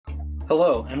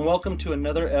Hello, and welcome to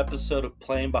another episode of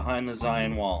Playing Behind the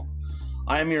Zion Wall.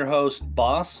 I am your host,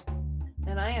 Boss.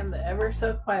 And I am the ever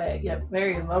so quiet yet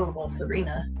very lovable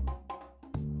Sabrina.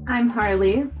 I'm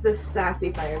Harley, the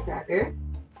sassy firecracker.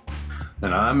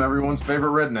 And I'm everyone's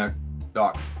favorite redneck,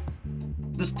 Doc.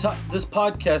 This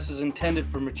podcast is intended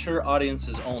for mature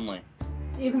audiences only.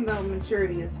 Even though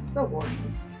maturity is so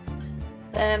boring.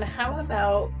 Then how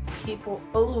about people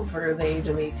over the age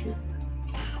of 18?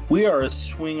 We are a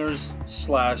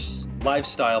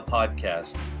swingers/lifestyle podcast.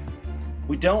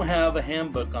 We don't have a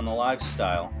handbook on the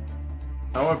lifestyle.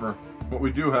 However, what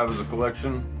we do have is a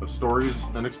collection of stories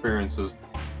and experiences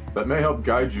that may help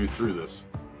guide you through this.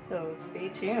 So stay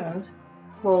tuned,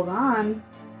 Hold on.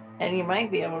 and you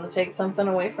might be able to take something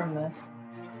away from this.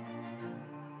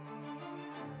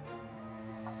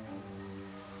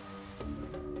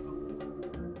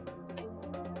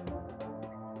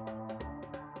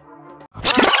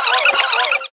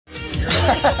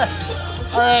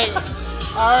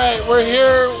 All right, we're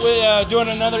here doing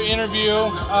another interview.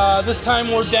 This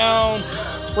time we're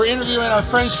interviewing our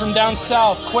friends from down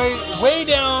south, way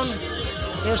down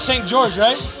near St. George,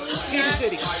 right?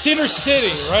 Cedar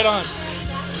City, right on.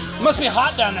 It must be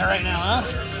hot down there right now, huh?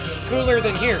 Cooler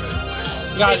than here.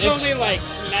 God, it's only like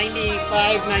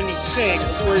 95,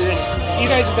 96, whereas you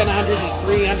guys have been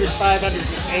 103, 105,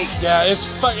 108. Yeah, it's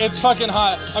fucking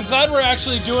hot. I'm glad we're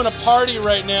actually doing a party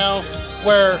right now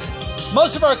where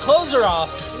most of our clothes are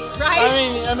off. Right.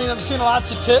 I mean, I've seen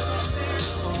lots of tits.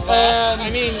 And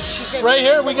she's got right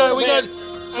here we got.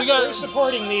 We're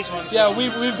supporting these ones. Yeah,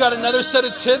 we've got another set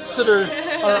of tits that are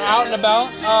out and about.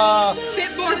 A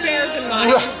bit more bare than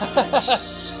mine.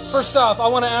 First off, I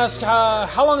want to ask,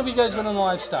 how long have you guys been in the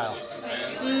lifestyle?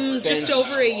 Just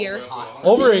over a year.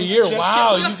 Over a year.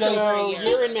 Wow, just you guys over are a year.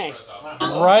 Year in May.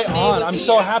 right on. I'm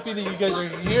so happy that you guys are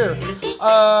here.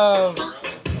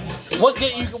 What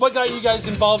got you guys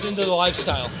involved into the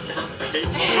lifestyle?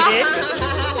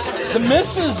 The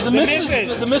missus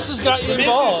got you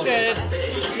involved. The missus said,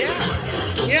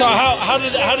 yeah. So how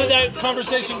did that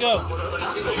conversation go?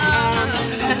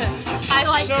 I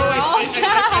like So girls.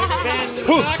 I've been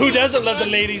Who doesn't love the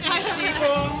ladies?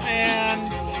 people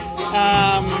and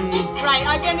Right,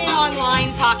 I've been in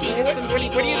online talking to some people.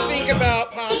 what do you think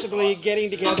about possibly getting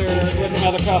together with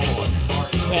another couple?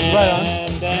 And Right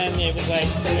on. then it was like,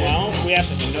 well, we have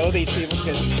to know these people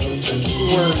because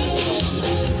we're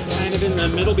kind of in the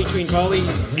middle between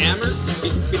Polyamorous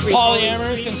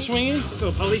and swinging?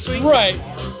 So polyswing? Right.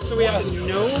 So we have to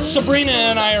know Sabrina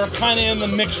and I are kind of in the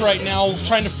mix right now,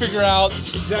 trying to figure out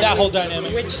that whole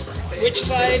dynamic. which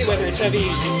side, whether it's heavy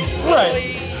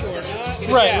Right. or not.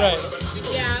 Right.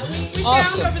 Yeah, we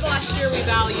Awesome. found over the last year we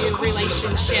value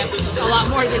relationships a lot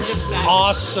more than just sex.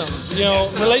 Awesome. So-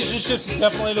 Relationships is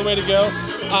definitely the way to go.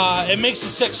 It makes the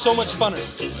sex so much funner.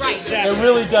 Right. Exactly. It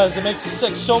really does. It makes the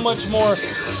sex so much more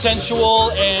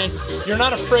sensual, and you're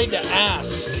not afraid to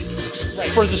ask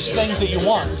for the things that you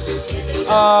want.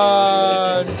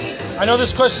 I know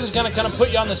this question is going to kind of put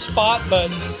you on the spot, but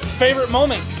favorite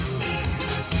moment?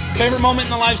 Favorite moment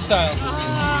in the lifestyle?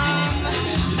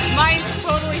 Mine's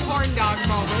totally horn dog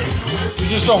moment. You're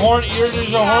just a horny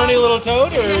little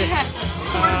toad, or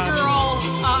Horn girl,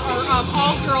 or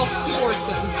all girl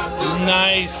foursome.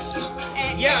 nice?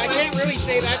 Yeah, I can't really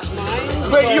say that's mine.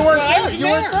 Wait, you because, weren't well, I there. was You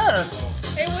weren't there.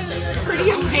 It was pretty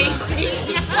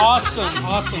amazing. Awesome.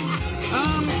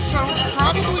 So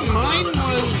probably mine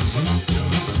was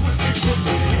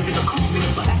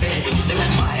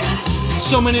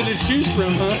So many to choose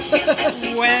from, huh?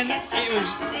 when it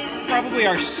was probably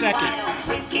our second.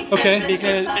 Okay.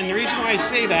 And the reason why I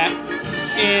say that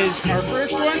is our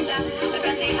first one.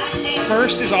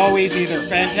 First is always either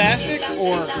fantastic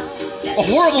or A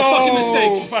horrible fucking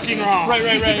mistake. Fucking wrong. Right.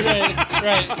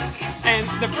 And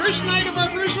the first night of our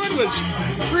first one was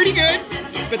pretty good,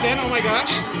 but then, oh my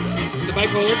gosh, the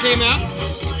bipolar came out.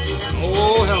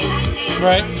 Oh, hell.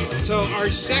 Right. So our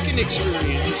second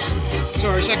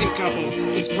couple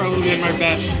has probably been my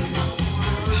best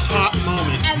hot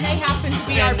moment. And they happen to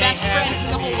be our best friends in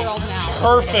the whole world now.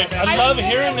 Perfect. I love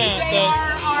hearing They that.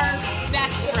 are our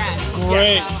best friends.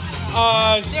 Great.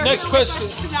 They're Next here with question.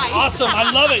 us tonight. Awesome. I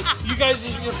love it. You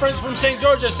guys, your friends from St.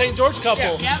 George, a St. George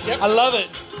couple. Yep. I love it.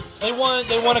 They won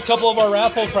a couple of our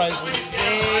raffle prizes.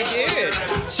 They did.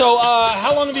 So,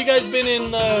 how long have you guys been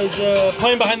in the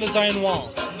Playing Behind the Zion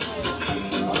Wall?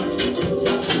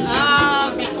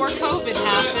 Before COVID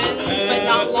happened, but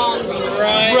not long before.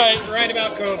 Right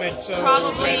about COVID. So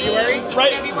Probably February.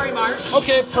 Right. February, March.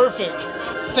 Okay, perfect.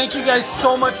 thank you guys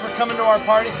so much for coming to our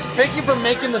party. Thank you for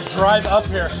making the drive up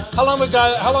here. How long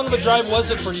of a drive was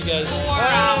it for you guys? 4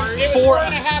 hours. It was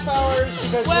 4.5 hours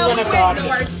because we went up went to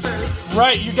north first.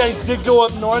 Right, you guys did go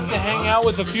up north to hang out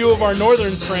with a few of our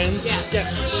northern friends.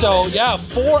 Yes. So, yeah,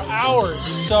 4 hours.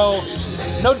 So,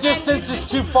 no distance is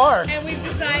too far. And we've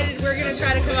decided we're going to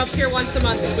try to come up here once a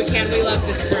month if we can. We love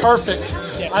this group. Perfect.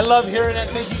 I love hearing it.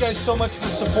 Thank you guys so much for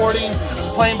supporting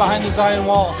Playing Behind the Zion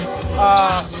Wall.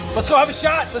 Let's go have a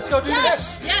shot. Let's go do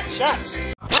this. Yes. Shots.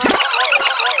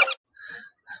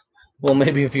 Well,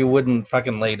 maybe if you wouldn't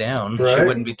fucking lay down, she Right.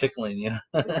 wouldn't be tickling you.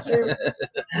 That's true.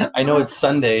 I know it's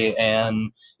Sunday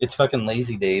and it's fucking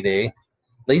lazy day.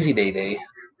 Lazy day.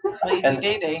 Lazy And-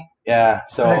 day. Yeah,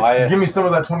 so Hey, give me some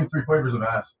of that 23 flavors of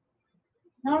ass.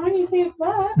 Not when you say it's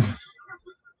that.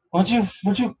 Would you,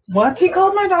 what? He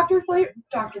called my Dr.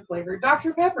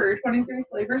 Pepper 23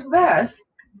 flavors of ass.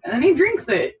 And then he drinks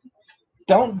it.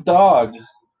 Don't dog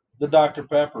the Dr.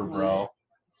 Pepper, bro.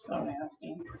 So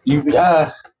nasty. You,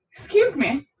 Excuse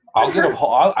me. I would get a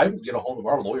hold of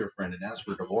our lawyer friend and ask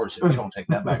for a divorce if you don't take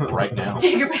that back right now.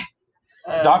 Take it back.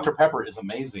 Dr. Pepper is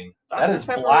amazing. That Dr. is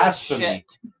Pepper is blasphemy. shit.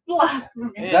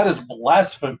 Blasphemy. That is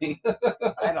blasphemy.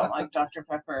 I don't like Dr.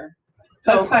 Pepper.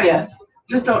 That's Coke, fine. yes.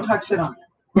 Just don't touch it on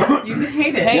it. You can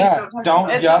hate it. Hey, just yeah, don't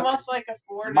touch it It's yuck almost like a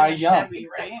Ford my and a yum. Chevy,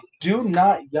 right? Do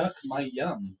not yuck my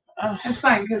yum. Oh, It's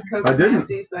fine because Coke's I didn't.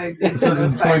 nasty, so I agree. It said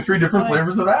there's 23 different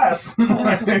flavors of ass.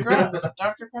 it's gross.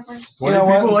 Dr. Pepper. 20 You know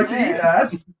people what? like to eat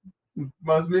ass.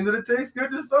 Must mean that it tastes good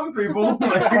to some people.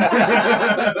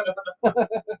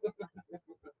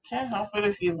 Can't help it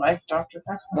if you like Dr.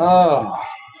 Pepper. Oh,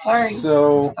 Sorry.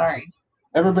 so Sorry.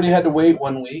 everybody had to wait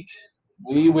 1 week.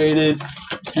 We waited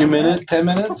a few minutes, 10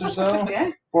 minutes or so, Yeah.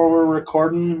 before we're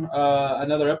recording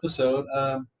another episode.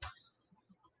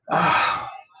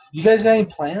 You guys got any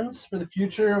plans for the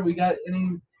future? We got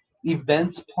any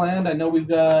events planned? I know we've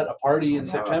got a party in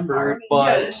September,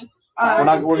 but Yes. we're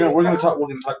gonna talk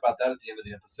about that at the end of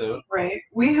the episode. Right.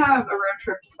 We have a road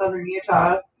trip to southern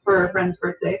Utah for a friend's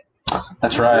birthday.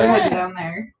 That's We're right. headed down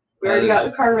there. We already got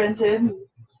the car rented. And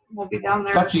we'll be down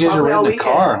there. Fuck, you guys are probably all renting a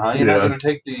weekend. car, huh? You're not Yeah. gonna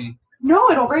take the No,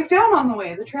 it'll break down on the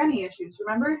way. The tranny issues,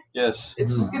 remember? yes.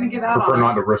 It's just gonna give out Prefer on not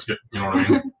us. to risk it. You know what I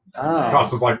mean? It Oh,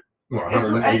 costs us like what, It's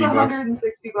 180 bucks.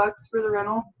 $160 for the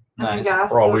rental. And then nice. gas.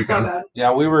 For all so it's not weekend. bad.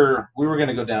 Yeah, we were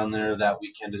gonna go down there that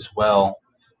weekend as well.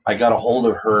 I got a hold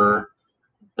of her,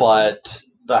 but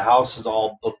the house is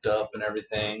all booked up and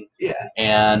everything. Yeah.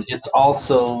 And it's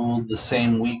also the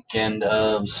same weekend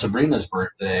of Sabrina's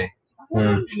birthday.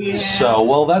 Yeah. So,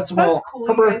 well, That's cool.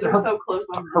 her You guys birthday, are so close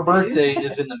on her birthdays. birthday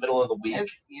is in the middle of the week,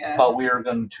 It's, yeah. but we are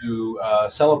going to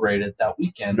celebrate it that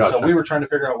weekend. So Gotcha. we were trying to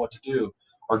figure out what to do.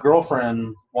 Our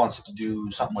girlfriend wants to do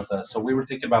something with us, so we were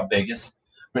thinking about Vegas.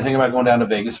 We were thinking about going down to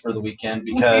Vegas for the weekend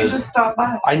Well, so you because just stop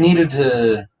by. I need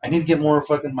to get more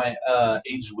fucking my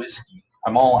aged whiskey.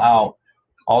 I'm all out.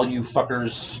 All you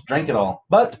fuckers drank it all,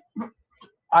 but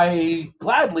I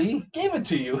gladly gave it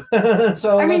to you.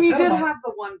 So I mean, that's you kinda did my- have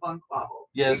the one bunk bottle.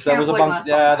 Yes, You that can't was a blame bunk. us on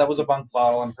Yeah, that. that was a bunk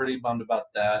bottle. I'm pretty bummed about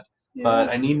that. Yeah. But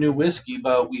I need new whiskey.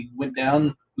 But we went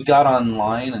down. We got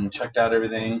online and checked out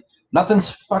everything. Nothing's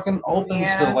fucking open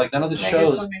Yeah. still. Like none of the Vegas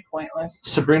shows. would be pointless.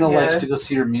 Sabrina likes Yeah. to go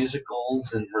see her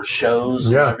musicals and her shows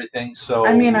Yeah. and everything. So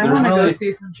I mean, I there's want to really, go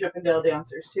see some Chippendale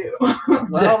dancers too.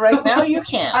 Well, right now you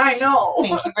can't. I know.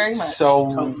 Thank you very much. So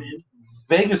COVID.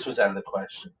 Vegas was out of the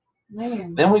question.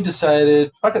 Man. Then we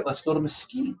decided, fuck it, let's go to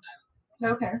Mesquite.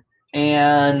 Okay.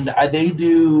 And they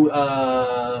do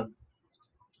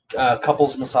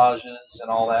couples massages and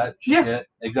all that Yeah. shit.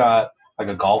 They got like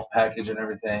a golf package and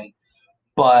everything,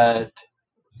 but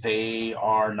they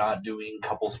are not doing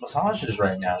couples massages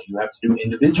right now. You have to do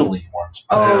individually ones.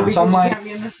 Oh, Yeah. because So I'm you like, can't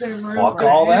be in the same room. fuck for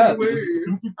all that. anyway.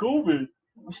 Stupid COVID.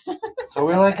 So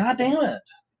we're like, God damn it.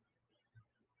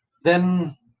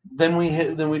 Then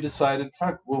we decided,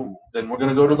 fuck, well, then we're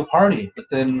gonna go to the party. But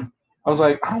then I was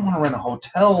like, I don't want to rent a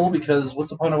hotel because what's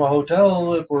the point of a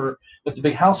hotel if we're at the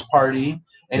big house party?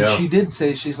 And Yeah. she did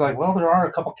say, she's like, well, there are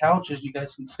a couple couches you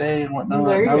guys can stay and whatnot.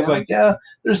 There And I you was go. like, yeah,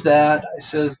 there's that. I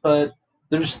says, but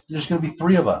there's gonna be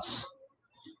 3 of us.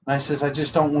 And I says, I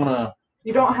just don't want to.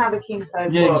 You don't have a king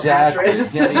size Yeah, blow-up exactly.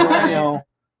 mattress. Yeah, you know,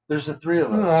 there's the 3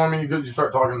 of us. Well, I mean, you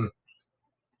start talking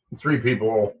 3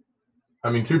 people. I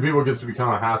mean, 2 people gets to become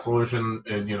a hassle-ish and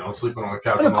sleeping on the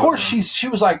couch. And of alone. course, she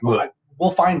was like, Look.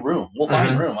 we'll find room. We'll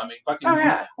find Mhm. room. I mean, fucking, Oh,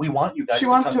 yeah. we want you guys She to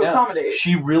wants come to down. accommodate.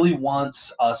 She really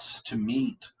wants us to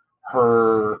meet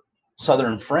her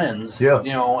Southern friends. Yeah.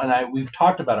 You know, and we've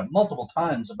talked about it multiple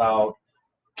times about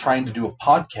trying to do a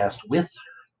podcast with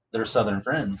their Southern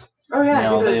friends. Oh yeah, You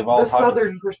know, the, they've all the talked-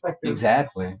 southern perspective.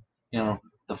 Exactly. You know,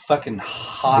 the fucking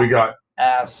hot we got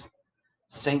ass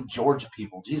St. George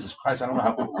people. Jesus Christ, I don't know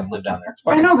how people can live down there. It's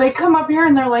I fucking, know, they come up here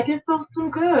and they're like, it feels so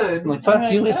good. like,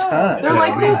 fuck you, it's hot. They're Yeah,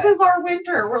 like, we- this is our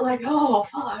winter. We're like, oh,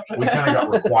 fuck. We kind of got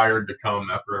required to come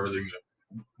after everything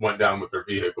that went down with their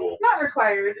vehicle. Not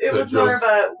required. It The was more of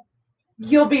a,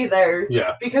 you'll be there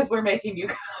Yeah, because we're making you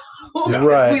go. Yeah.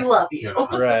 Right. We love you.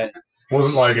 Yeah. Right.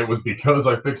 wasn't like it was because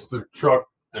I fixed the truck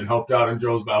and helped out in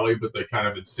Joe's Valley, but they kind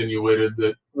of insinuated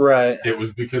that Right. it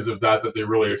was because of that they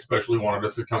really especially wanted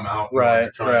us to come out. and wanted Right.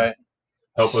 to try and Right.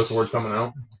 help us towards coming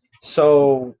out.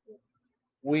 So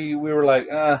we were like,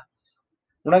 we're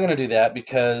not gonna do that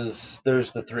because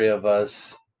there's the three of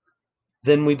us.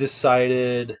 Then we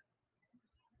decided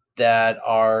that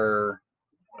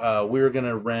we were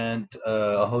gonna rent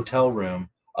a hotel room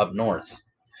up north.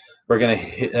 We're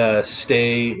gonna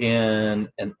stay in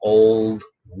an old,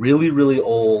 really, really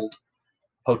old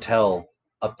hotel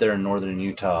up there in northern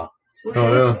Utah.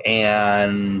 Oh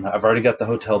And I've already got the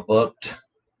hotel booked.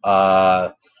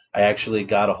 I actually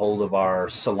got a hold of our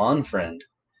salon friend,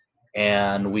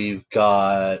 and we've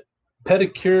got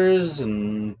pedicures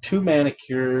and 2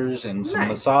 manicures and some Nice.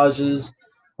 massages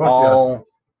yeah. all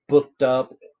booked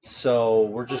up. So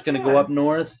we're just gonna go Yeah. up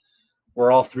north.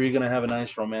 We're all three gonna have a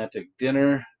nice romantic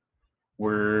dinner.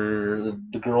 The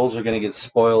girls are gonna get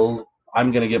spoiled.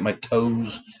 I'm gonna get my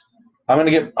toes. I'm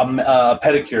gonna get a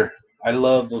pedicure. I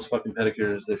love those fucking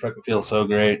pedicures. They fucking feel so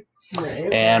great.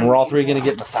 And we're all three gonna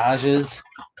get massages.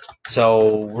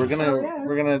 So we're gonna Oh, yeah.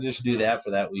 we're gonna just do that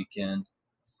for that weekend.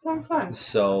 Sounds fun.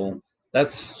 So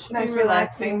that's Nice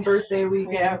relaxing birthday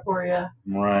weekend for you.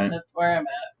 right. That's where I'm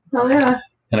at. Oh yeah.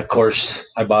 And of course,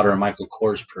 I bought her a Michael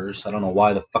Kors purse. I don't know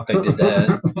why the fuck I did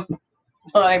that.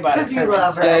 Well, I bought it Because for you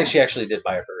love myself. her. Yeah, she actually did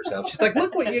buy it for herself. She's like,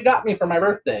 "Look what you got me for my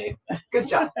birthday." Good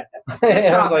job. And Good I was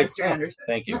job, like, Mr. Anderson.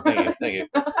 "Thank you, thank you, thank you.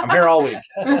 I'm here all week."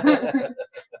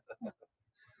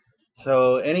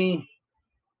 So,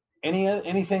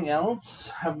 anything else?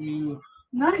 Have you?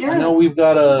 Not I yet. know we've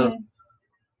got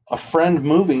a friend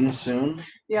moving soon.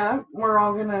 Yeah, we're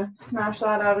all gonna smash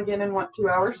that out again in 2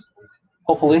 hours?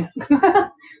 Hopefully,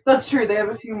 That's true. They have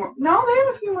a few more. No, they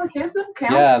have a few more kids. It'll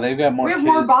count. yeah, they've got more. we have kids,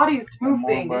 more bodies to move more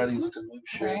things. bodies to move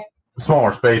shit. Right.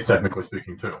 Smaller space, technically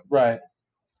speaking, too. Right.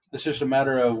 It's just a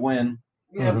matter of when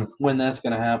Yeah. that's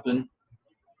going to happen.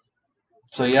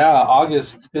 So yeah,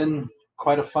 August. It's been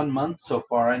quite a fun month so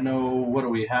far. I know. What are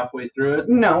we halfway through it?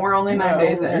 No, we're only 9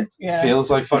 days in. Yeah. Feels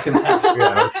like fucking Yeah,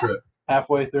 no shit.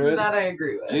 halfway through it. That I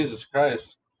agree with. Jesus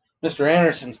Christ. Mr.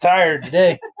 Anderson's tired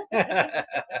today.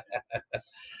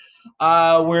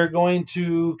 We're going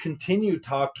to continue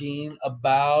talking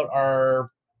about our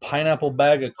pineapple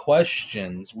bag of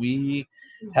questions. We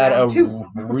had Round two.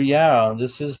 yeah,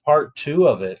 this is part 2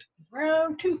 of it.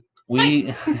 Round 2.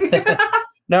 We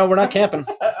no, we're not camping.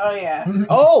 Oh, yeah.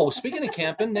 Oh, speaking of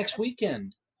camping, next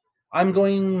weekend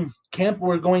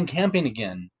we're going camping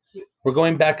again. We're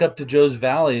going back up to Joe's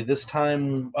Valley. This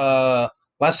time,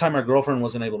 last time our girlfriend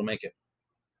wasn't able to make it.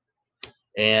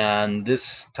 And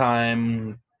this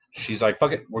time she's like,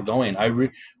 fuck it, we're going.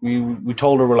 We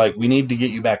told her, we're like, we need to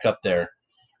get you back up there.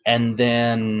 And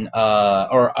then,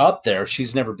 or up there,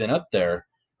 she's never been up there.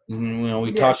 You know,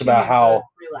 we talked she about needs how, a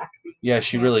relaxing. yeah,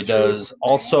 she really does.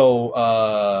 Also,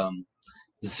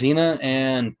 Xena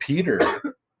and Peter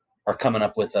are coming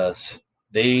up with us.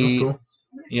 They, That's cool.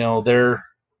 you know,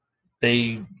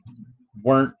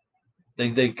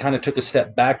 they kind of took a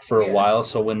step back for a Yeah. while.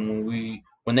 So when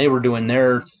they were doing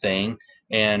their thing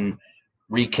and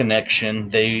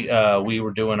reconnection, we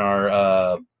were doing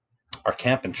our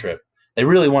camping trip. They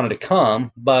really wanted to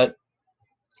come, but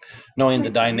knowing the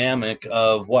dynamic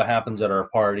of what happens at our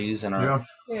parties and our Yeah.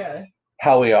 Yeah.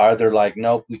 how we are, they're like,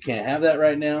 nope, we can't have that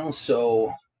right now.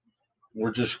 So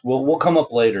we'll come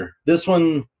up later. This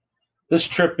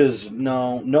trip is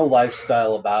no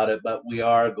lifestyle about it, but we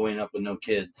are going up with no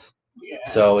kids. Yeah.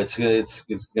 So it's going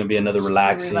to be another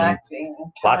relaxing. Lots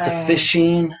of time.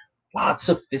 fishing. Lots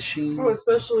of fishing. Oh,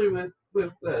 especially with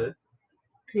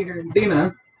Peter and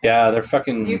Xena. Yeah, they're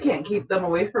fucking. You can't keep them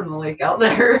away from the lake out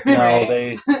there. No,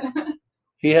 Right.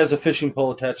 he has a fishing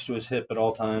pole attached to his hip at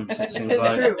all times. It seems It's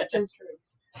like. true. It's true.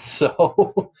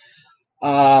 So,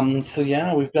 so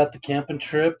yeah, we've got the camping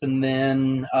trip, and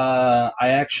then I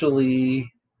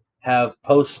actually have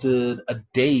posted a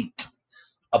date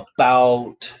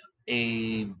about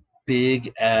a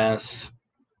big ass.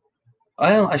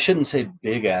 I shouldn't say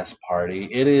big ass party.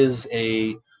 It is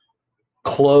a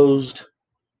closed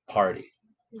party.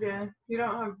 Yeah. You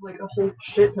don't have like a whole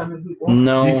shit ton of people.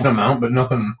 No, Decent amount, but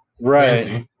nothing right.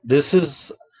 fancy. This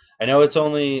is, I know it's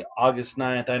only August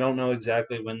 9th. I don't know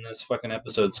exactly when this fucking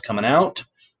episode's coming out,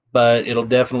 but it'll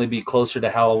definitely be closer to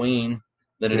Halloween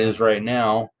than it is right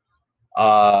now.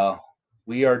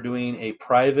 We are doing a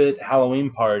private Halloween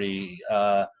party.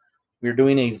 We're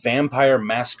doing a vampire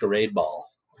masquerade ball.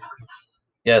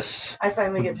 Yes. I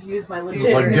finally get to use my Like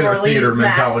legit New dinner theater Orleans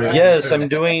mentality. mask. Yes, I'm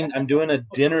doing a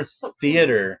dinner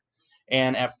theater.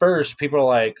 And at first people are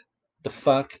like, the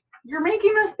fuck? You're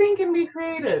making us think and be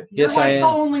creative. You're Yes, I like am. the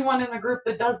only one in the group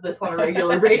that does this on a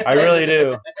regular basis. I really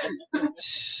do.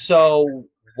 So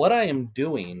what I am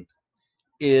doing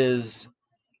is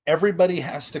everybody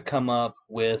has to come up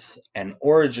with an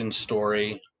origin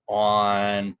story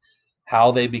on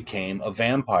how they became a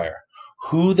vampire,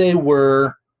 who they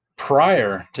were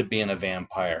prior to being a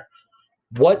vampire,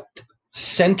 what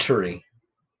century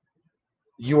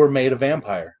you were made a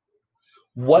vampire,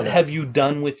 what have you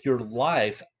done with your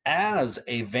life as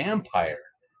a vampire.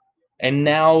 And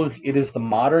now it is the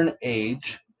modern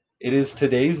age. It is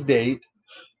today's date,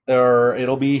 or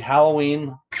it'll be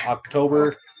Halloween,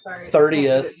 October Sorry,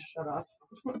 30th shut off.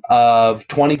 of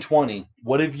 2020.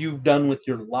 What have you done with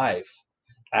your life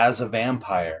as a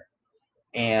vampire?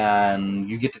 And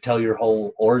you get to tell your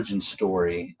whole origin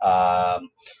story.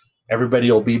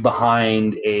 Everybody will be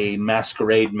behind a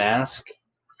masquerade mask.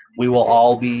 We will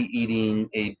all be eating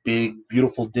a big,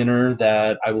 beautiful dinner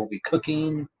that I will be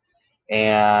cooking.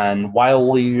 And while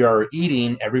we are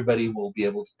eating, everybody will be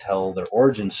able to tell their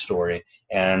origin story.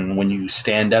 And when you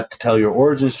stand up to tell your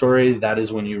origin story, that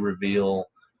is when you reveal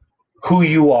who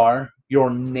you are, your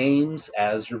names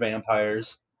as your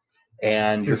vampires,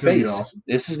 and your It's gonna be face. awesome.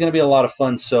 This is going to be a lot of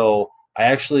fun. So I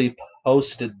actually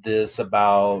posted this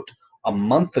about a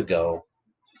month ago.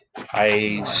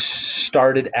 I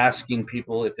started asking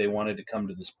people if they wanted to come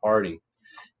to this party.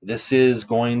 This is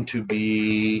going to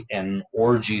be an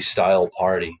orgy style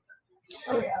party,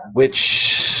 Oh yeah.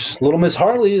 which little Miss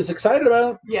Harley is excited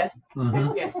about. Yes.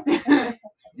 Mhm. Yes.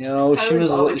 You know, I she was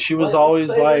was always she was so always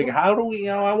excited. like, how do we,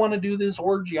 I want to do this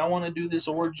orgy. I want to do this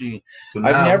orgy. So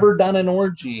I've now- never done an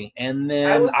orgy. And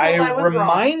then was told I was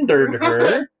reminded wrong.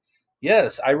 her.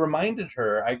 Yes, I reminded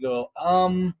her. I go,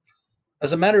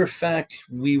 as a matter of fact,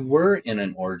 we were in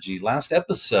an orgy. Last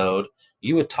episode,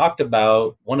 you had talked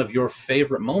about one of your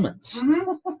favorite moments. Mhm.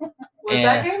 Was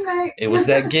that game night? It was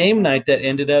that game night that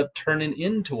ended up turning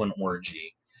into an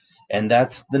orgy. And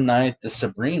that's the night that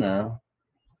Sabrina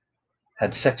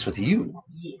had sex with you.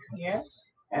 Yeah.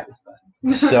 That was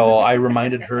fun. So I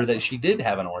reminded her that she did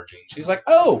have an orgy. She's like,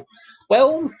 oh,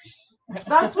 well,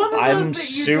 That's one of those I'm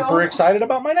that you super don't- excited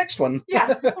about my next one. Yeah,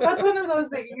 that's one of those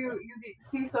that you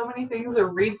see so many things or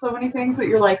read so many things that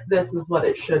you're like, this is what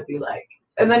it should be like,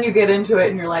 and then you get into it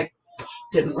and you're like,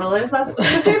 didn't realize that's the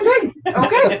same thing.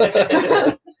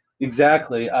 Okay.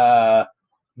 Exactly.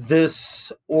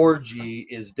 This orgy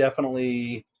is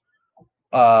definitely.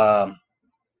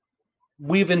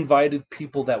 We've invited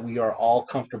people that we are all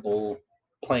comfortable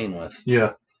playing with,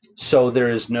 Yeah. so there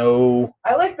is no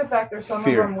I like the fact there's some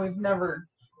Fear. of them we've never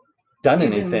done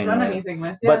even anything done with. anything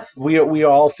with. Yeah. But we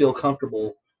all feel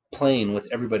comfortable playing with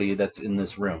everybody that's in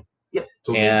this room.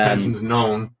 So the And- intention's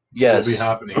known. Yes. Will be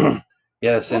happening.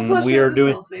 Yes, We'll and push we it are to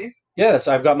doing. Chelsea. Yes,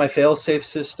 I've got my fail-safe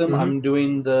system. Mhm. I'm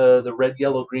doing the red,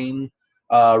 yellow, green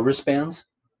wristbands.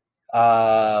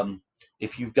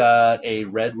 If you've got a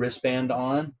red wristband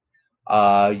on,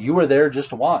 you are there just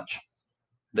to watch.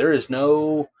 There is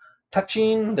no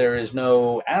touching. There is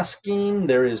no asking.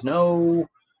 There is no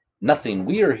nothing.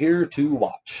 We are here to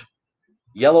watch.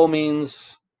 Yellow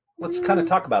means let's kind of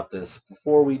talk about this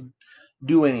before we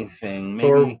do anything.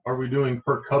 So Maybe are we doing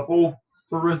per couple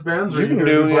for wristbands? Or you are can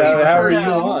gonna do by each however person? you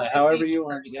No, want. it's However each you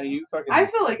want. person. Yeah, you fucking. I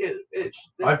feel like it.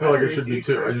 I feel like it better should to be each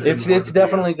too. I person. just didn't It's want it's it to be a-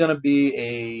 definitely going to be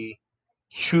a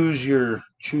choose your own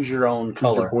Choose your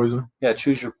color. poison. Yeah,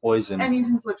 choose your poison. And you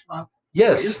can switch them up. What you're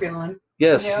Yes, feeling.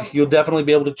 yes, Yeah. you'll definitely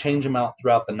be able to change them out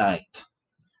throughout the night.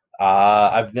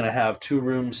 I'm going to have 2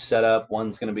 rooms set up.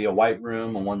 One's going to be a white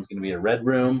room and one's going to be a red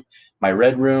room. My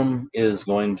red room is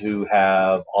going to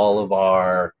have all of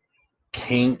our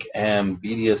kink and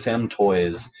BDSM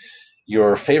toys.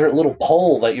 Your favorite little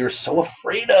pole that you're so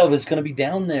afraid of is going to be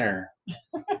down there.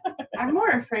 I'm more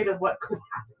afraid of what could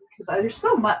happen because there's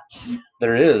so much.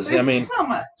 There is. There's I mean, so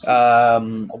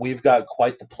much. we've got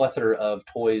quite the plethora of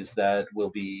toys that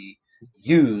will be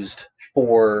used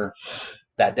for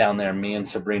that down there. Me and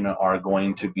Sabrina are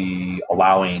going to be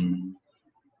allowing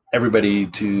everybody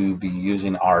to be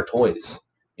using our toys.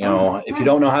 You know, if you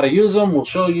don't know how to use them, we'll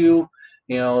show you.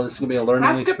 You know, this is gonna be a learning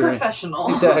Ask a experience.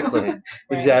 professional. Exactly, Right.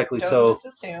 exactly. Don't So just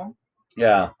assume.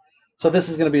 yeah, so this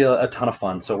is gonna be a ton of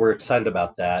fun. So we're excited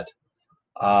about that.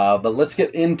 But let's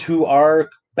get into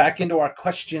back into our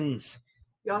questions.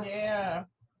 Yeah.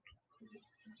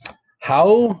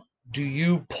 How do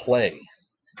you play?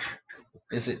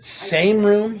 Is it same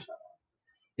room?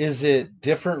 Is it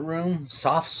different room?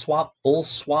 Soft swap, full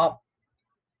swap,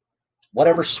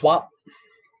 whatever swap?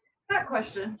 That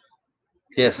question.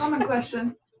 Yes. Common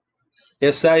question.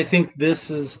 Yes, I think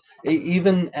this is,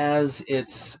 even as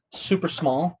it's super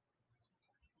small,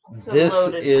 It's a this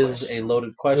loaded is question. a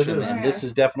loaded question. It is. And this Okay.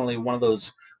 is definitely one of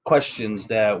those questions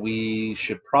that we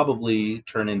should probably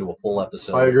turn into a full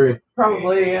episode. I agree.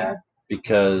 Probably, yeah.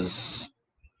 Because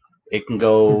it can Some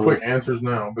go, quick answers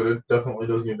now, but it definitely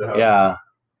does need to have yeah.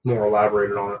 more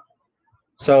elaborated on it.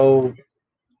 So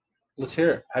let's hear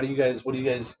it. What do you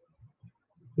guys?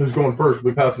 Who's going first?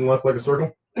 We passing left like a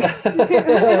circle? Pop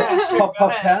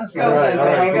pass? Go All right, ahead, all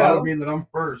there right. you So that go. would mean that I'm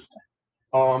first.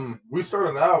 We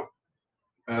started out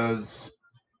as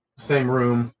same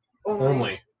room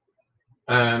only,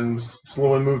 and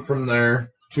slowly moved from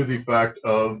there to the fact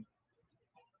of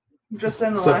Just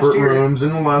in the separate last year. rooms.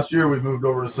 In the last year, we've moved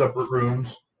over to separate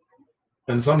rooms,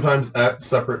 and sometimes at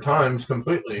separate times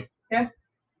completely. Yeah.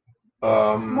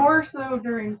 More so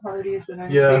during parties than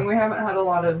anything. Yeah. We haven't had a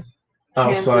lot of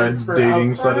outside chances for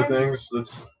dating side of outside. things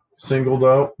that's singled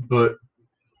out, but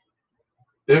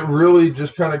it really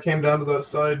just kind of came down to that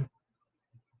side.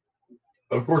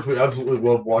 Of course, we absolutely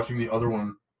love watching the other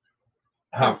one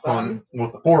have fun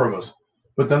with the four of us,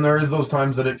 but then there is those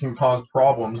times that it can cause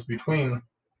problems between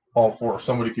all four.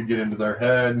 Somebody could get into their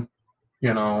head,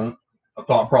 a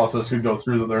thought process could go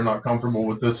through that they're not comfortable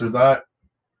with this or that,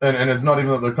 and it's not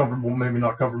even that they're comfortable, maybe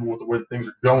not comfortable with the way that things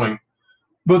are going,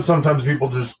 but sometimes people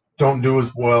just don't do as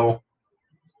well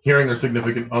hearing their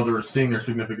significant other or seeing their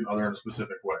significant other in a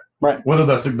specific way. Right. Whether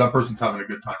that person's having a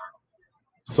good time or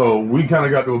not. So we kind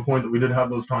of got to a point that we did have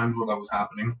those times where that was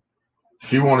happening.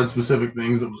 She wanted specific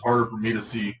things that was harder for me to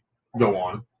see go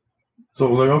on. So it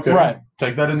was like, okay, Right.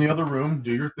 take that in the other room,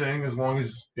 do your thing, as long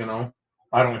as,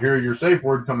 I don't hear your safe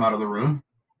word come out of the room.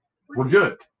 We're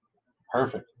good.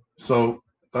 Perfect. So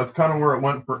that's kind of where it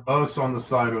went for us on the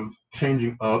side of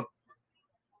changing up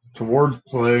towards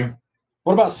play.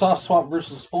 What about soft swap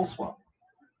versus full swap?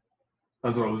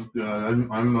 That's what I was.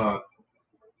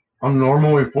 I'm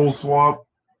normally full swap.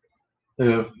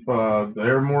 If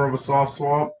they're more of a soft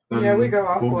swap, then Yeah, we go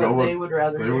off we'll what go with they would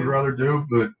rather they do. would rather do.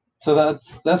 But So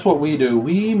that's what we do.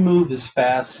 We move as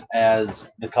fast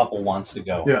as the couple wants to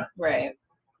go. Yeah. Right.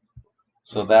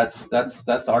 So that's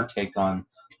our take on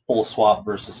full swap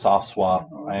versus soft swap.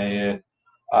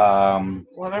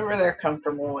 Whatever they're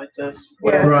comfortable with is Yeah.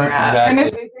 where we're Right, at. And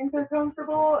exactly. if they think they're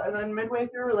comfortable, and then midway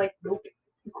through, we're like, nope,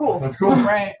 cool. that's cool.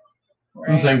 Right.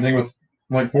 And same thing with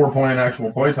like foreplay and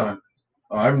actual playtime.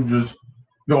 I'm just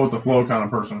go with the flow kind of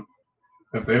person.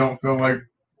 If they don't feel like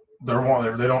they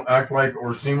don't act like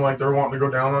or seem like they're wanting to go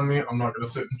down on me, I'm not going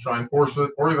to sit and try and force it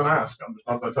or even ask. I'm just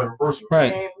not that type of person.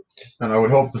 Right. And I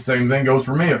would hope the same thing goes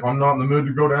for me. If I'm not in the mood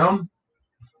to go down,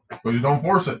 please don't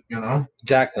force it.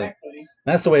 Exactly.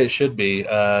 That's the way it should be.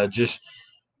 Just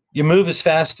you move as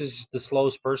fast as the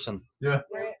slowest person. Yeah.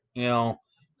 Right. You don't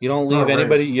It's not leave a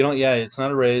anybody. race. You don't. Yeah, it's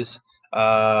not a race.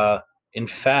 In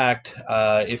fact,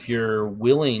 if you're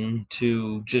willing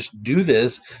to just do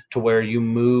this to where you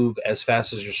move as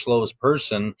fast as your slowest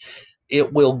person,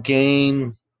 it will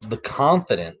gain the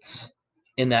confidence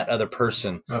in that other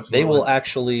person. Absolutely. They will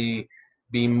actually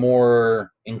be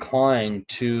more inclined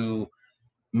to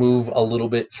move a little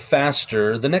bit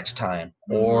faster the next time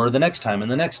or the next time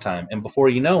and the next time. And before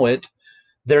you know it,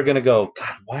 they're going to go,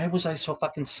 God, why was I so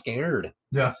fucking scared?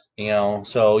 Yeah.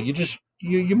 So you just,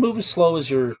 you move as slow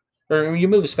as or you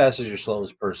move as fast as your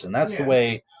slowest person. That's the Yeah.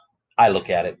 way I look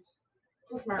at it.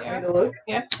 It's a smart Yeah. way to look.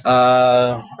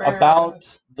 About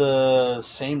the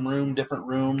same room, different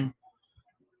room.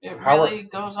 It How- really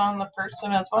goes on the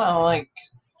person as well, like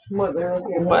What they're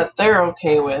okay with. what they're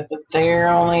okay with. If they're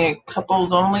only a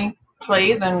couples only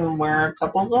play, then we're a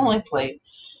couples only play.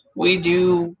 We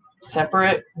do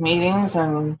separate meetings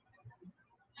and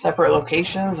separate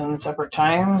locations and separate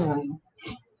times, and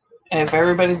if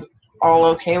everybody's all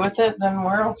okay with it, then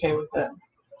we're okay with it.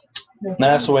 And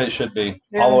that's the way it should be,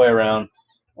 Yeah. all the way around.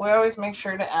 We always make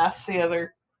sure to ask the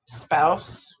other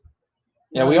spouse.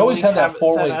 Yeah, we when always have that it set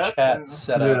four-way up, chat and-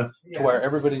 set up to where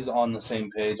everybody's on the same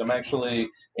page. I'm actually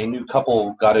a new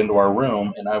couple got into our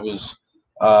room, and I was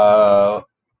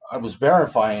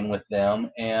verifying with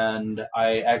them, and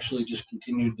I actually just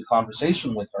continued the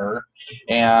conversation with her,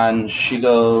 and she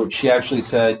actually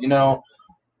said,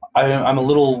 I'm a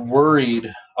little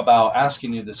worried about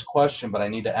asking you this question, but I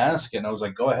need to ask it. And I was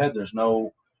like, go ahead. There's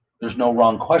no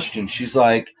wrong question. She's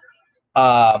like,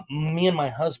 me and my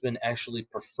husband actually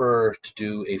prefer to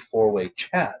do a four-way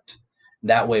chat.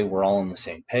 That way we're all on the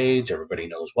same page. Everybody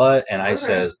knows what. And I Okay.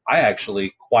 says, I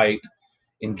actually quite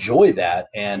enjoy that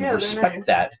and Yeah, they're respect nice.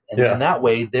 that, and Yeah. then that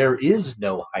way there is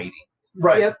no hiding.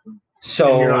 Right. Yep.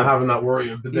 So And you're not having that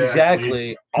worry of did they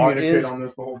actually exactly, communicate on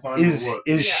this the whole time is or what?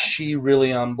 is Yeah. she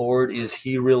really on board? Is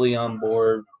he really on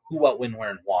board? Who, what, when,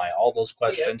 where, and why? All those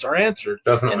questions are answered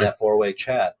in Definitely. that four-way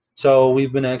chat. So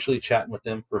we've been actually chatting with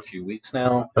them for a few weeks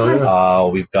now. Oh, yeah.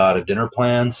 We've got a dinner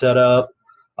plan set up.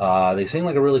 They seem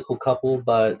like a really cool couple,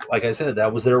 but like I said,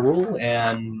 that was their rule,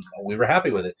 and we were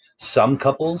happy with it. Some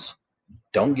couples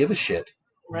don't give a shit,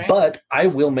 Right? but I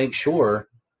will make sure.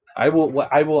 I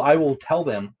will tell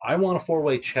them I want a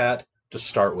four-way chat to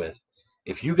start with.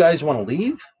 If you guys want to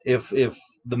leave, if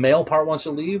the male part wants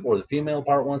to leave or the female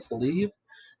part wants to leave,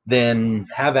 then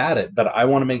have at it. But I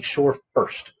want to make sure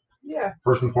first. Yeah.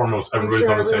 First and foremost, Make everybody's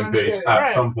sure on the same everyone's page good. at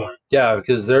Right. some point. Yeah,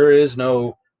 because there is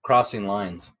no crossing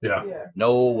lines. Yeah. Yeah.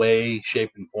 No way,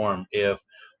 shape, and form. If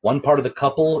one part of the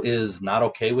couple is not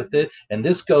okay with it, and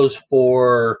this goes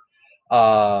for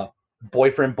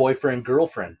boyfriend,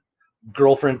 girlfriend,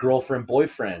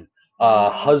 boyfriend,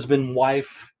 husband,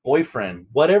 wife, boyfriend,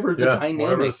 whatever the Whatever the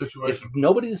dynamic. If situation.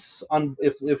 nobody's on,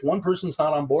 if one person's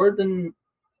not on board, then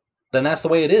that's the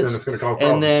way it Then is. it's going to cause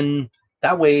problems. And then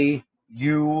that way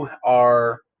you've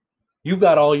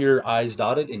got all your I's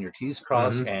dotted and your T's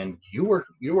crossed, and you were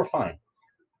fine.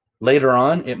 Later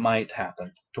on, it might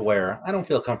happen to where I don't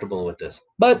feel comfortable with this,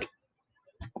 but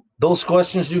those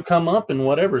questions do come up and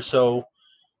whatever. So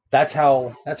that's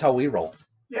how we roll.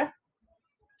 Yeah.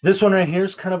 This one right here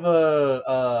is kind of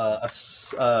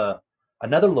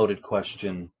another loaded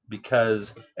question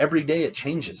because every day it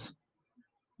changes.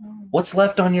 What's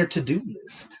left on your to-do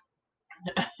list?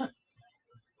 Well,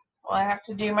 I have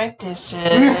to do my dishes.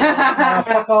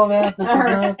 Fuck all that. This is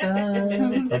not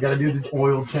done. I got to do the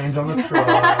oil change on the truck.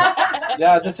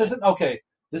 Yeah, this isn't okay.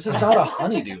 This is not a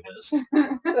honeydew list.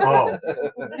 Oh,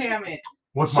 Damn it.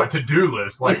 what's my to-do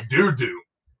list? Like do.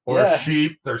 Or Yeah.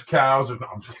 sheep, there's cows. There's, no,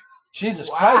 I'm just Jesus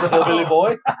Wow. Christ, hillbilly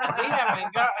boy. We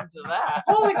haven't gotten to that.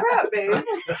 Holy crap, babe.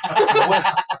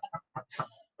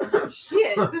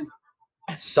 Shit.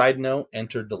 Side note,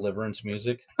 enter deliverance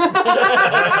music. That's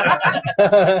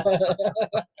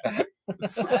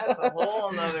a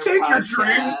whole nother Take your podcast.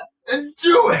 dreams and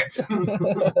do it.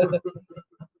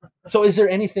 So is there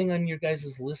anything on your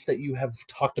guys' list that you have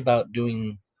talked about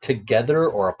doing together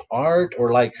or apart,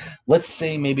 or like, let's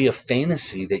say maybe a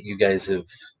fantasy that you guys have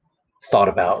thought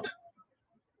about?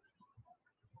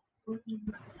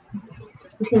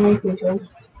 Can we see Joe?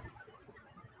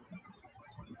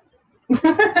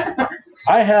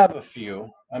 I have a few.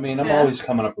 I mean, I'm Yeah. always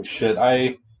coming up with shit.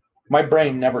 My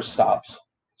brain never stops.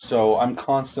 So I'm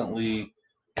constantly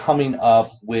coming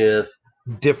up with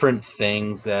different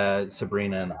things that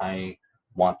Sabrina and I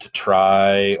want to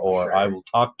try, or Sure. I will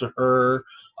talk to her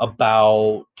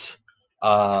about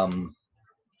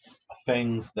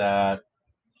things that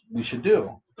we should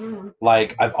do. Mm.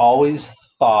 Like, I've always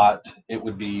thought it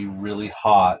would be really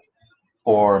hot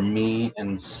for me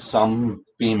and some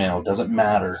female, doesn't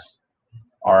matter,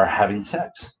 are having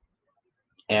sex.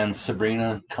 And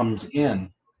Sabrina comes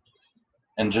in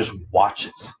and just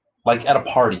watches, like at a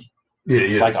party.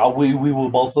 Yeah. Like we will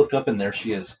both look up and there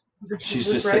she is. She's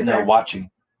just sitting there watching.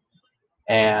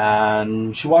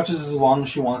 And she watches as long as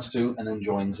she wants to and then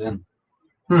joins in.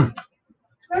 That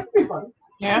could be fun.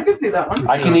 Yeah. I could see that one.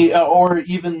 I can or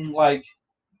even like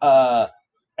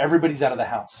everybody's out of the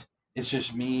house. It's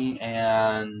just me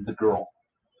and the girl.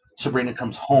 Sabrina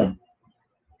comes home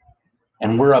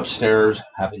and we're upstairs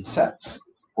having sex.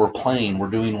 We're playing, we're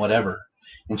doing whatever.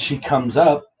 And she comes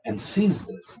up and sees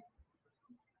this.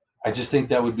 I just think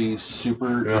that would be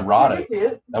super Yeah. I erotic. can see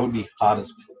it. That would be hot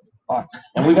as fuck.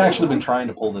 And we've actually been trying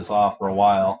to pull this off for a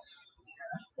while.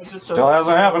 It just Still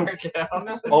hasn't happened. worked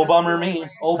out. Oh, bummer me.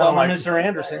 Oh, Kinda bummer like- Mr.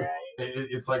 Anderson.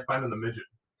 It's like finding the midget.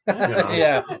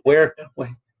 Yeah. Where?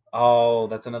 Oh,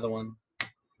 that's another one.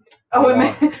 Oh,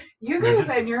 Wow. you guys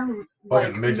Midgets. and your like,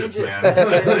 Fucking midgets, midget man.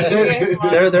 fetishes.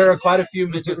 There are quite a few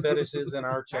midget fetishes in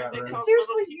our chat room.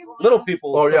 Seriously, you Little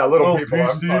people. Oh yeah, little Oh, people.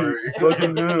 I'm PC. sorry.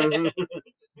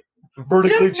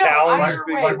 Vertically Just know challenged. either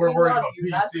way, Like we're we worried love about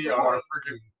you. That's PC the on our point.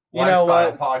 freaking You know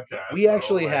lifestyle what? podcast. We though,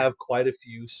 actually like- have quite a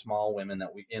few small women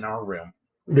that we in our room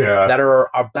Yeah. that are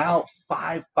about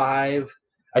 5'5".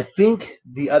 I think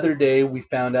the other day we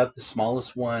found out the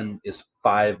smallest one is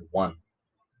 5'1".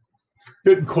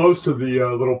 Getting close to the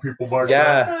little people bar.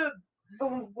 Yeah. The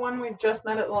one we just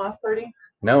met at the last party.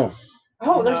 No.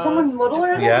 Oh, there's No, someone it's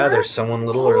littler than Yeah, her? there's someone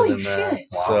littler Holy than that. shit.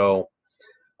 Wow.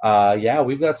 So, yeah,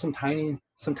 we've got some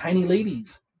tiny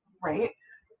ladies. Right.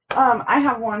 I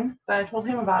have one that I told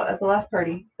him about at the last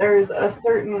party. There's a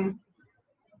certain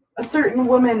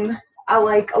woman I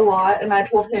like a lot, and I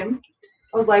told him,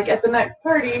 I was like, at the next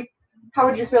party, how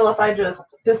would you feel if I just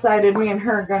decided me and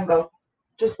her are gonna go,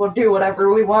 just we'll do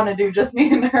whatever we want to do, just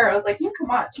me and her. I was like, you come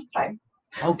on, it's fine.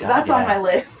 Oh God, That's on yeah. my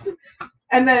list.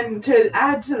 And then to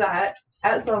add to that,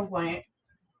 at some point,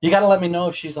 You gotta let me know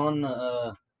if she's on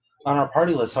our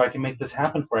party list so I can make this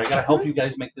happen for you. I gotta help you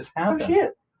guys make this oh, happen. she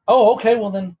is. Oh, okay. Well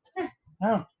then,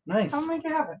 oh, nice. I'll make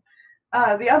it happen.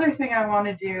 The other thing I want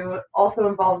to do also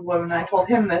involves women. I told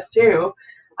him this too.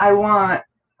 I want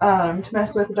to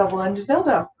mess with a double-ended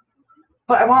dildo,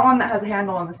 but I want one that has a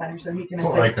handle on the center so he can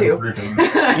assist too.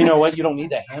 You know what? You don't need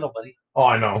that handle, buddy. Oh,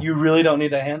 I know. You really don't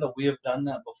need a handle. We have done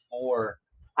that before.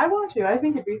 I want to. I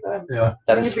think it'd be fun. Yeah.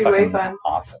 That I is think it'd be way fucking fun.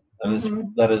 awesome. That is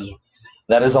Mhm.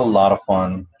 that is a lot of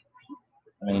fun.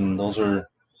 I mean, those are.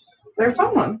 They're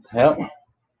fun ones. Yep. Can What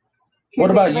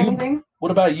think about of you? anything? What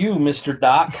about you, Mr.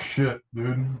 Doc? Shit,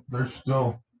 dude. There's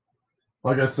still,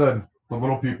 like I said, the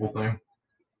little people thing. I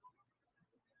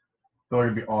feel like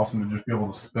it'd be awesome to just be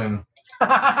able to spin.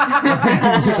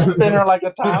 Spinner like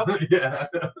a top. Yeah.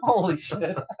 Holy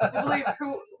shit. I believe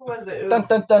who was it? It Dun, was,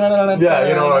 dun, dun, dun, dun, Yeah,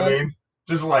 you know what I dun. mean?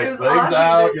 Just it like was legs Ozzy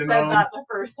out, that you said know. that the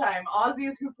first time.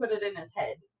 Ozzy's who put it in his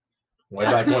head. Way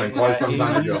back when, quite some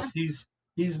time ago.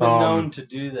 He's been known to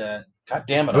do that. God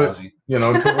damn it, but- Ozzy. You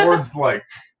know, towards like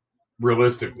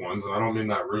realistic ones, and I don't mean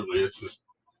that rudely. It's just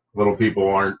little people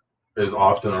aren't as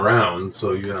often around,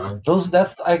 so you know.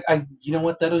 That's you know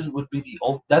what that is would be the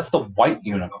old. That's the white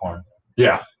unicorn.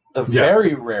 Yeah. The Yeah.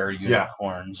 very rare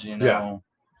unicorns. You know. Yeah.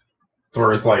 It's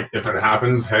where it's like, if it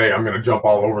happens, hey, I'm gonna jump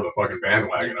all over the fucking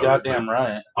bandwagon. You're of it, goddamn but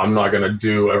right. I'm not gonna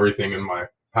do everything in my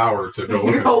power to go You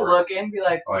looking go for it. look and be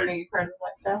like, Like- are you part of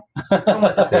the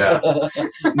lifestyle?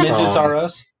 Yeah. Midgets are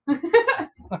us.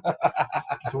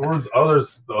 Towards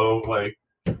others, though, like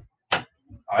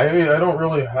I don't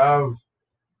really have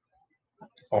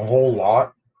a whole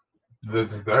lot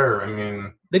that's there. I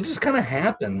mean, They just kind of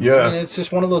happen. Yeah. I mean, it's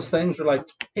just one of those things where like,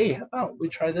 hey, how about we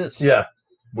try this? yeah,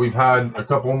 we've had a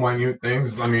couple minute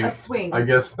things. I mean, A swing. I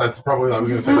guess that's probably, I was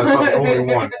gonna say that's not the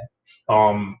only one.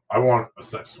 I want a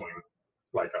sex swing,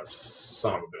 like a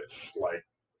son of a bitch. Like,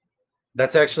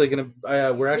 That's actually gonna.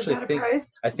 We're actually Is that a prize?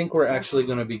 I think we're actually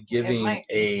gonna be giving might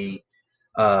a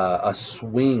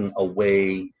swing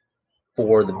away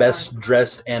for the best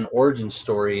dress and origin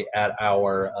story at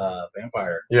our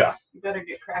vampire. yeah, You better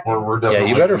get cracking. we're definitely.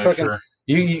 you better gonna make fucking- sure.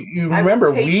 You I will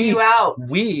remember take you out.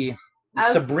 we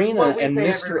As Sabrina what we and say,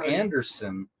 Mr. everybody.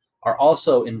 Anderson are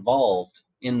also involved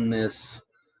in this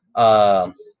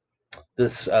gift. So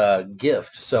This if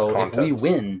we contest.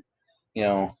 win, you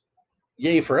know,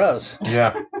 yay for us.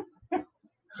 Yeah,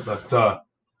 that's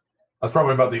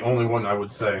probably about the only one I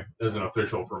would say isn't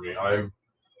official for me.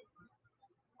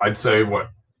 I'd say what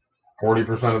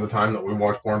 40% of the time that we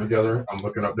watch porn together, I'm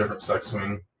looking up different sex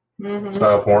swing Mhm.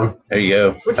 style porn. There you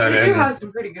go. Which And we do then have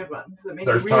some pretty good ones that make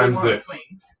there's you really times want that-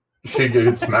 swings. She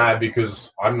gets mad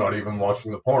because I'm not even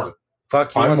watching the porn.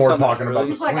 Fuck you. I'm want more something talking about really-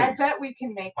 He's like, I swings. bet we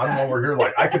can make I'm that. over here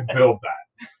like I could build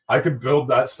that. I could build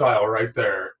that style right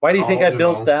there. Why do you think I'll, I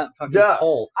built know, that fucking Yeah.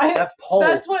 pole? I- That pole.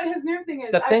 That's what his new thing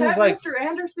is. The I thing's bet like- Mr.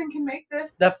 Anderson can make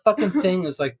this. That fucking thing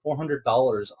is like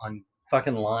 $400 on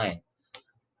fucking line.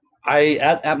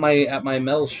 At my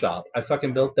metal shop, I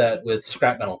fucking built that with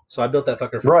scrap metal. So I built that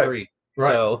fucker for Right, free.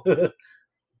 right. So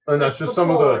And that's The just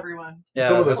some of pole, the everyone. yeah,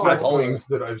 some of the that's sex my pole. swings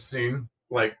that I've seen.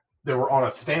 Like they were on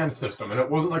a stand system, and it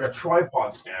wasn't like a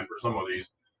tripod stand for some of these.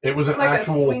 It was an It's like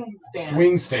actual a swing stand.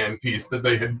 swing stand piece that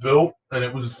they had built, and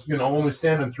it was, you know, only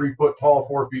standing 3 foot tall,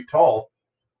 4 feet tall,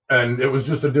 and it was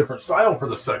just a different style for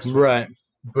the sex swing, Right.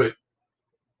 but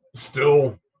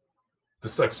still the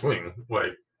sex swing.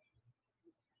 Like,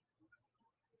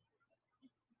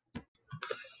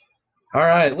 All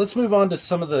right, let's move on to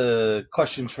some of the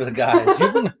questions for the guys.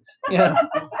 You've been, you know,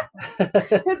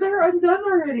 They're undone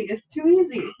already. It's too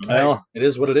easy. well, it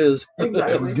is what it is.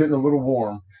 Exactly. it was getting a little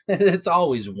warm. It's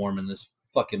always warm in this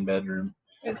fucking bedroom.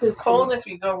 It's cold if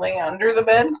you go lay under the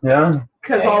bed. Yeah.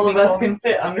 Because Yeah, all it'd of be us cold. can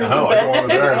fit under Hell, the I go over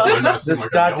there and bed. I just seem This like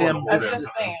I'm goddamn- yelling I over was there. just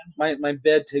saying. My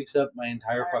bed takes up my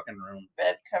entire fucking room.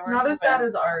 Bed covers. Not the as bad bed.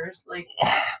 as ours. Like,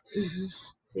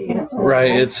 see, it's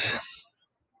Right. horrible.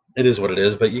 It is what it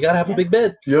is, but you gotta have a big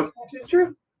bed. Yep. It's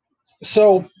true.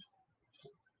 So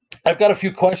I've got a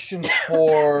few questions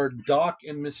for Doc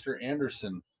and Mr.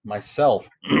 Anderson, myself.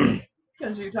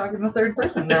 Because you're talking the third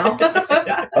person now.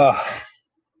 Uh,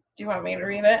 Do you want me to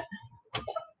read it?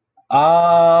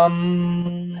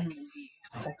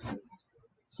 Sexy.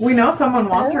 We know someone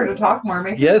wants her to talk more.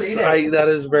 Make her yes, read it. that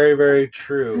is very, very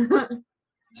true.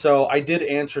 So I did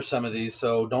answer some of these,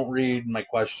 so don't read my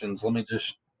questions. Let me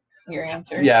just Your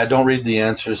answer. don't read the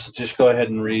answers. Just go ahead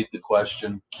and read the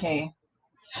question. Okay.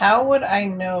 How would I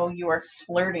know you are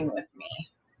flirting with me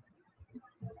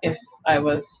if I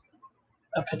was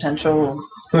a potential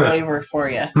flavor for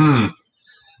you?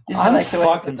 Did you I'm like the way I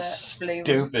put fucking that flavor?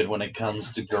 stupid when it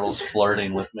comes to girls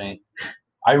flirting with me.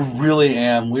 I really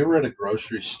am. We were at a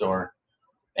grocery store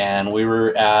and we were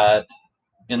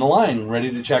in the line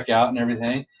ready to check out and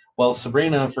everything. Well,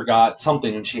 Sabrina forgot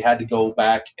something and she had to go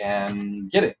back and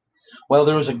get it. Well,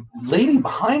 there was a lady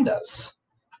behind us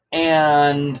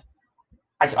and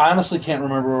I honestly can't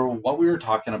remember what we were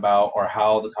talking about or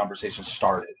how the conversation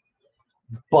started.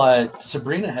 But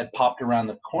Sabrina had popped around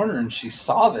the corner and she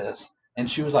saw this and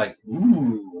she was like,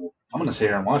 ooh, I'm going to sit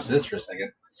here and watch this for a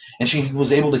second. And she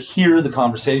was able to hear the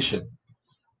conversation.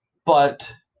 But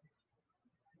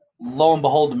lo and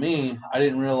behold to me, I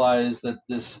didn't realize that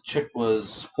this chick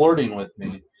was flirting with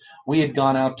me. We had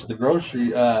gone out to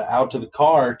the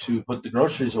car to put the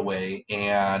groceries away.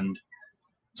 And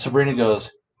Sabrina goes,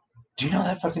 do you know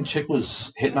that fucking chick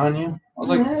was hitting on you? I was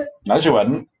like, no, she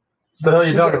wasn't. The hell are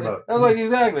you talking about? I was like,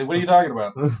 exactly. What are you talking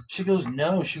about? She goes,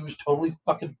 no, she was totally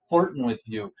fucking flirting with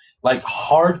you. Like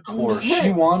hardcore. She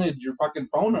wanted your fucking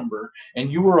phone number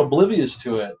and you were oblivious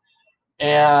to it.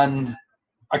 And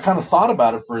I kind of thought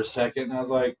about it for a second and I was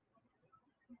like,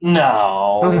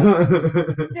 no.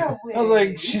 I was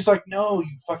like, she's like, no,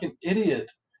 you fucking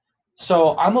idiot.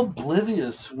 So I'm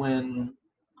oblivious when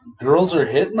girls are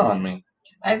hitting on me.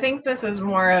 I think this is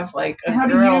more of like a How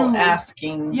do girl you-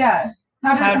 asking. Yeah.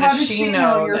 How does she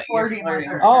know you're that you're flirting with flirting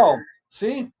her? with Oh,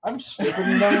 see, I'm stupid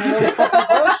and don't even know the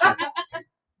fucking question.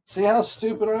 See how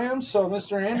stupid I am? So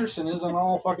Mr. Anderson isn't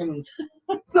all fucking...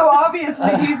 So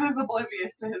obviously he's as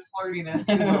oblivious to his flirtiness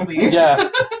as you will be. Yeah,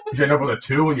 Did you end up with a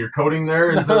 2 when you're coding there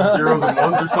instead of zeros and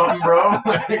ones or something, bro?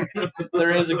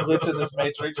 there is a glitch in this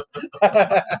matrix.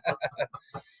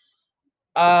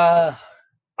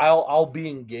 I'll be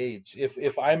engaged.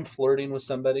 If I'm flirting with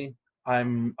somebody,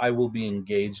 I will be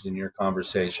engaged in your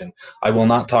conversation. I will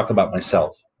not talk about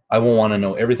myself. I will want to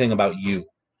know everything about you.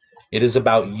 It is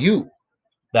about you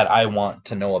that I want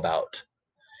to know about.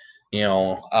 You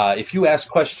know, if you ask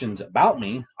questions about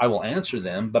me, I will answer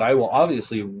them, but I will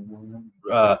obviously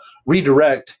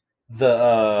redirect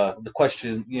the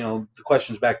question, the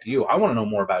questions back to you. I want to know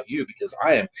more about you because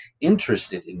I am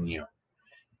interested in you.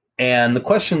 And the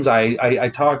questions I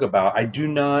talk about, I do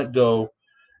not go,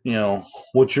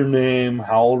 what's your name?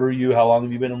 How old are you? How long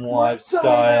have you been in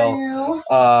lifestyle?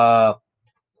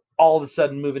 All of a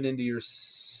sudden moving into your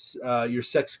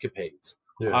sexcapades.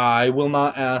 Yeah. I will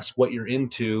not ask what you're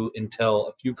into until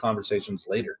a few conversations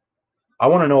later. I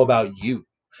want to know about you.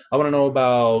 I want to know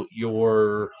about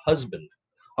your husband.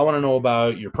 I want to know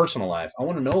about your personal life. I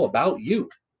want to know about you.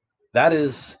 That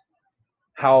is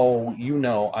how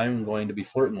I'm going to be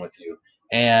flirting with you.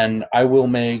 And I will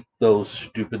make those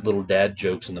stupid little dad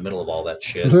jokes in the middle of all that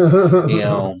shit.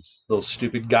 Those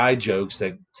stupid guy jokes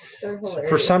that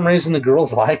for some reason the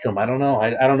girls like them. I don't know.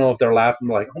 I don't know if they're laughing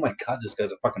like, oh my God, this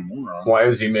guy's a fucking moron. Why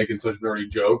is he making such dirty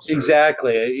jokes?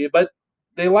 Exactly. But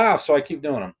they laugh, so I keep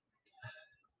doing them.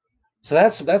 So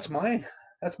that's my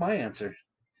answer.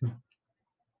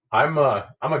 I'm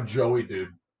a Joey dude.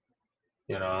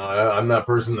 I'm that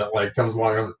person that like comes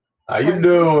walking. How you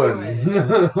doing? You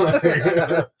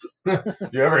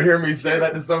ever hear me say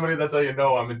that to somebody? That's how you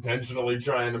know I'm intentionally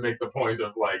trying to make the point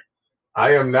of like,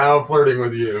 I am now flirting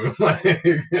with you.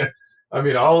 I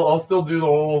mean, I'll still do the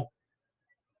whole,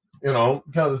 kind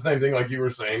of the same thing like you were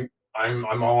saying.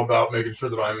 I'm all about making sure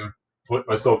that I'm put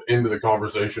myself into the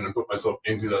conversation and put myself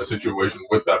into that situation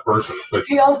with that person. But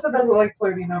He also doesn't like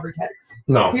flirting over text.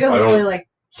 no, He doesn't really like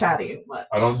chatting much.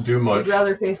 I don't do much. He'd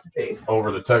rather face to face.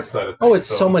 Over the text side of things. Oh, it's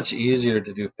so much easier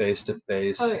to do face to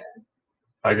face. Oh yeah.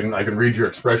 I can read your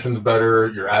expressions better,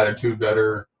 your attitude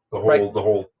better, the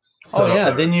whole. Oh yeah,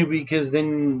 better.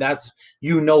 then that's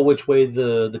which way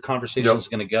the conversation is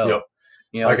going to go.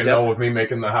 Yep. I can know if me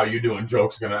making the "how you doing"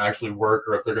 joke's going to actually work,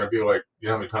 or if they're going to be like,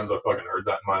 how many times I've fucking heard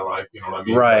that in my life. You know what I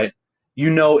mean? Right.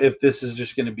 If this is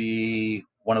just going to be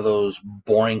one of those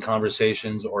boring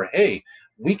conversations, or hey,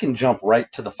 we can jump right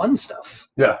to the fun stuff.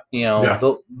 Yeah.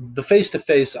 The face to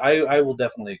face. I will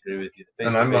definitely agree with you. The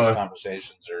face to face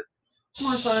conversations are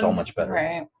more fun. so much better.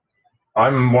 Right.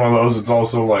 I'm one of those. It's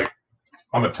also like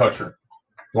I'm a toucher.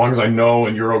 As long as I know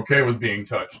and you're okay with being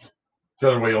touched,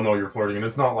 the other way you'll know you're flirting, and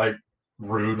it's not like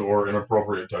rude or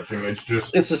inappropriate touching. It's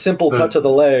just a simple touch of the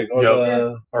leg or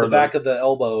the back of the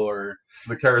elbow or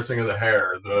the caressing of the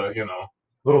hair.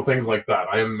 Little things like that.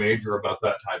 I am major about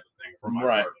that type of thing for my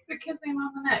flirting. The kissing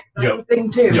on the neck. That's a thing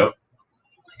too. Yep.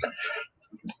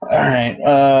 All right.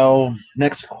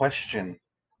 Next question. Do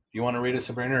you want to read it,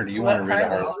 Sabrina, or do you want to read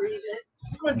it? I'll read it.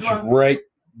 It's right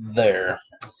there.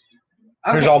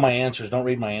 Here's Okay. all my answers. Don't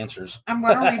read my answers. I'm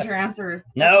going to read your answers.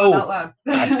 just No. Out loud.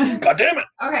 God damn it.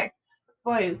 Okay.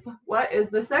 Boys, what is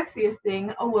the sexiest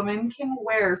thing a woman can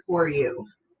wear for you?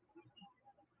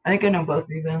 I think I know both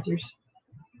these answers.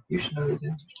 You should know these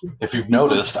answers too. If you've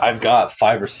noticed, I've got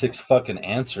 5 or 6 fucking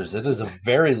answers. It is a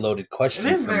very loaded question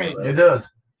It is for very me. loaded. It does.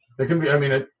 It can be. I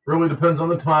mean, it really depends on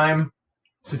the time,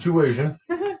 situation.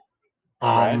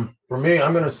 Alright. For me,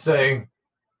 I'm gonna say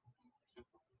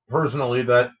personally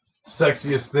that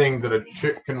sexiest thing that a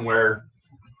chick can wear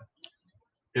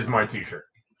is my t-shirt,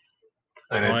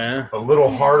 and Oh, it's yeah? a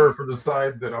little harder for the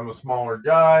side that I'm a smaller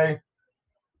guy,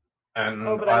 and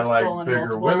Oh, but I I've like stolen bigger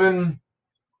multiples. women.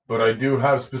 But I do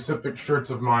have specific shirts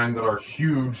of mine that are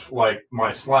huge, like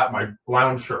my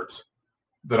lounge shirts,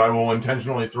 that I will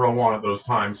intentionally throw on at those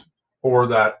times for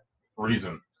that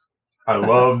reason. I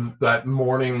love that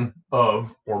morning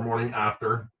of or morning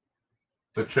after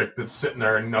the chick that's sitting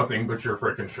there in nothing but your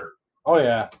freaking shirt. Oh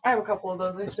yeah. I have a couple of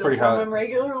those. I It's still pretty film hot. them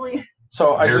regularly.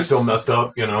 So I Hair's just still messed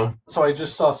up, you know. so I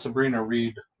just saw Sabrina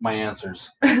read my answers,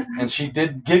 and she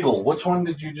did giggle. Which one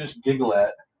did you just giggle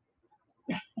at?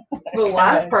 The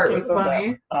last part was Giggled at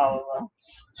funny. all of them.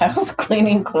 I was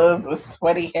cleaning clothes with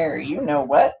sweaty hair. You know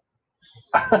what?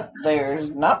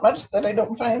 There's not much that I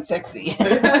don't find sexy.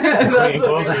 That's Cleaning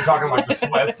clothes, what are you talking like the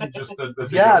sweats and just the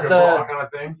Yeah, yoga bra kind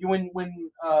of thing? When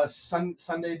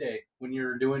Sunday day when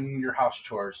you're doing your house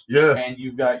chores Yeah. and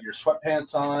you've got your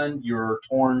sweatpants on, your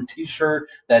torn T-shirt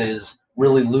that is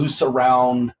really loose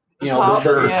around, The you know, top,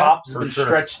 the yeah. top's For been sure.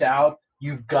 stretched out.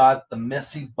 You've got the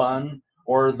messy bun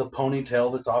or the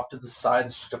ponytail that's off to the side.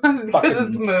 It's just a because fucking.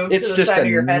 it's moved It's to the just side a of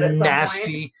your head at some point.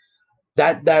 nasty.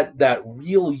 That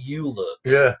real you look.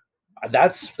 Yeah.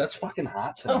 That's fucking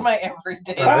hot. To Oh me. my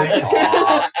everyday. I think-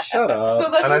 Aw, shut up.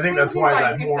 So that And I just think means that's he why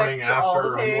finds that you morning sexy all after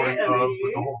the or morning time, of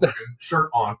with the whole freaking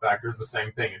shirt on factor is the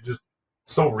same thing. It's just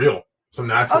so real, so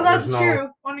natural. Oh, that's There's no, true.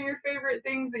 One of your favorite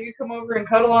things that you come over and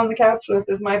cuddle on the couch with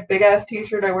is my big ass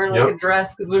T-shirt. I wear like Yep. a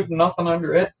dress because there's nothing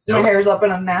under it. My Yep. hair's up in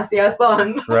a nasty ass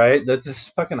bun. Right? That's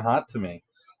just fucking hot to me.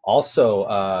 Also,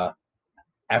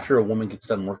 after a woman gets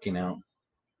done working out,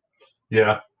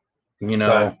 Yeah. you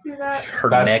know, See that? her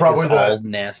That's neck probably is the- all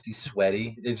nasty,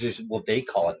 sweaty. It's just, well, they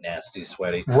call it nasty,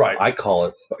 sweaty. Right. I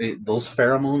call it those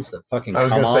pheromones that fucking I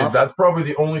was come gonna say off. that's probably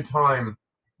the only time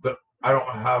that I don't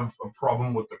have a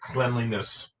problem with the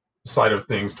cleanliness side of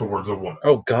things towards a woman.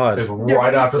 Oh God. Is Yeah, right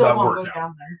but you after still that won't workout. go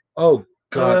down there. Oh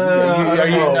God. I Are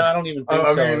you, don't know. no, I don't even think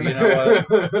I so. mean, You know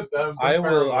what? the I will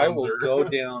pheromones are- go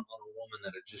down on a woman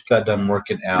that had just got done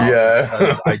working out.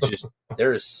 Yeah. Because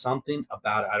there is something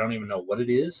about it. I don't even know what it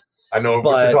is. I know what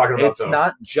But you're talking about, it's though.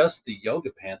 not just the yoga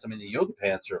pants. I mean, the yoga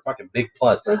pants are a fucking big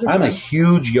plus. Those are I'm a fun.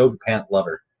 huge yoga pant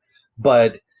lover,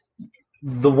 but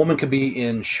the woman could be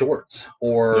in shorts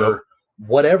or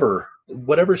whatever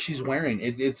she's wearing.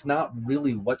 It's not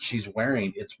really what she's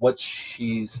wearing. It's what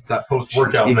she's It's that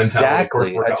post-workout mentality, Exactly.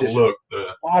 post-workout I just- look.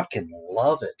 fucking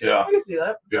love it. Yeah. I can see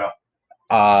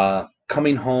that.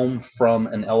 Coming home from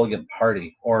an elegant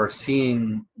party or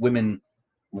seeing women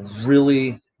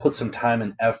really put some time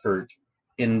and effort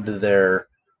into their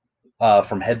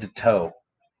from head to toe.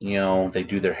 You know, they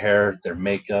do their hair, their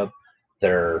makeup,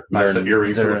 their Match the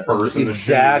earrings to the their- purse and the shoes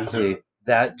exactly. and-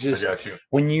 That I just got you.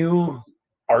 when you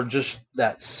are just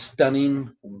that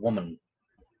stunning woman,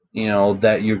 you know,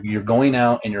 that you're going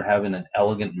out and you're having an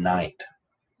elegant night.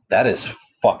 That is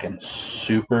fucking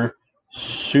super,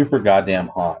 super goddamn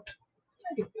hot.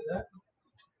 I can see that.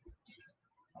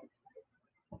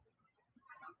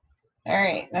 All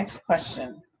right, next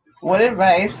question. What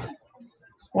advice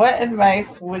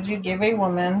would you give a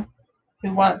woman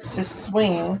who wants to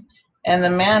swing and the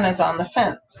man is on the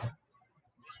fence?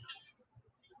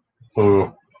 Ooh.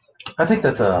 I think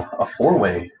that's a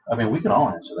 4-way. I mean, we can all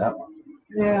answer that one.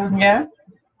 Yeah. Yeah?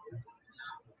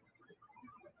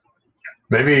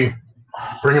 Maybe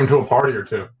bring him to a party or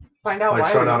two. Find out Like why.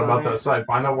 start he's out about doing that side.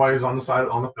 Find out why he's on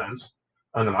the fence,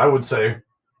 and then I would say,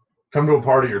 come to a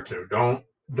party or two. Don't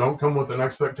come with an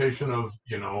expectation of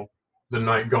the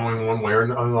night going one way or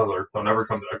another. Don't ever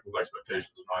come with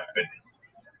expectations, in my opinion.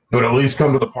 But at least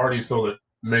come to the party so that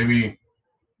maybe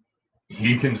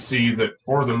he can see that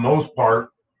for the most part,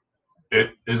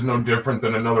 it is no different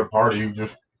than another party,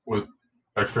 just with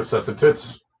extra sets of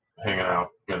tits hanging out.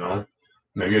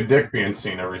 Maybe a dick being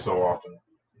seen every so often.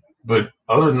 But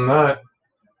other than that,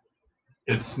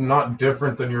 it's not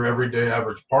different than your everyday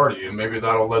average party, and maybe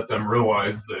that'll let them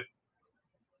realize that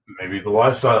maybe the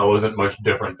lifestyle isn't much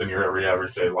different than your every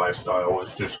average day lifestyle.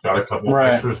 It's just got a couple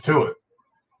Right. extras to it.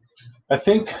 I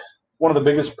think one of the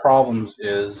biggest problems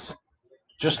is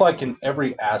just like in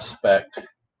every aspect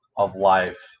of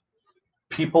life,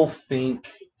 people think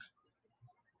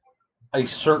a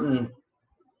certain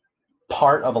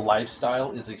part of a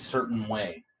lifestyle is a certain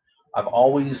way. I've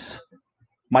always,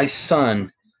 my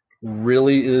son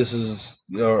really, this is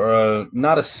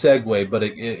not a segue, but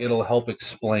it'll help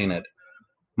explain it.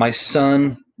 My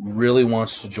son really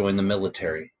wants to join the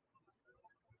military,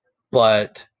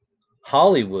 but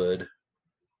Hollywood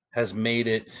has made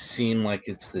it seem like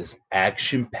it's this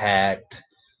action-packed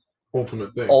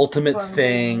ultimate Fun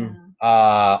thing.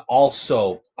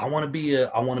 Also, I want to be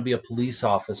a police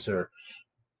officer.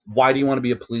 Why do you want to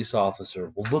be a police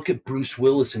officer? Well, look at Bruce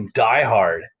Willis in Die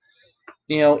Hard.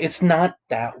 It's not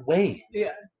that way.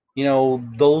 Yeah.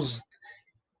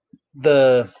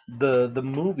 The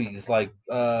movies like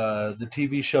the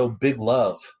TV show Big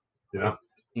Love. Yeah.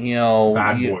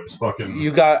 Bad Boys, fucking.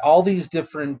 You got all these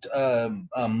different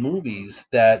movies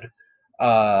that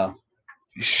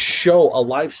show a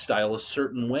lifestyle a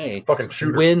certain way. Fucking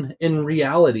shooter. When in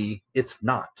reality, it's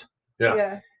not.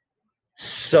 Yeah.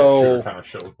 So kind of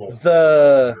shows both.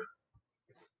 the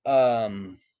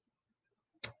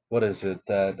what is it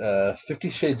that 50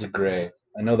 Shades of Grey?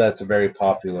 I know that's very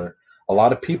popular. A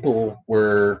lot of people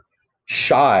were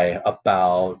shy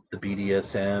about the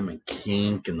BDSM and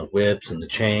kink and the whips and the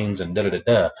chains and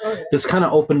da-da-da-da. This kind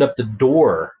of opened up the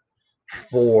door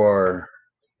for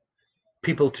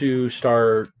people to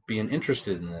start being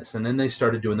interested in this. And then they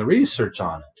started doing the research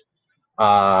on it.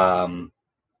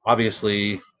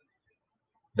 Obviously,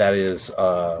 that is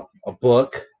a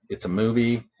book. It's a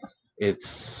movie. It's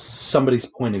somebody's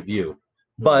point of view.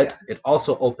 But it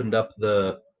also opened up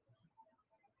the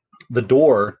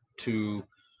door to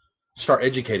start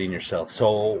educating yourself.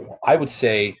 So I would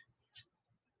say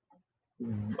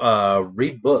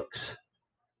read books,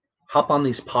 hop on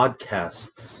these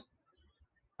podcasts,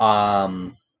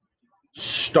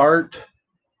 start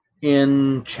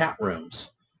in chat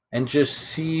rooms and just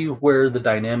see where the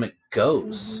dynamic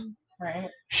goes. Right.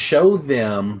 Show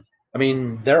them. I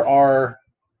mean, there are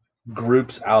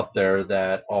groups out there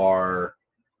that are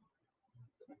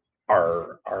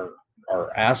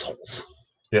assholes.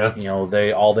 Yeah.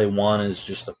 They want is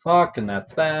just to fuck, and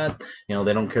that's that. They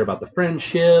don't care about the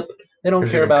friendship. They don't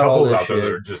care about all this out there shit.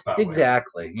 that are just that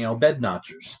Exactly. Bed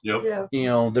notchers. Yep.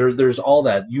 Yeah. There's all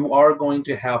that. You are going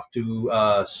to have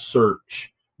to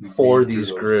search for these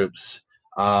those. Groups.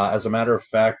 As a matter of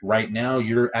fact, right now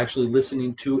you're actually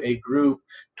listening to a group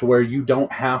to where you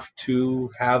don't have to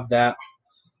have that.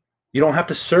 You don't have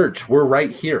to search. We're right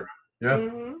here. Yeah.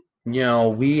 Mm-hmm.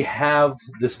 We have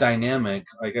this dynamic.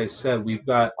 Like I said, we've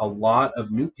got a lot of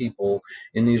new people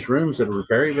in these rooms that are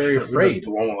very, very afraid.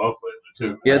 Blowing up lately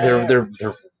too. Yeah, they're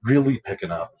really picking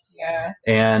up. Yeah.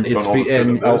 And it's Don't know if it's 'cause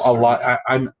of this a or lot.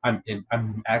 just-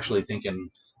 I'm actually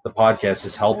thinking the podcast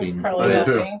is helping. Probably I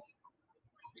do too. nothing.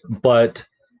 But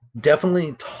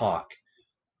definitely talk.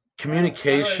 I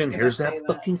Communication. was Here's gonna that say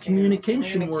that fucking too.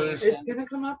 communication word. It's gonna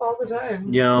come up all the time.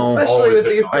 Especially Always with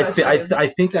hit these on. questions. I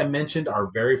think I mentioned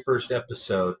our very first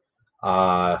episode.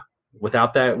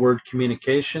 Without that word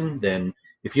communication, then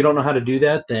if you don't know how to do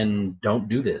that, then don't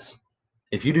do this.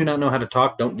 If you do not know how to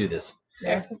talk, don't do this.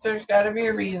 Yeah, because there's got to be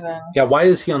a reason. Yeah, why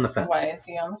is he on the fence? Why is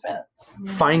he on the fence?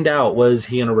 Find out, was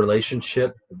he in a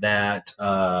relationship that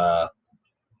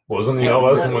Wasn't the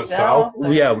LS and went south?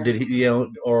 yeah, did he,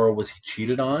 or was he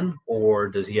cheated on, or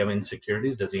does he have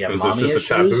insecurities? Does he have Is this mommy just a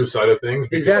taboo issues? side of things?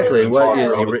 Because Exactly. he's been What talking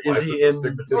is about he- his is life he with in-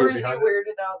 stigmatism Or is he behind it?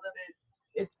 weirded out that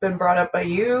it's been brought up by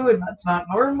you and that's not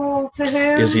normal to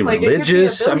him? Is he Like, it could be a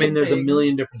religious? I mean, billion there's a things.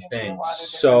 million different Could be a things. lot of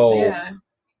different So things.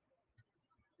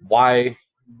 why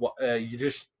you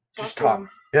just talk.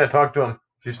 Yeah, talk to him.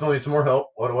 If you still need some more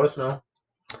help, let us know.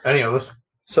 Any of us.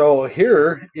 So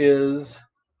here is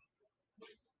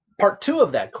part 2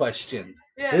 of that question.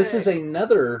 Yeah. This is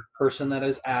another person that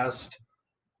has asked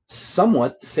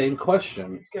somewhat the same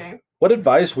question. Okay. What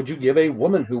advice would you give a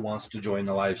woman who wants to join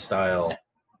the lifestyle?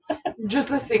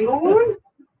 Just a single one?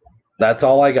 That's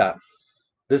all I got.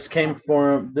 This came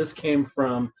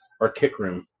from our kick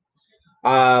room.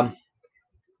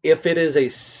 If it is a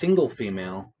single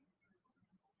female,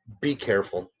 be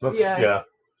careful. Yeah.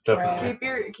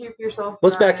 Definitely. Keep yourself.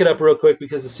 Let's back it up grounded. real quick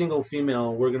because a single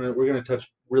female, we're gonna touch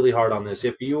really hard on this.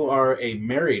 If you are a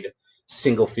married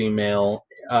single female,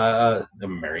 a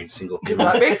married single Does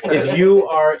female, that make sense? if you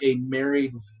are a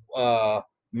married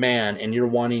man and you're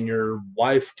wanting your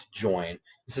wife to join,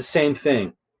 it's the same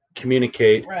thing.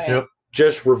 Communicate. Right. Yep.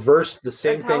 Just reverse the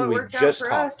same That's how thing it we worked out just for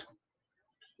talked. us.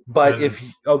 But And- if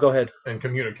go ahead. And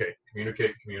communicate.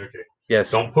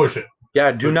 Yes. Don't push it.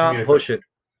 Yeah. Do But not communicate. push it.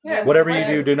 Yeah. Whatever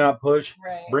you Right. do not push.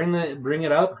 Right. Bring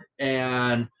it up,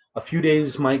 and a few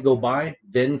days might go by.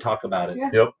 Then talk about it.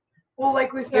 Yeah. Yep. Well,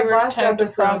 like we Give said her last time to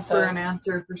episode, for process. an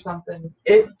answer for something,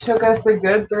 it took us a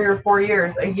good 3 or 4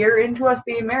 years, a year into us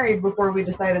being married, before we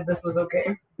decided this was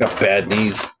okay. Got bad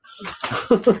knees.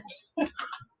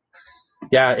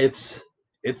 Yeah, it's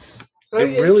So It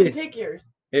it really- can take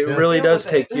years. it Yeah. really Deal does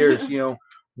with it. take years.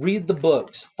 Read the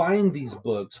books, find these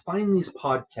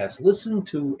podcasts, listen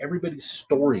to everybody's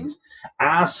stories,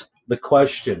 ask the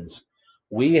questions.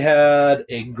 We had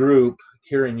a group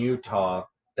here in Utah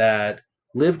that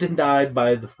lived and died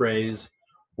by the phrase,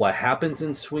 "What happens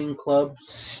in swing club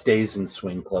stays in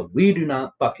swing club." We do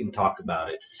not fucking talk about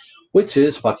it, which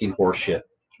is fucking horseshit.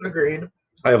 Agreed.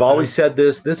 I have always said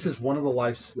this. This is one of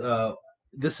the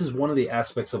this is one of the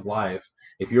aspects of life.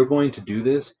 If you're going to do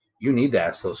this, you need to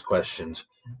ask those questions.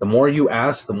 The more you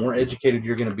ask, the more educated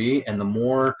you're going to be, and the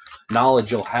more knowledge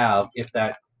you'll have if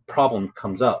that problem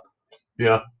comes up.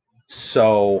 Yeah.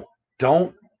 So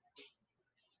don't.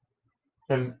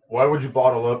 And why would you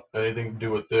bottle up anything to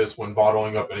do with this when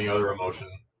bottling up any other emotion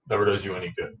never does you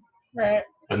any good? Right.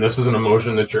 And this is an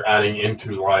emotion that you're adding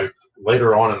into life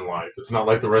later on in life. It's not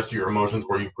like the rest of your emotions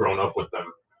where you've grown up with them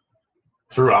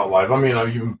throughout life. I mean,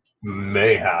 you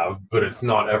may have, but it's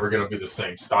not ever going to be the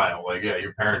same style. Like, yeah,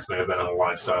 your parents may have been in a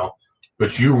lifestyle,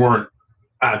 but you weren't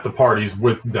at the parties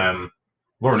with them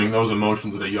learning those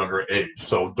emotions at a younger age.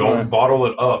 So don't Right. bottle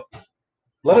it up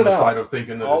Let on it the out. side of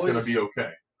thinking that it's going Always- to be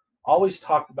okay. Always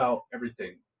talk about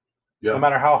everything, Yeah. no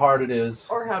matter how hard it is.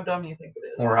 Or how dumb you think it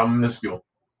is. Or how minuscule.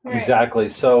 Right. Exactly.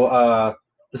 So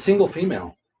the single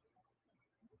female.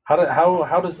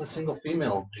 How does the single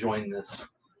female join this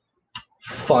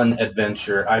fun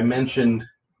adventure? I mentioned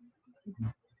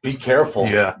be careful.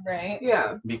 Yeah. Right.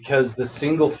 Yeah, Because the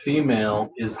single female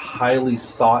is highly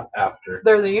sought after.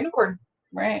 they're the unicorn.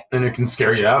 Right. And it can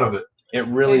scare you out of it. It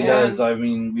really Yeah. does. I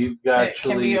mean, It can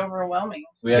actually be overwhelming.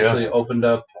 we actually opened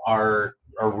up our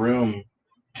room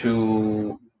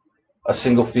to a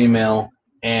single female,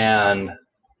 and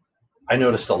I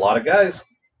noticed a lot of guys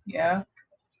Yeah.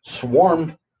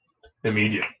 swarmed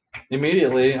Immediate.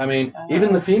 immediately. I mean,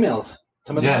 even the females.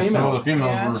 Some of the Some of females the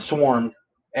females Yeah. were. swarmed,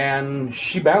 and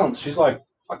she bounced. She's like,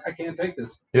 "Fuck, I can't take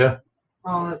this."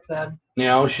 Oh, that's sad.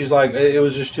 She's like, it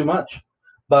was just too much.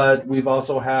 But we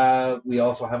also have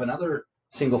another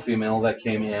single female that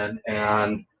came in,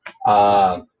 and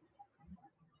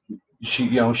she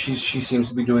seems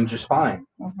to be doing just fine.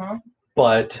 Mm-hmm.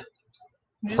 But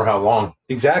For how long?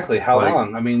 exactly how Like-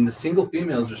 long? I mean, the single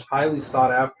female is just highly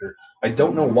sought after. I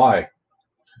don't know why.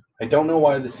 I don't know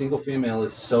why the single female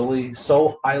is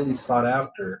so highly sought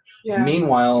after. Yeah.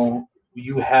 Meanwhile,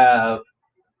 you have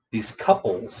these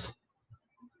couples,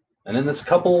 and in this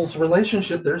couple's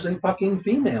relationship, there's a fucking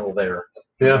female there.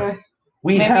 Yeah.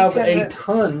 We Maybe have 'cause a it's-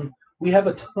 ton. We have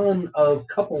a ton of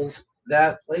couples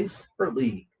that play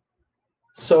separately.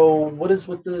 So, what is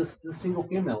with the single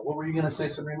female? What were you gonna say,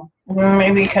 Sabrina?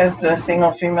 Maybe because the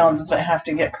single female doesn't have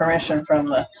to get permission from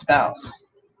the spouse.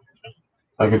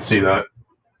 I could see that.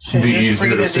 She's It'd be just easier free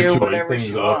to do situate whatever things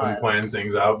she up and wants. plan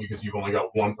things out because you've only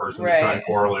got one person to try and Right.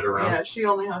 correlate around. Yeah, she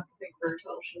only has to think for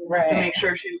herself. She doesn't Right. have to make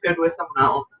sure she's good with someone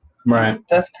else. Right.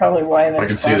 That's probably why they're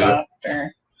can see sought that.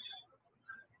 after.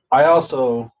 I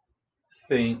also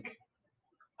think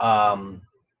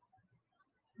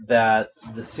that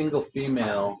the single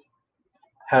female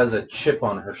has a chip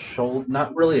on her shoulder.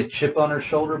 Not really a chip on her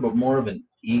shoulder, but more of an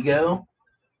ego.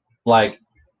 Like,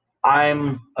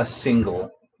 I'm a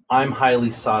single. I'm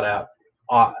highly sought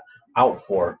out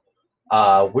for.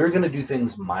 We're gonna do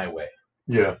things my way.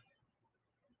 Yeah.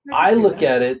 I look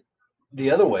at it the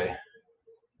other way.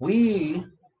 We,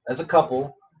 as a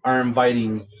couple, are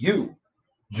inviting you,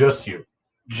 Just you.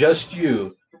 just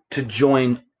you, to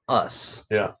join us.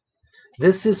 Yeah.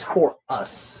 This is for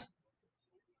us,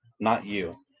 not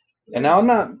you. And now I'm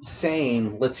not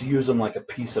saying let's use them like a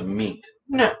piece of meat.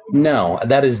 No. No,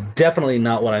 that is definitely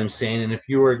not what I'm saying. And if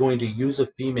you are going to use a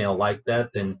female like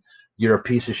that, then you're a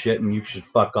piece of shit and you should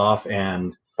fuck off.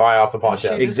 And Buy off the She's podcast.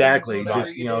 just exactly, whatever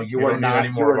just you you do. are don't not need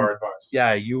any more you of are- our advice.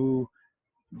 yeah,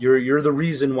 you're the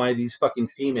reason why these fucking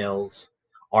females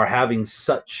are having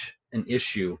such an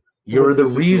issue. You're With the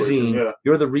this situation, reason. yeah.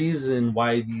 You're the reason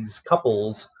why these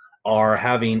couples are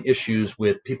having issues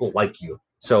with people like you.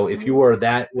 So if you are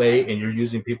that way and you're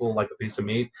using people like a piece of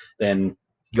meat, then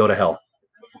go to hell.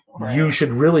 You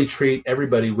should really treat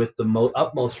everybody with the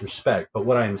utmost respect. But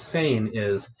what I'm saying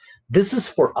is, this is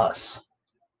for us.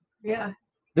 Yeah.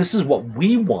 This is what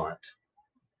we want.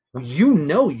 You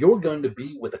know you're going to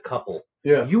be with a couple.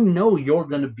 Yeah. You know you're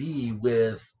going to be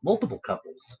with multiple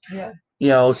couples.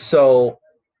 Yeah. So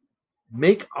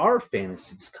make our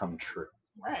fantasies come true.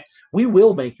 Right. We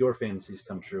will make your fantasies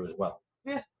come true as well.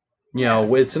 Yeah. You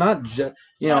know, it's not just.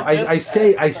 You know, not I just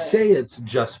say us, I but- say it's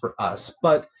just for us,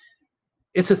 but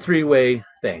it's a three-way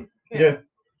thing. Yeah.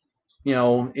 You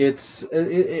know,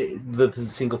 the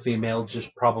single female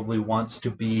just probably wants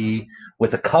to be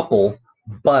with a couple,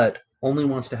 but only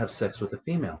wants to have sex with a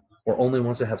female, or only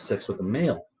wants to have sex with a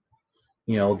male.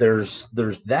 You know, there's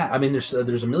that. I mean, there's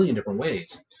a million different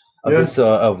ways of Yeah. this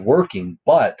of working,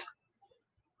 but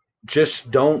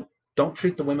just don't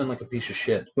treat the women like a piece of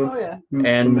shit. Oh yeah.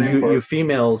 And the main you part.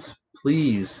 females,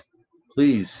 please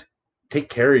take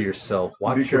care of yourself.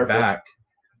 Watch Be your careful. back,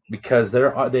 because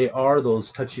they are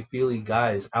those touchy-feely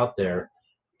guys out there,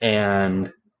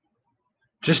 and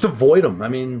just avoid them. I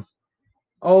mean,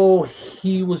 oh,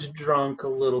 he was drunk a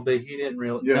little bit. He didn't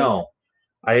really. Yeah. No,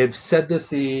 I have said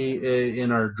this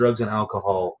in our drugs and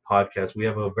alcohol podcast. We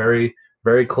have a very,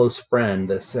 very close friend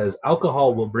that says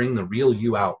alcohol will bring the real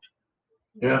you out.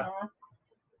 Yeah.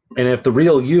 And if the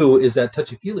real you is that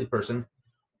touchy-feely person,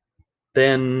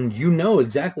 then you know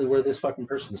exactly where this fucking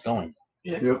person's going.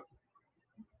 Yep.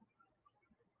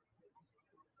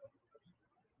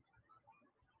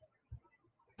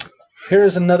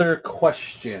 Here's another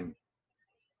question.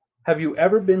 Have you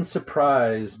ever been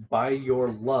surprised by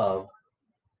your love?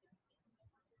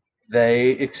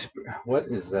 What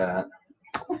is that?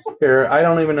 Here, I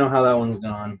don't even know how that one's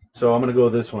gone. So I'm going to go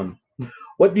with this one.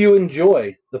 What do you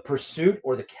enjoy, the pursuit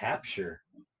or the capture?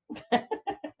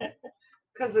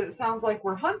 Because it sounds like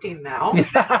we're hunting now.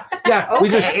 Yeah,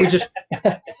 we Okay. just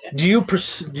do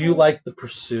you like the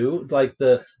pursuit, like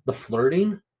the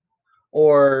flirting,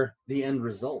 or the end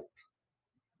result?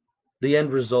 The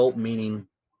end result meaning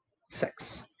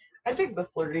sex. I think the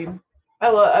flirting. I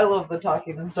love the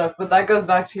talking and stuff, but that goes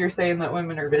back to your saying that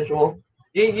women are visual.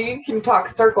 You can talk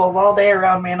circles all day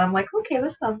around me, and I'm like, okay,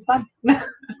 this sounds fun.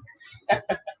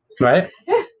 Right?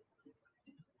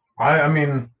 I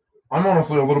mean, I'm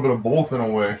honestly a little bit of both in a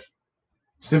way,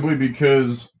 simply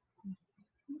because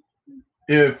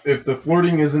if the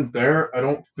flirting isn't there, I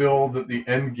don't feel that the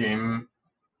end game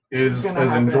is Gonna as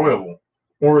happen. enjoyable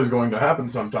or is going to happen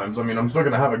sometimes. I mean, I'm still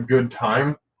going to have a good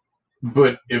time,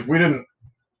 but if we didn't,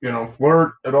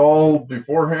 flirt at all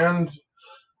beforehand,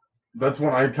 that's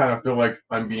when I kind of feel like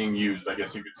I'm being used, I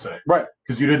guess you could say. Right.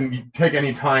 Because you didn't take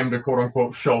any time to quote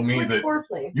unquote show me Like that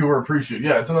foreplay. you were appreciated.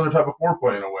 Yeah, it's another type of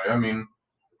foreplay in a way. I mean,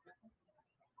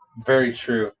 Very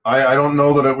true. I don't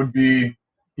know that it would be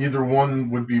either one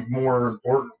would be more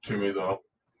important to me though.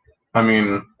 I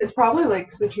mean, It's probably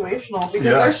like situational because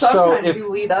Yeah. there's So sometimes if- you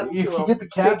lead up to If you a get the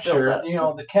big capture,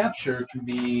 buildup. the capture can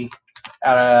be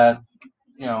at a,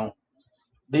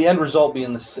 the end result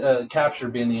being the capture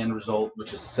being the end result,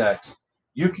 which is sex.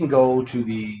 You can go to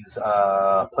these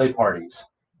play parties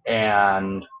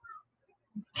and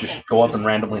just go up and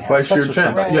randomly have by sex sheer with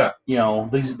chance, somebody. yeah,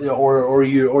 These or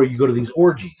you go to these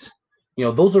orgies.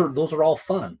 Those are all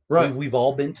fun. Right. We've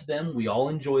all been to them. We all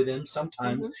enjoy them.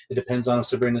 Sometimes Mhm. it depends on if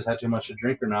Sabrina's had too much to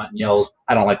drink or not and yells,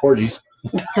 "I don't like orgies."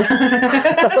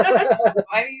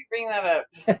 Why do you bring that up?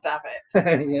 Just stop it.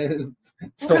 Yeah, it's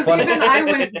still funny. Even I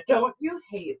went, don't you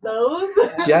hate those?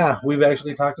 Yeah, we've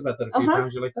actually talked about that a few Uh-huh.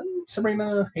 times. You're like, "Doesn't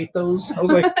Sabrina hate those?" I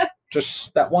was like,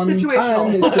 just that one time.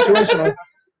 Situational. It's situational.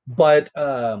 But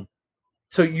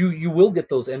so you will get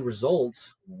those end results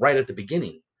right at the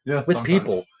beginning yeah, with sometimes.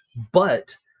 people.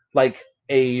 But like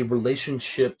a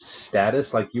relationship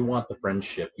status, like you want the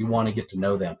friendship, you want to get to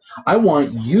know them. I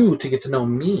want you to get to know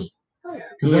me.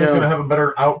 Because then it's going to have a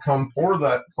better outcome for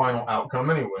that final outcome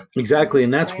anyway. Exactly,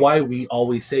 and that's Right. why we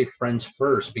always say friends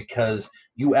first, because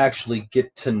you actually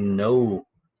get to know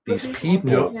these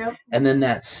people, Yep. and then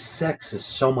that sex is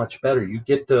so much better.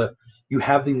 You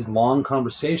have these long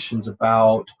conversations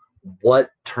about what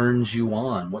turns you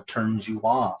on, what turns you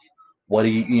off, what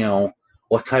do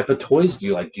what type of toys do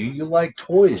you like? Do you like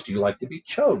toys? Do you like to be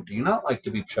choked? Do you not like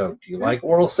to be choked? Do you like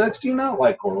oral sex? Do you not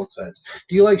like oral sex?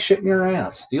 Do you like shit in your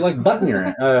ass? Do you like butt in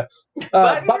your Butt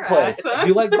in butt your play? ass, huh? Do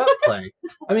you like butt play?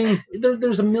 I mean,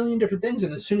 there's a million different things,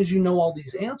 and as soon as you know all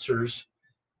these answers,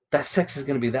 that sex is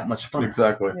going to be that much fun.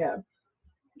 Exactly. Yeah.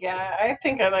 Yeah, I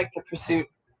think I like the pursuit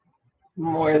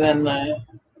more than the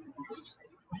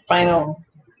final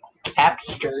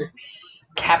capture.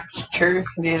 Capture.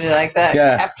 Do you like that?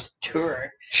 Yeah.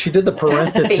 Capture. She did the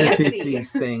Fancy.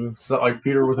 parentheses things. Is that like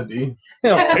Peter with a D?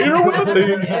 Peter with a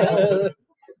D. Yes.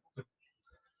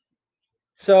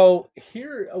 So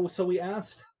we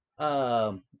asked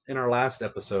in our last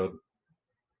episode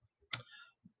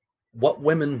what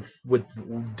women would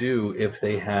do if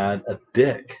they had a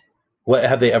dick. What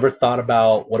have they ever thought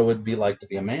about what it would be like to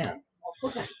be a man?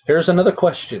 Okay. Here's another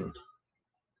question.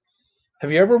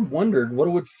 Have you ever wondered what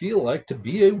it would feel like to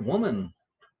be a woman?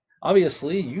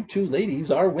 obviously, you two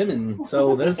ladies are women,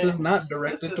 so this is not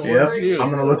directed This is towards for you. I'm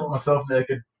gonna look at myself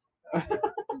naked.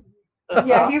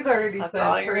 Yeah, he's already That's said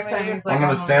all you're first gonna time do? he's like, I'm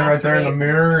gonna gonna stand right there in the masturbate.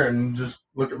 mirror and just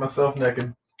look at myself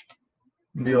naked.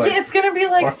 And be like, Yeah, it's gonna be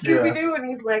like fuck yeah. Scooby Doo, and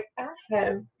he's like, I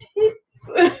have tits.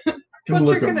 I can what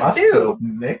look you're at gonna myself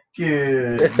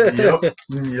naked. Yep.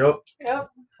 Yep. Yep.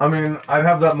 I mean, I'd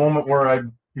have that moment where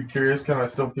I'd be curious, can I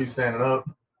still be standing up?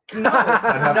 No,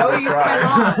 I'd have no, to go you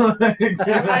try.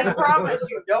 cannot. I promise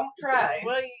you, don't try.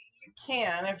 Well, you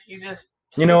can if you just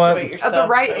You know what? situate At the yourself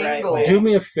right angle. way. Do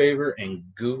me a favor and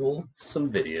Google some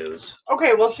videos.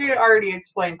 Okay, well, she already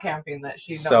explained camping that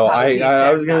she knows So how to be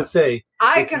I was standing gonna up. say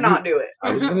I if cannot do it.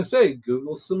 I was gonna say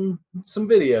Google some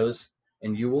videos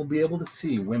and you will be able to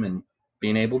see women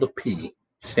being able to pee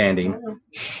standing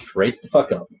straight the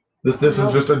fuck up. This is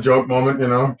just a joke moment, you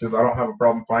know, because I don't have a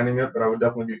problem finding it, but I would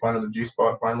definitely be finding the G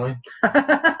spot finally. You'd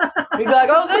be like,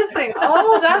 oh, this thing.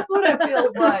 Oh, that's what it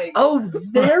feels like. Oh,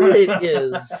 there it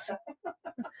is.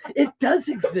 It does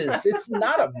exist. It's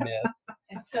not a myth.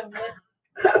 It's a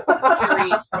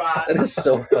mystery spot. That is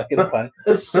so fucking funny.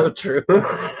 That's so true.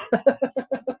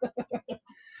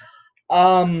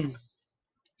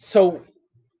 So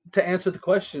to answer the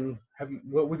question,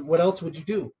 what else would you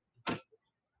do?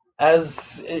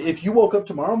 As if you woke up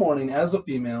tomorrow morning as a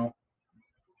female,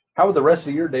 how would the rest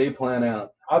of your day plan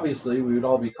out? Obviously, we would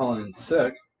all be calling in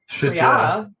sick. Shit,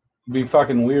 Yeah. It'd be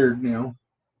fucking weird, you know.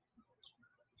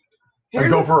 I'd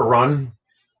Here's go a- for a run,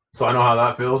 so I know how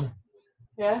that feels.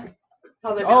 Yeah.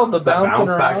 How they Oh, bounce. the That bouncing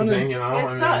bounce back around. thing, you know. It I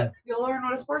mean, sucks. You'll learn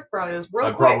what a sports bra is real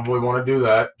I'd quick. probably want to do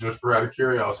that just for out of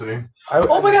curiosity.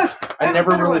 Oh my gosh. I have a never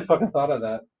better really one. fucking thought of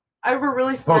that. I have a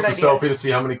really smart Post a idea. selfie to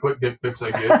see how many quick dick pics I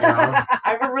get, you know.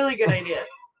 I have a really good idea.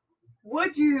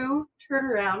 Would you turn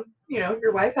around? You know,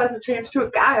 your wife has a chance to a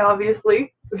guy,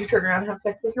 obviously. Would you turn around and have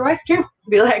sex with your wife too?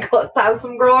 Be like, let's have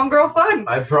some girl on girl fun.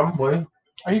 I'd probably.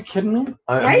 Are you kidding me?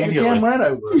 Right? You're Immediately. damn right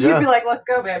I would. You'd be like, let's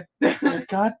go, babe. You're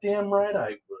goddamn right I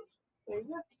would. There you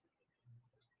go.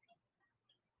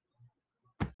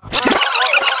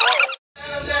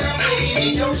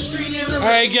 All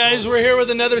right, guys, we're here with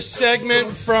another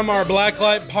segment from our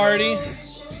Blacklight party.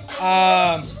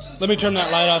 Let me turn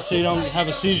that light off so you don't have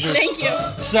a seizure. Thank you.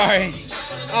 Sorry.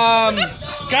 God,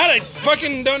 I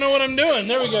fucking don't know what I'm doing.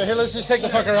 There we go. Here, let's just take the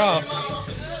fucker off.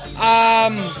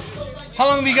 How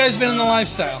long have you guys been in the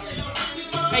lifestyle?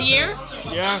 A year?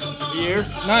 Yeah, a year.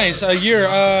 Nice, a year.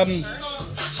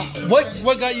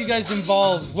 What got you guys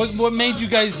involved? What made you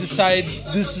guys decide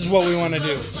this is what we want to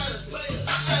do?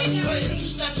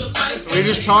 We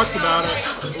just talked about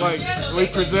it. Like, we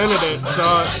presented it,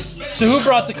 So who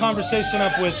brought the conversation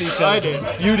up with each other? I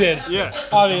did. You did. yes.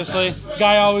 Obviously.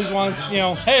 Guy always wants,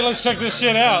 hey, let's check this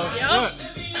shit out.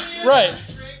 Yep. Right.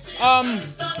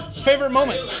 Favorite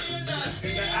moment?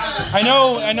 I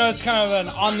know it's kind of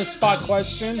an on-the-spot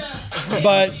question,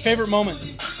 but favorite moment?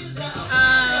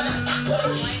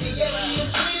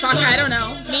 Fuck, I don't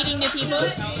know. Meeting new people?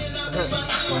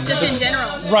 Just in general.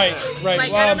 Right.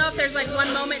 Like, I don't know if there's like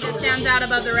one moment that stands out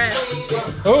above the rest.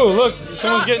 Oh, look,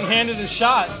 someone's getting handed a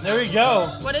shot. There you go.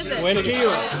 What is it? Way to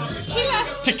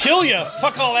Tequila. to kill you.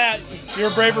 Fuck all that.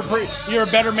 You're a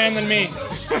better man than me.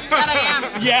 That I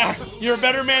am. Yeah, you're a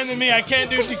better man than me. I can't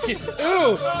do tequila.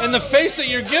 Ooh, and the face that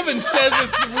you're giving says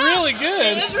it's really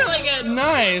good. It is really good.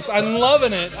 Nice. I'm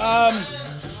loving it.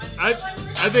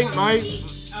 I think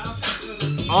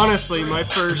honestly, my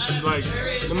first,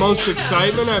 the most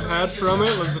excitement I've had from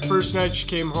it was the first night she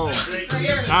came home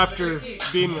after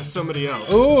being with somebody else.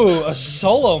 Ooh, a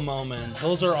solo moment.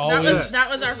 Those are always. That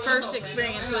was our first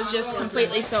experience. It was just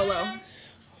completely solo.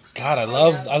 God, I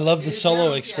love the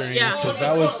solo experiences. Yeah.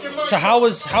 That was. So how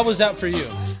was that for you?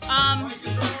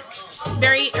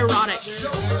 Very erotic.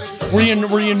 Were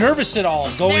you nervous at all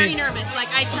going? Very nervous. Like,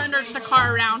 I turned the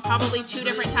car around probably 2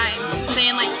 different times,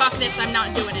 saying like, "Fuck this, I'm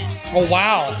not doing it." Oh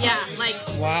wow. Yeah, like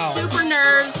Wow. super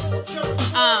nerves.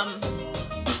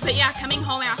 But yeah, coming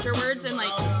home afterwards and like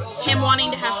him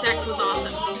wanting to have sex was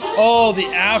awesome. Oh, the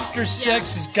after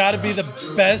sex has got to be the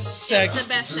best sex, It's the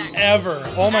best sex. ever.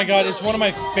 Oh my God, it's one of my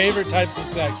favorite types of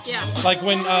sex. Yeah. Like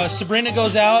when Sabrina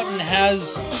goes out and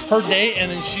has her date,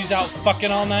 and then she's out fucking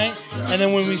all night, and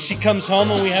then when she comes home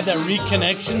and we have that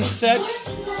reconnection sex,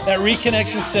 that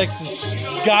reconnection sex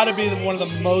has got to be one of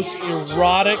the most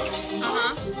erotic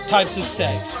types of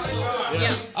sex.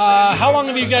 Yeah. How long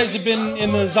have you guys been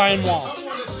in the Zion Wall?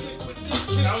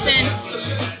 Since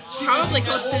probably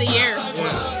close to the year.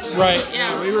 Right.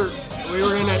 Yeah. We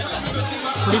were in it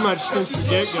pretty much since the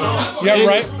get-go. Yeah,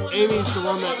 right. Amy's the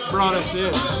one that brought us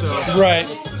in, so. Right.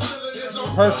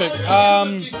 Perfect.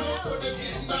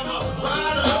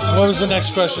 What was the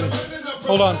next question?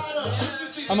 Hold on.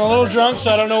 I'm a little drunk,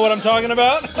 so I don't know what I'm talking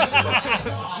about.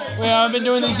 Well, I've been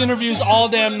doing these interviews all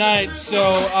damn night.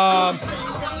 So,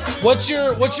 what's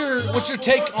your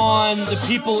take on the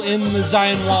people in the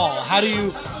Zion Wall?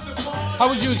 How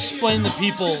would you explain the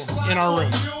people in our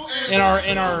room, in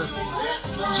our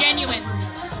Genuine.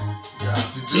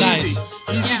 nice?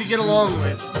 Easy to get along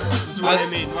with. Is what I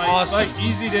mean. Awesome. Like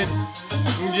easy to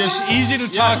Just easy to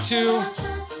talk to.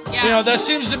 Yeah. You know, that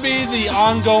seems to be the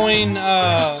ongoing.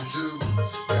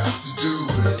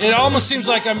 It almost seems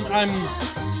like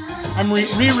I'm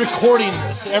re-recording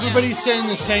this. Everybody's saying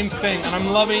the same thing, and I'm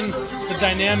loving the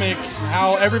dynamic.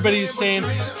 How everybody's saying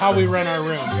how we run our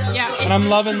room. Yeah, And I'm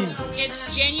loving.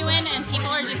 it's genuine, and people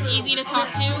are just easy to talk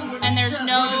to, and there's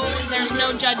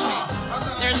no judgment.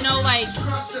 There's no like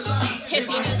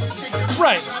hissiness.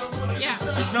 Right. Yeah.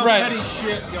 There's no Right. petty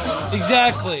shit going on.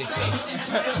 Exactly.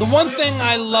 The one thing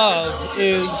I love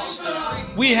is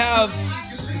we have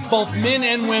both men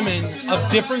and women of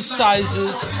different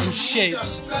sizes and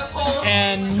shapes,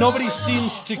 and nobody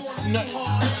seems to.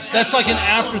 That's like an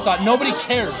afterthought. Nobody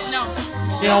cares. No.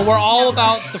 You know, we're all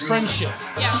about the friendship.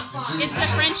 Yeah. It's the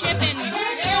friendship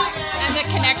and the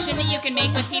connection that you can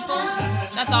make with people.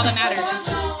 That's all that matters.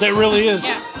 That really is.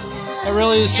 Yeah. It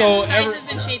really is. So Yeah, sizes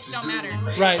and shapes don't matter.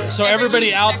 right. So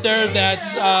everybody out there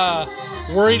that's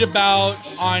worried about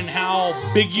on how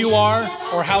big you are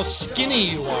or how skinny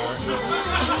you are,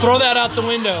 throw that out the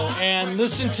window and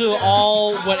listen to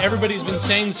all what everybody's been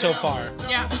saying so far.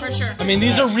 Yeah, for sure. I mean,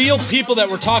 these are real people that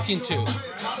we're talking to.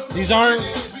 These aren't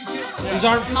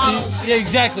Models. Yeah,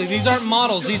 exactly. These aren't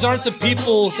models. These aren't the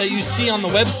people that you see on the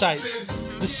websites.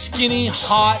 The skinny,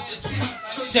 hot,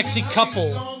 sexy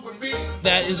couple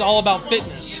that is all about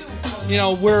fitness. You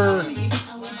know, we're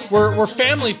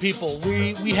family people.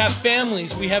 We have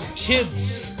families. We have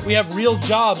kids. We have real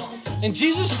jobs. And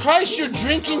Jesus Christ, you're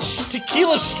drinking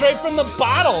tequila straight from the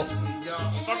bottle.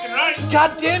 Fucking right.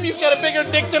 God damn, you've got a bigger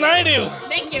dick than I do.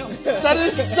 Thank you. That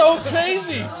is so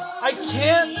crazy. I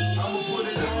can't.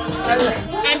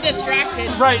 I'm distracted.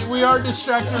 Right, we are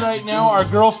distracted right now. Our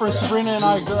girlfriend, Sabrina, and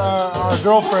our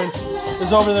girlfriend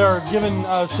is over there giving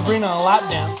Sabrina a lap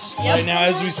dance right now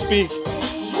as we speak.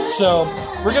 So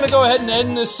we're going to go ahead and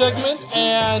end this segment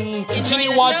and continue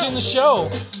the watching the show.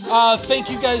 Thank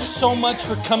you guys so much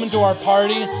for coming to our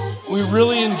party. We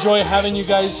really enjoy having you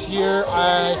guys here.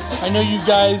 I know you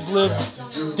guys live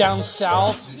down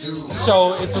south,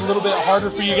 so it's a little bit harder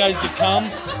for you guys to come,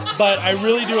 but I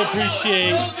really do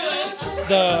appreciate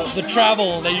the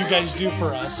travel that you guys do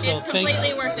for us. So It's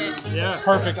completely worth it. Yeah.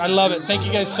 perfect. I love it. Thank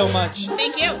you guys so much.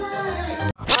 Thank you.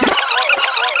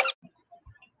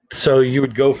 So you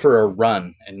would go for a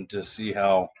run and just see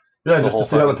how. Yeah, The just whole to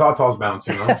see how the tatas bounce,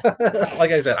 you know?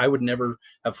 Like I said, I would never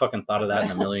have fucking thought of that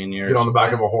in a million years. Get on the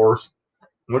back of a horse,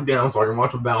 look down so I can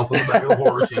watch them bounce on the back of the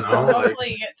horse, you know? Like,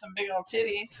 Hopefully you get some big old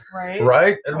titties, right?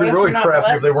 right? It'd What be if really we're not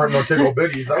crappy if they blessed? weren't no tickle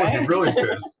bitties. I would Right? be really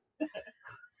pissed.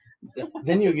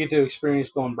 Then you get to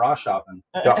experience going bra shopping.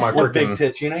 Got my With big freaking.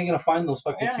 tits. You're not going to find those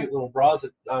fucking Yeah. cute little bras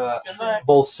that Good luck.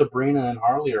 both Sabrina and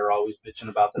Harley are always bitching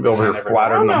about. That Be over they here never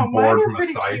flattered and Oh, I'm no, mine bored are from a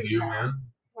pretty side cute view, now. man.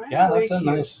 Yeah, that's a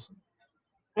nice.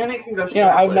 And it can go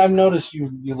Yeah, I've strapless. noticed you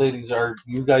ladies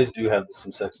you guys do have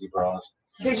some sexy bras.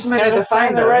 Takes a minute to Gotta find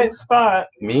find the them. right spot.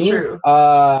 Me? True.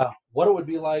 What it would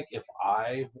be like if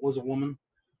I was a woman,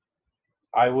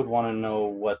 I would want to know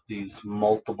what these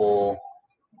multiple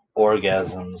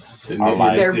orgasms are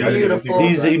like. They're See, I see beautiful.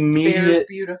 These They're immediate,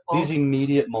 beautiful. these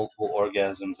immediate multiple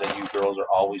orgasms that you girls are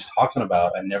always talking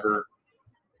about.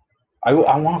 I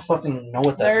want to fucking know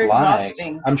what that's They're like.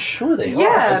 exhausting. I'm sure they are.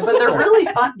 Yeah, I've but seen they're them.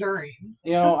 really fun during.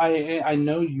 You know, I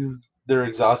know they're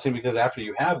exhausting because after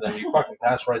you have them, you fucking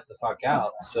pass right the fuck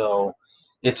out. So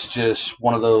it's just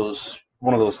one of those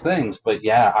things. But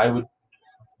yeah,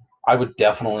 I would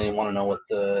definitely want to know what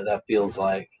that feels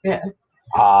like. Yeah.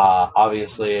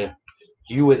 Obviously,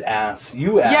 you asked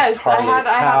Yes, Harley I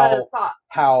had a thought.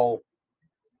 how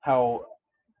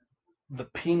the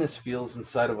penis feels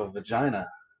inside of a vagina.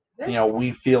 You know,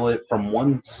 we feel it from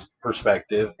one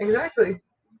perspective. Exactly.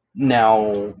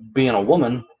 Now, being a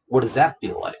woman, what does that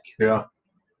feel like? Yeah.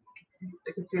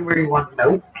 I can see where you want to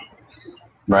know.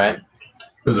 Right?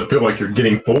 Does it feel like you're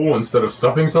getting full instead of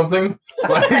stuffing something?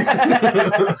 Like-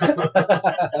 That's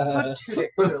what two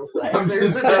dicks feels like. I'm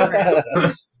There's just- a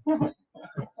difference.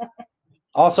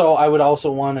 Also, I would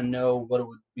also want to know what it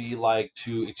would be like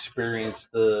to experience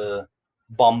the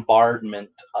bombardment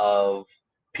of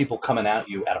people coming at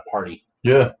you at a party.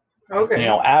 Yeah. Okay. You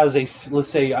know, let's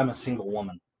say I'm a single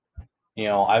woman. You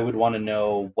know, I would want to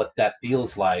know what that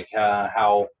feels like.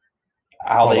 How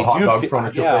All they the hot do, dogs thrown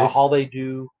at your yeah, face. how they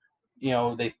do. You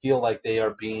know, they feel like they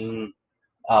are being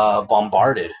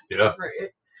bombarded. Yeah. Right.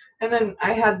 And then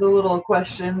I had the little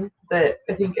question that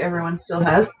I think everyone still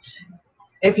has.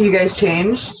 If you guys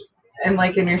changed, and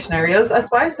like in your scenarios, us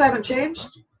wives haven't changed,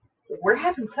 we're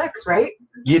having sex, right?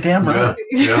 You damn right.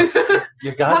 Yeah.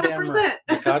 You're goddamn 100%. right.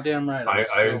 You're goddamn right.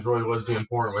 I enjoy lesbian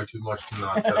porn way too much to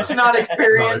not. To not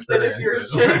experience it if you're a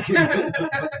experience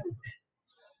chick.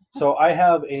 So I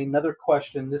have another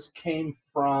question. This came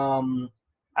from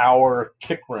our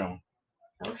kick room.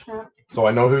 Oh, snap. So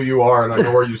I know who you are, and I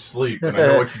know where you sleep, and I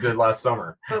know what you did last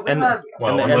summer. But we And- love you.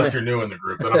 Well, And- unless you're new in the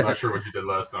group, then I'm not sure what you did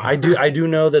last summer. I do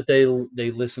know that they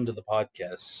listen to the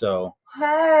podcast. So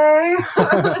Hey.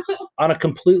 on a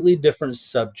completely different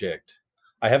subject,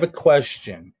 I have a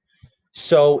question.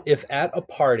 So if at a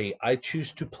party I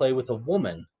choose to play with a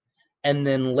woman and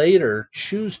then later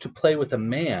choose to play with a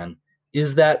man,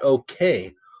 is that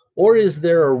okay? Or is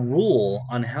there a rule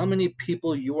on how many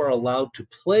people you are allowed to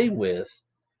play with?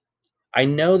 I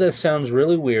know that sounds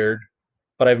really weird,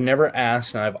 but I've never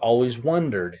asked and I've always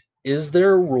wondered, is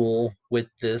there a rule with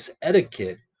this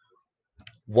etiquette?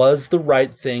 Was the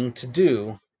right thing to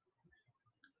do?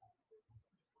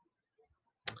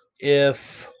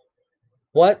 If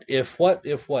what?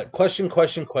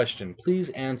 Question. Please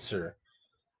answer.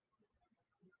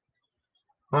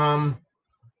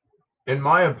 In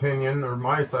my opinion, or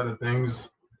my side of things,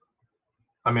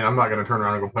 I mean, I'm not gonna turn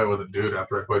around and go play with a dude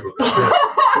after I played with a chick.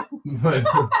 But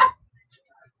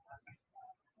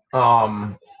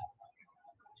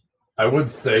I would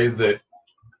say that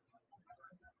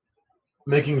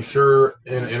making sure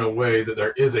in a way that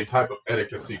there is a type of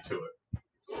etiquette to it.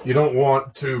 You don't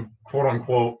want to, quote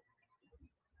unquote,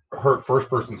 hurt first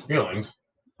person's feelings,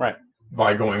 Right,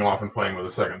 by going off and playing with a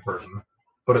second person.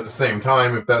 But at the same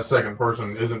time, if that second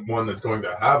person isn't one that's going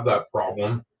to have that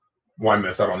problem, why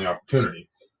miss out on the opportunity?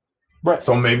 Right.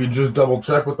 So maybe just double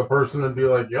check with the person and be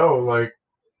like, yo, like,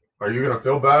 are you going to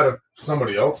feel bad if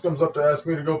somebody else comes up to ask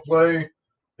me to go play?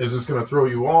 Is this going to throw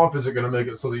you off? Is it going to make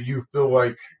it so that you feel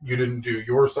like you didn't do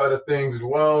your side of things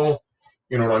well?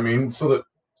 You know what I mean? So that,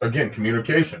 again,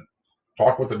 communication.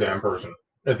 Talk with the damn person.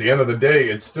 At the end of the day,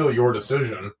 it's still your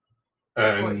decision.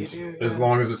 And you do, as yeah.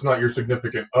 long as it's not your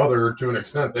significant other, to an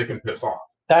extent, they can piss off.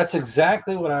 That's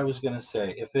exactly what I was gonna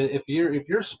say. If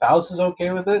your spouse is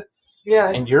okay with it Yeah.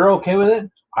 and you're okay with it,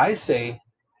 I say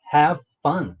have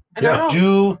fun. And I don't-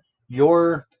 Do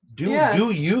your Yeah.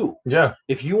 do you. Yeah.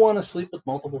 If you want to sleep with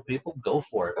multiple people, go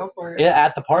for it. Go for it. Yeah,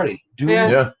 at the party. Yeah.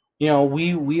 Yeah. You know,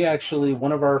 we actually,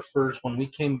 one of our first, when we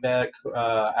came back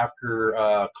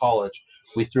after college,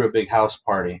 we threw a big house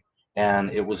party, and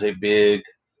it was a big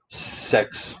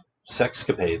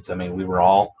sexcapades. I mean, we were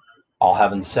all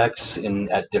having sex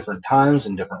at different times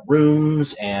in different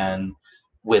rooms and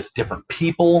with different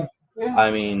people. Yeah.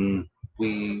 I mean,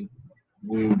 we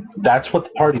that's what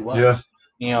the party was. Yeah.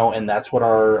 You know, and that's what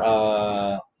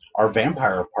our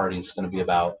vampire party is going to be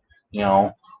about. You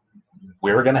know,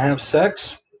 we're going to have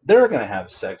sex. They're going to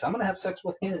have sex. I'm going to have sex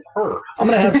with her. I'm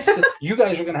going to have you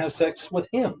guys are going to have sex with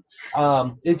him.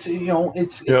 It's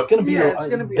it's Yep. going to be, Yeah, it's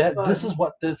gonna be that fun. this is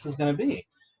what this is going to be.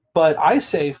 But I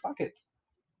say fuck it.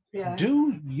 Yeah.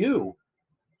 Do you.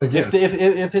 Again,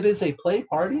 If it is a play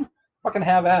party, fucking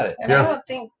have at it. And Yeah.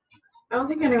 I don't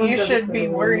think anyone you should be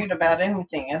worried about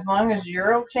anything. As long as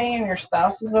you're okay and your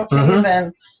spouse is okay, Mhm.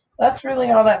 then that's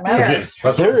really all that again, matters.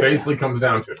 that's what it basically comes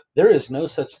down to. There is no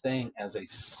such thing as a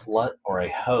slut or a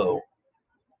hoe.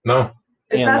 No.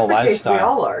 If in that's the the case, we lifestyle.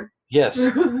 all are. Yes.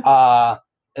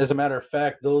 As a matter of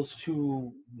fact, those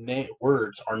two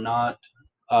words are not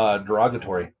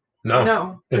derogatory. No.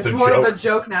 No, It's it's a more joke. of a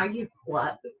joke now. You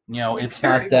slut. You know, it's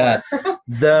Very not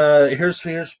that.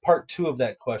 Here's part 2 of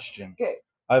that question. Okay.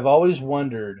 I've always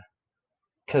wondered,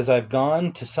 because I've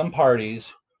gone to some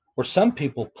parties where some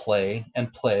people play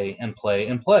and play and play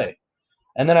and play.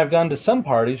 And then I've gone to some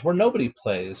parties where nobody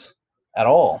plays at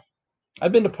all.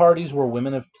 I've been to parties where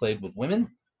women have played with women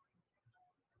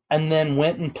and then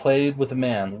went and played with a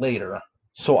man later.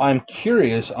 So I'm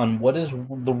curious on what is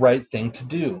the right thing to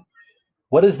do.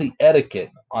 What is the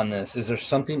etiquette on this? Is there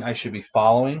something I should be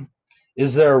following?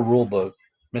 Is there a rule book?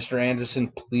 Mr. Anderson,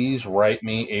 please write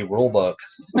me a rule book.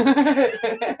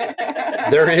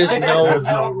 There is no There's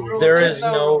no rule. There There's is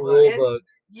no rule It's book.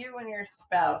 You and your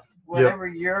spouse, whatever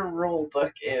your rule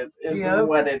book is Yep.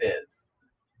 what it is.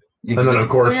 And then, of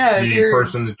course, yeah, if the you're-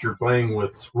 person that you're playing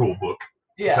with's rule book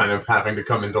Yeah. kind of having to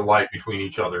come into light between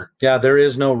each other. Yeah, there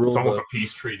is no rule It's almost book. a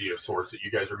peace treaty of sorts that you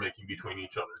guys are making between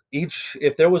each other.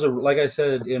 If there was like I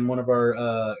said in one of our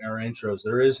intros,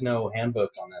 there is no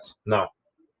handbook on this. No.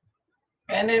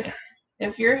 And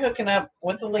if you're hooking up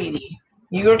with a lady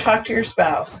You go talk to your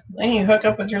spouse. Then you hook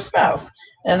up with your spouse.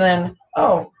 And then,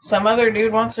 some other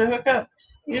dude wants to hook up.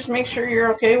 You just make sure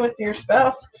you're okay with your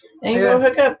spouse. And you go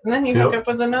hook up. And then you hook up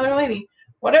with another lady.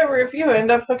 Whatever, if you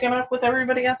end up hooking up with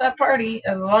everybody at that party,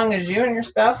 as long as you and your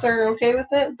spouse are okay with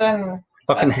it, then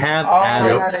Fucking have all at I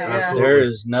it. gotta- Yeah. There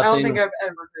is I don't nothing. think I've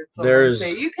ever heard someone There's-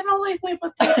 say you can only sleep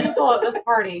with 2 people at this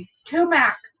party. 2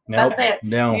 max. Nope. That's it.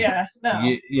 No. Yeah, no.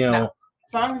 You know, No.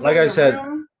 As long as like there's I said, a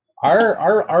room,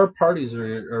 our parties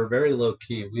are very low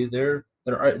key. There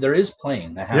is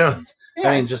playing that Yeah. happens. Yeah.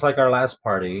 I mean, just like our last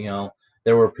party,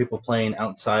 there were people playing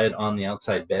outside on the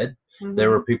outside bed. Mhm.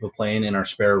 There were people playing in our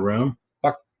spare room.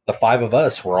 Fuck, the 5 of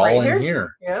us were Right all here? in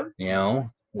here. Yeah.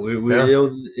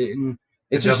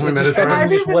 It's definitely made just its rounds. fucking I've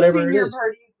just even whatever seen it your is.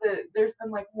 parties that there's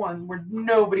been like one where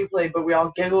nobody played, but we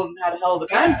all giggled and had a hell of a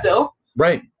time still.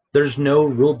 Right. There's no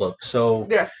rule book, so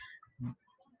Yeah.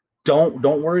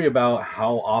 don't worry about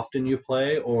how often you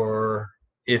play or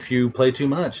if you play too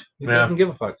much. You Yeah. doesn't give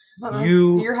a fuck. Uh-uh.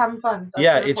 You- You're having fun. That's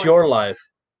Yeah, what it's important. your life.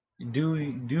 Do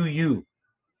you?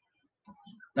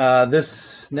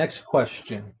 This next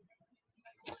question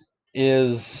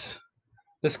is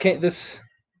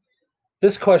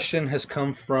this question has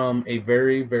come from a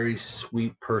very, very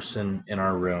sweet person in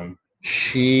our room.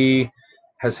 She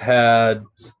has had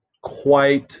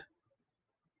quite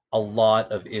a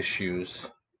lot of issues,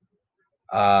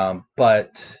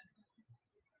 but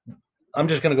I'm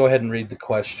just going to go ahead and read the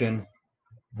question.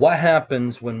 What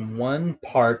happens when one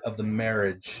part of the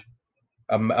marriage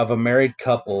of a married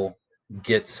couple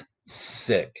gets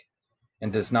sick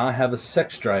and does not have a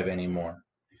sex drive anymore?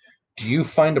 Do you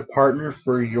find a partner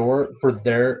for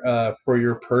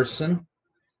your person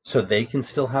so they can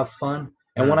still have fun?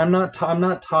 And when I'm not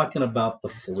talking about the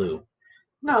flu.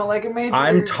 No, like a major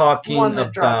I'm talking one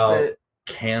that drops about it.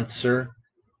 cancer.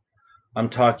 I'm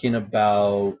talking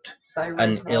about Thyroid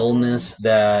an problems. illness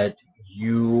that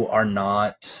you are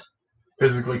not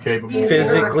Physically capable. Easy to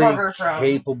physically recover from.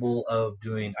 capable of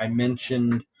doing. I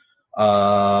mentioned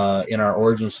in our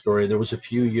origin story, there was a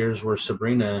few years where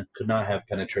Sabrina could not have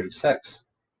penetrative sex.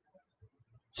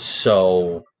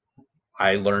 So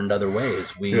I learned other ways.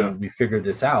 We figured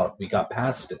this out. We got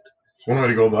past it. It's one way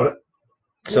to go about it.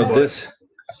 So Yeah.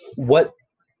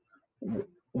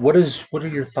 what are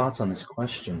your thoughts on this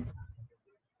question?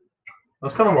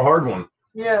 That's kind of a hard one.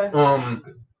 Yeah.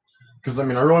 Because I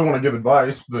really want to give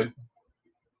advice, but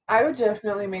I would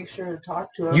definitely make sure to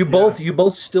talk to them. You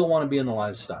both still want to be in the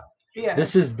lifestyle. Yeah.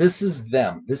 This is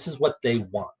them. This is what they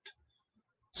want.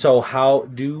 So how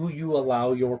do you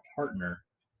allow your partner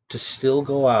to still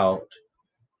go out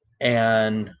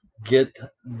and get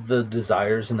the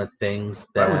desires and the things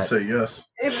I would that say yes.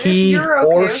 if he you're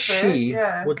okay or with she it,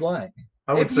 yeah. would like?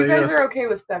 I would If say you guys yes. are okay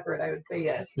with separate, I would say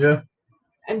yes. Yeah.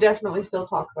 And definitely still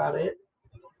talk about it.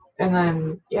 And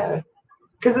then, yeah.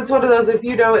 Because it's one of those, if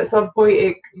you know at some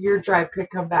point your drive could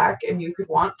come back and you could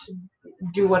want to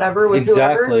do whatever with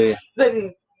whoever, Exactly.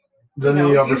 then Then you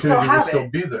the know, you still opportunity will have still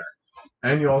it. be there.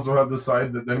 And you also have the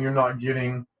side that then you're not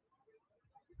getting.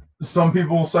 Some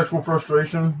people, sexual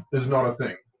frustration is not a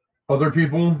thing. Other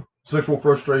people, sexual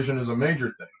frustration is a major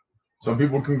thing. Some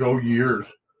people can go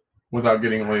years without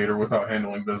getting laid or without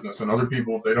handling business. And other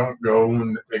people, if they don't go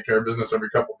and take care of business every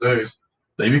couple of days,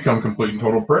 they become complete and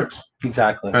total pricks.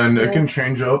 Exactly. And it Yeah. can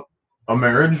change up a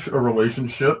marriage, a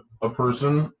relationship, a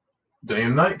person, day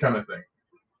and night kind of thing.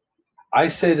 I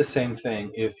say the same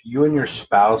thing. If you and your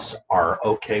spouse are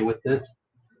okay with it,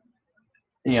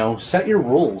 set your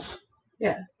rules.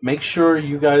 Yeah. Make sure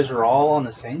you guys are all on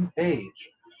the same page.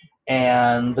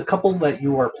 And the couple that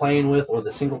you are playing with, or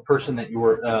the single person that you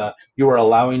are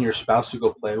allowing your spouse to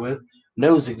go play with,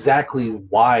 knows exactly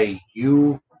why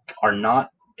you are not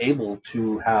able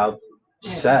to have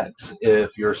Yeah. sex.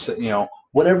 If you're,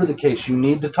 whatever the case, you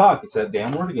need to talk. It's that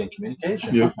damn word again,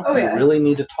 communication. Yeah. Oh, yeah. You really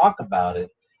need to talk about it.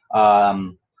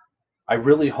 I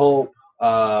really hope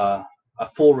a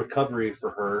full recovery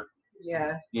for her.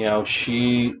 yeah.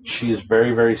 She's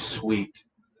very, very sweet.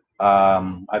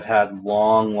 I've had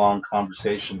long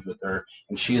conversations with her,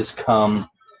 and she has come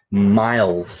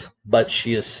miles, but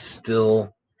she is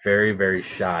still very, very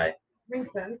shy.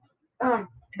 Makes sense.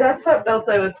 That's something else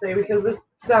I would say, because this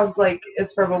sounds like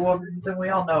it's from a woman's, and we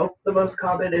all know the most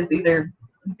common is either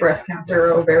breast cancer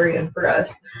or ovarian for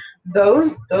us.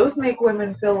 Those make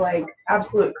women feel like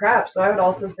absolute crap. So I would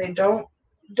also say don't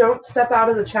step out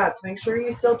of the chats. Make sure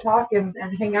you still talk and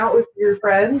hang out with your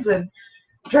friends and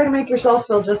try to make yourself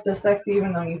feel just as sexy,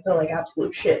 even though you feel like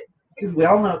absolute shit. Because we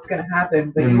all know it's going to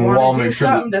happen, but And you we'll all want to do make sure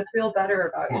that- something to feel better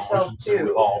about Well, I yourself shouldn't say we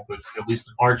too. all, but at least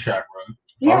in our chat room,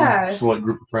 Yeah, our select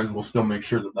group of friends will still make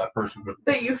sure that person would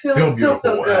that you still feel feel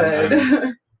beautiful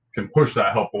good. can push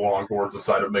that help along towards the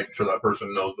side of making sure that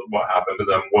person knows that what happened to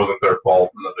them wasn't their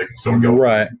fault and that they can still go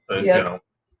Right. and Yep. you know,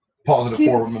 positive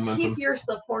forward momentum. Keep your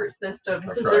support system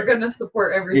because That's they're right. going to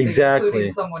support everything, Exactly.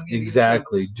 including someone you need to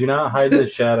Exactly. Do not hide in the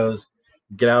shadows.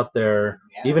 Get out there.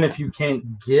 Yeah. Even if you can't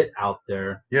get out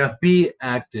there, Yeah. be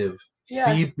active.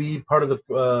 Yeah. Be part of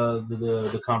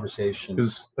the conversation.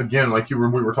 Because again, like we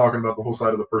were talking about the whole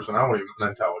side of the personality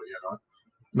mentality. You know,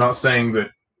 not saying that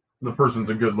the person's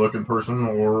a good-looking person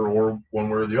or one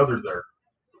way or the other there,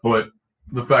 but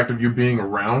the fact of you being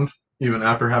around even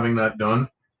after having that done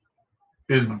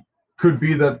could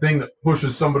be that thing that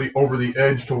pushes somebody over the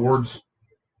edge towards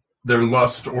their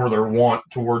lust or their want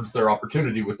towards their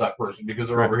opportunity with that person, because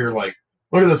they're over here like,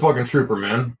 look at this fucking trooper,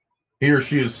 man. He or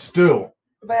she is still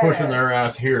pushing their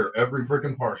ass here every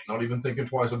freaking party, not even thinking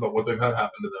twice about what they've had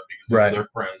happen to them because these Right. are their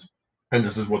friends and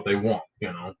this is what they want,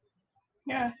 you know.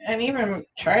 Yeah, and even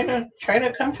try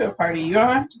to come to a party. You don't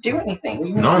have to do anything.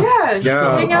 You No. Yeah, just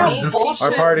Yeah. hang out, Just- bullshit,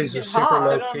 Our parties are and super talk.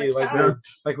 low Sit on key. the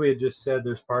Like we had just said,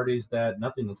 there's parties that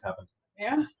nothing has happened.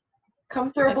 Yeah,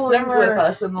 Come throw It's balloons never- with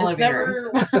us in the it's living room.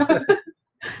 never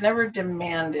it's never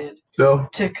demanded So,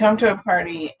 to come to a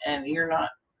party, and you're not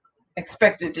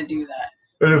expected to do that.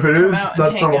 and if it Come is, out and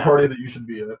that's hang not a out. party that you should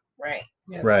be at. Right.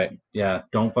 Yeah. Right. Yeah.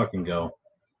 Don't fucking go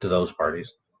to those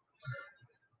parties.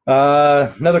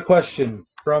 Another question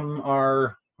from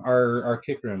our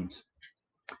kick rooms.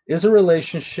 Is a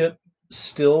relationship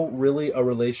still really a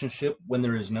relationship when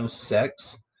there is no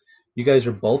sex? You guys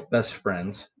are both best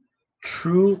friends.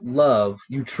 True love,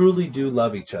 you truly do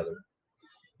love each other.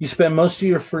 You spend most of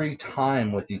your free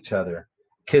time with each other,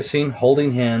 kissing,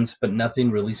 holding hands, but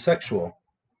nothing really sexual.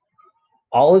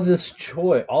 All of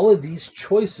these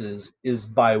choices is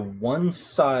by one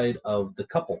side of the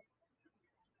couple.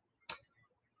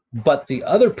 But the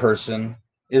other person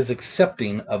is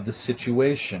accepting of the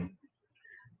situation.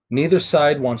 Neither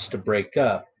side wants to break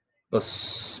up,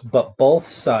 but both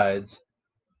sides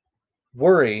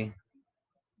worry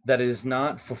that it is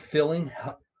not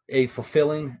a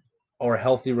fulfilling or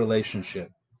healthy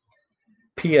relationship.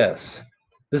 P.S.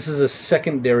 This is a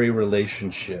secondary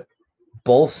relationship.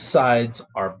 Both sides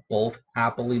are both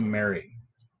happily married.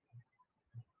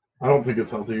 I don't think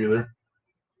it's healthy either.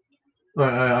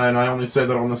 And I only say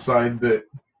that on the side that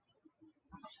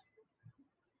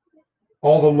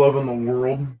all the love in the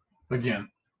world, again,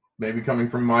 maybe coming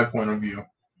from my point of view,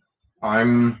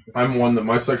 I'm one that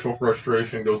my sexual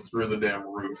frustration goes through the damn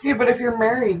roof. Yeah, but if you're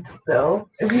married still,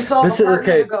 if you still have This a is partner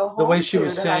okay. to go home The way she to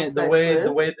was have saying, the sex way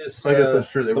with, this, I guess that's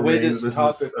true. They the were way named- this this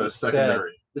topic is a was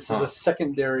secondary. this Huh. is a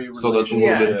secondary relationship. So that's a little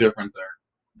Yeah. bit different there.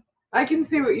 I can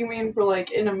see what you mean for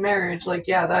like in a marriage, like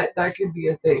yeah, that could be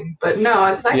a thing. But no,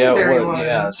 a secondary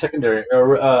one. Secondary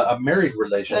or a married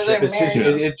relationship. they're It's just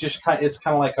married. it just it's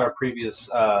kind of like our previous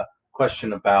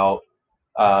question about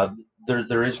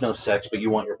there is no sex, but you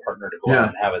want your partner to go out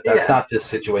and have it. That's Yeah. not this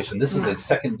situation. This is a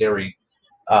secondary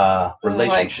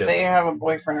relationship. Like they have a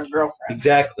boyfriend or girlfriend.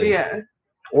 Exactly. Yeah,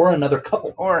 Or another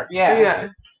couple. Or yeah. yeah.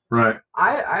 Right.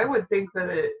 I would think that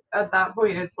at that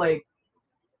point it's like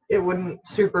it wouldn't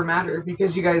super matter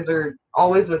because you guys are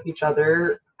always with each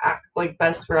other, act like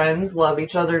best friends, love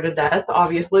each other to death.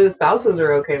 Obviously, the spouses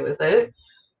are okay with it,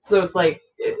 so it's like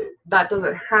that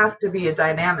doesn't have to be a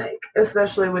dynamic,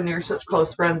 especially when you're such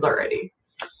close friends already.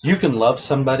 You can love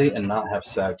somebody and not have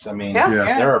sex. I mean, Yeah.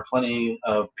 Yeah. there are plenty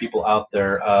of people out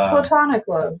there. Platonic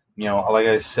love. You know, like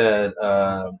I said,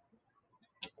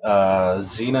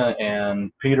 Xena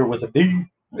and Peter with a D.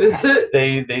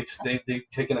 They've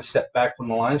taken a step back from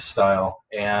the lifestyle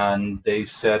and they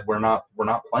said we're not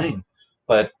playing,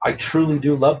 but I truly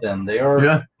do love them. They are,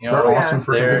 Yeah. you know, They're yeah. awesome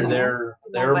for they're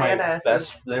my Badasses.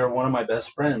 best. They're one of my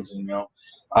best friends, and you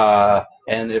know,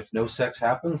 and if no sex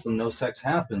happens, then no sex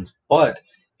happens. But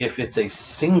if it's a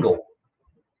single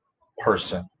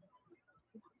person,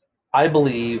 I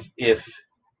believe if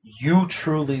you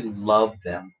truly love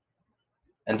them.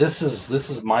 And this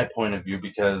is my point of view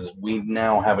because we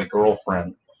now have a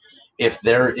girlfriend. If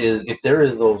there is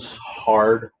those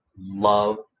hard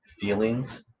love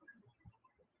feelings,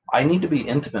 I need to be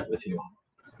intimate with you.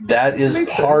 That is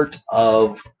Makes part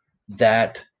of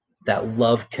that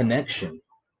love connection.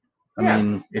 I Yeah.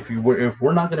 mean, if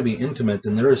we're not going to be intimate,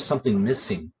 then there is something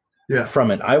missing Yeah.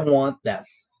 from it. I want that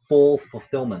full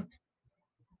fulfillment,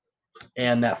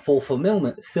 and that full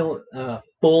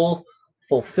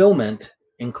fulfillment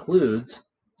includes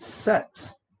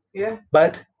sex. Yeah.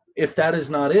 But if that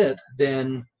is not it,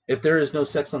 then if there is no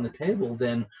sex on the table,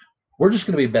 then we're just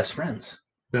going to be best friends.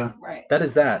 Right. That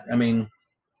is that. I mean,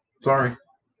 Sorry,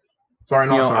 not you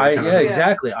know, sorry. yeah,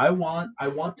 exactly. I want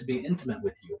to be intimate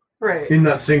with you. Right. In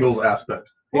that singles aspect.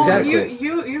 Well, Exactly.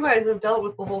 you guys have dealt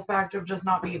with the whole fact of just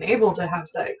not being able to have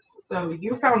sex, so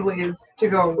you found ways to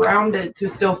go around it to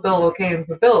still feel okay and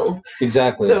fulfilled.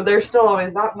 Exactly. So there's still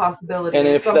always that possibility And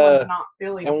if if someone's not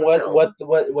feeling and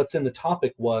fulfilled. what's in the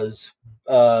topic was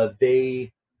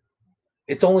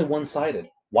it's only one-sided.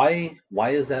 Why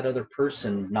is that other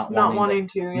person not wanting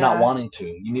to, not wanting to?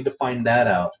 You need to find that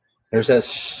out. There's that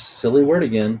silly word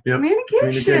again. Yep.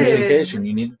 Communication.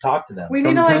 You need to talk to them. We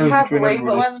need to Sometimes have between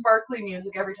rainbow everybody. sparkly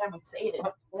music every time we say it.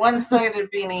 One-sided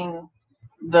meaning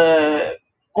the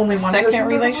Only one person second doesn't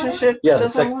want it? relationship Yeah, the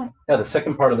doesn't want. the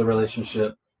second part of the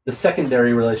relationship, the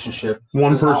secondary relationship.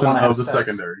 One does not person wanna have of the sex.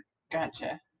 secondary.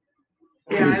 Gotcha.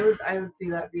 Yeah, I would see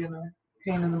that being a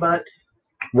pain in the butt.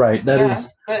 Right. That is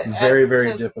but very,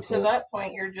 very to difficult. To that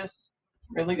point, you're just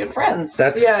really good friends.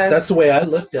 that's Yeah. the way I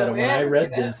looked That's at the it way when I I look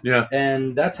read at it. this, Yeah.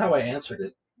 and that's how I answered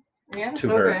it Yeah.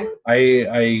 to Okay.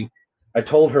 her. I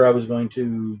told her I was going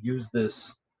to use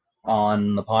this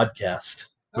on the podcast.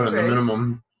 But at the Okay.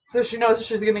 minimum, So she knows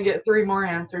she's going to get 3 more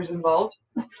answers involved.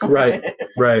 Right.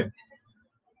 Right.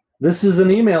 This is an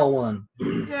email one.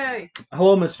 Yay.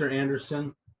 Hello, Mr.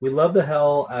 Anderson. We love the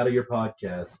hell out of your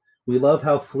podcast. We love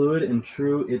how fluid and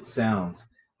true it sounds.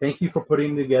 Thank you for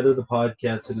putting together the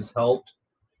podcast.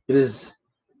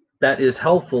 That is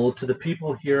helpful to the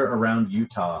people here around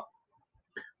Utah.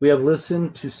 We have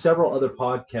listened to several other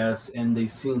podcasts and they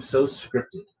seem so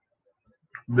scripted.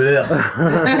 Yeah.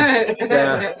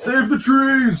 save the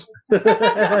trees.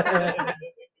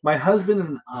 My husband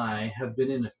and I have been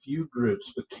in a few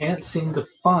groups, but can't seem to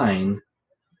find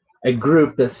a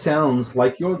group that sounds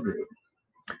like your group.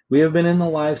 We have been in the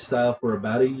lifestyle for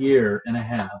about 1.5 years,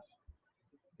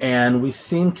 and we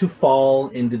seem to fall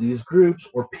into these groups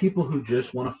or people who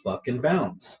just want to fucking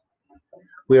bounce.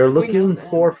 We are looking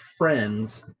for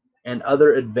friends and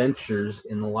other adventures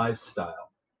in the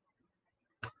lifestyle.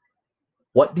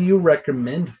 What do you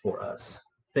recommend for us?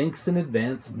 Thanks in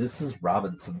advance, Mrs.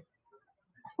 Robinson.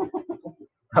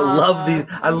 I love these.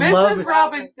 Mrs.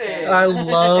 Robinson. I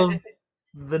love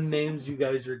the names you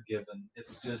guys are given.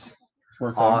 It's just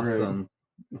Works out great. awesome.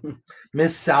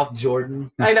 Miss South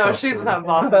Jordan. I know, So she's cool. not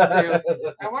awesome,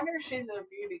 too. I wonder if she's a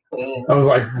beauty queen. I was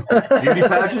like, beauty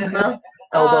pageants now?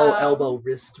 elbow,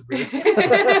 wrist. That's so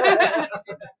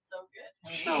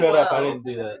good. Shut up! I didn't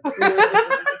do that.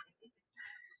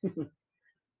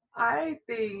 I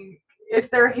think if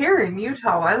they're here in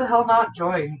Utah, why the hell not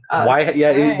join us? Why? Yeah,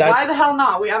 Right. that's. Why the hell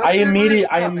not? We have a I third group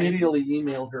coming. immediately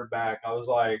emailed her back. I was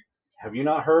like, "Have you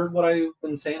not heard what I've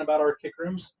been saying about our kick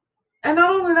rooms?" And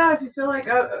not only that, if you feel like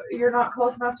you're not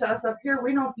close enough to us up here,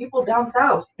 we know people down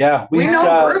south. Yeah, We know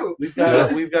got groups.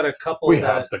 we've got a couple. We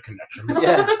that, have the connections.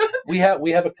 Yeah, we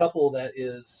have a couple that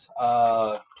is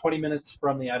 20 minutes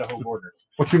from the Idaho border.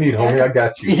 What you need, homie? I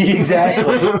got you.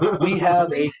 Exactly. We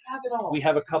have We a have it all. we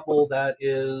have a couple that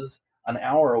is an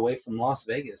hour away from Las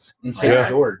Vegas in St. Yeah.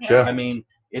 George. Yeah. I mean,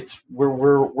 it's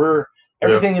we're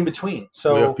everything in between. We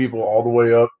So have people all the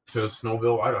way up to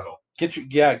Snowville, Idaho.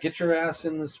 get your ass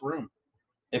in this room.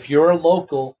 If you're a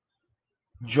local,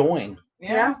 join.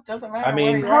 Yeah, doesn't matter. I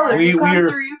mean, where you Hell, are. if we- you come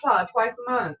we're- through Utah twice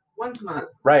a month, once a month.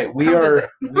 Right. We Come are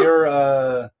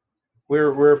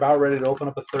we're about ready to open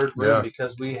up a third room Yeah.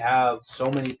 because we have so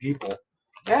many people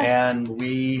Yeah. and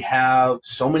we have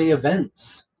so many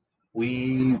events.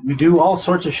 We do all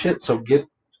sorts of shit. So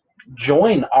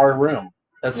join our room.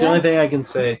 That's the Yeah. only thing I can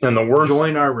say. And the worst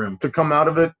Join our room. to come out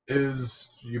of it is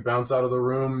you bounce out of the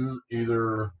room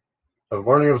either of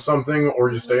learning of something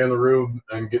or you stay in the room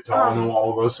and get to know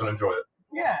all of us and enjoy it.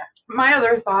 Yeah. My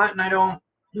other thought, and I don't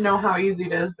know how easy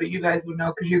it is, but you guys would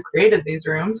know because you created these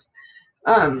rooms.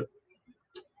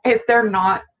 If they're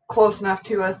not close enough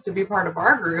to us to be part of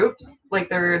our groups, like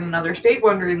they're in another state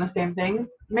wondering the same thing,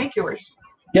 make yours.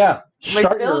 Yeah. Like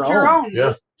Start build your own.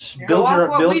 Yeah. Just Build go off your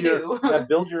what build we your do. yeah,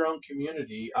 build your own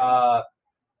community.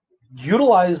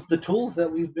 Utilize the tools that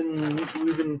we've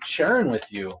been sharing with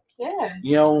you. Yeah.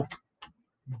 You know,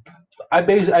 I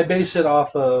base it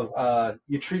off of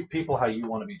you treat people how you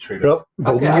want to be treated. Yep.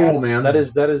 Golden Okay. rule, man. That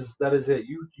is it.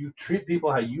 You treat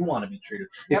people how you want to be treated.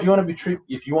 Yep. If you want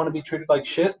to be treated like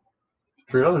shit,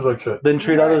 Treat others like shit. then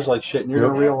treat Right. others like shit, and you're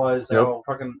gonna Yep. realize Yep. how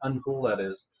fucking uncool that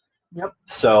is. Yep.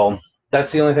 So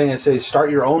that's the only thing I say.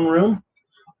 Start your own room,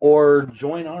 or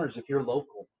join ours if you're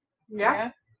local.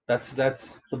 Yeah. That's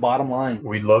the bottom line.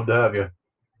 We'd love to have you.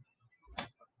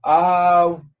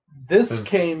 This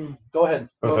came. Go ahead.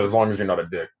 As long as you're not a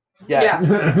dick. Yeah.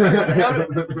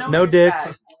 No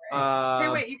dicks. douchebags. Hey,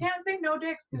 wait, you can't say no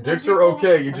dicks. 'cause Dicks then are people-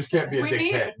 okay. You just can't be a We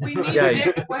need dickhead. we need Yeah.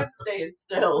 Dick Wednesdays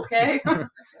still, okay?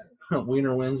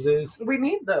 Wiener Wednesdays. We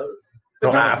need those.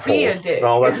 No Don't be a assholes. dick.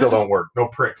 No, that still don't work. No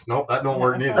pricks. Nope, that don't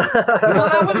work neither. Well,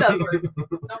 that one does work.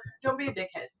 Don't be a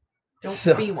dickhead. Don't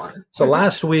So- be one. So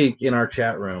last week in our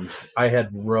chat room, I had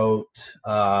wrote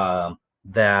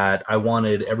that I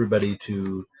wanted everybody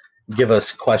to give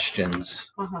us questions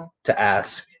Uh-huh. to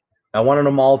ask. I wanted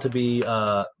them all to be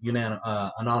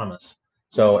anonymous.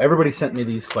 So everybody sent me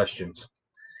these questions,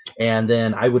 and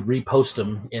then I would repost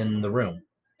them in the room,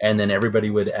 and then everybody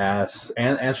would ask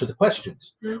and answer the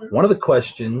questions. Mhm. One of the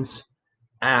questions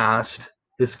asked,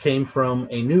 this came from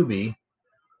a newbie,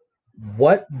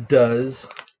 what does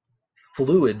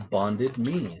fluid bonded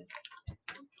mean?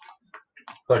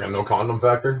 Like a no condom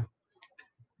factor.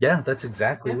 Yeah, that's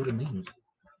exactly what it means.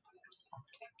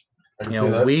 I can You see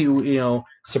know, that. we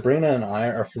Sabrina and I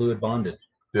are fluid bonded.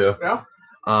 Yeah. Yeah.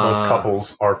 Most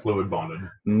couples are fluid bonded.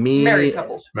 Married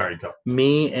couples. Married couples.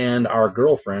 Me and our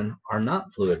girlfriend are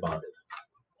not fluid bonded.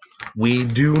 We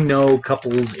do know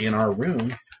couples in our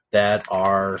room that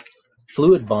are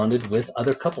fluid bonded with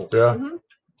other couples. Yeah. Mhm.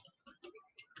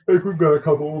 I think we've got a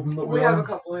couple of them that We have a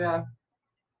couple, yeah.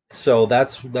 So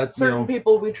that's Certain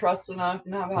people we trust enough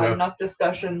and have had Yeah. enough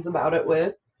discussions about it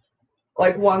with.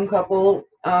 Like one couple,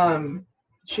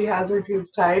 she has her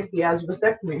tubes tied, he has a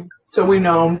vasectomy. So we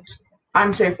know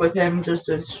I'm safe with him just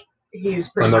as he's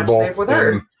pretty And they're much both safe with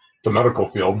her. in the medical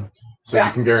field, so Yeah.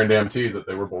 you can guarantee that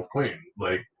they were both clean.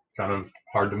 Like, kind of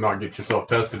hard to not get yourself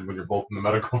tested when you're both in the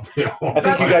medical field. I think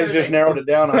That's you guys the just thing. narrowed it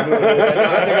down on who it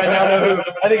is.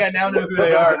 I think I now know who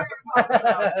they are.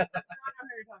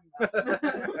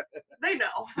 They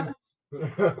know.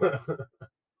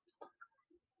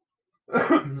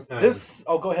 This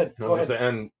go ahead. I was gonna say,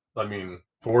 and I mean,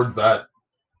 towards that,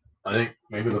 I think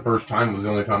maybe the first time was the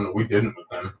only time that we didn't with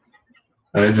them,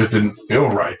 and it just didn't feel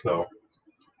right though.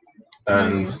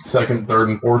 And second, third,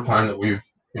 and fourth time that we've,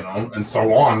 you know, and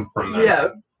so on from there. Yeah.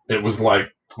 It was like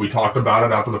we talked about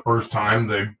it after the first time.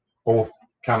 They both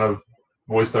kind of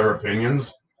voiced their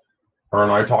opinions. Her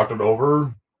and I talked it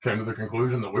over, came to the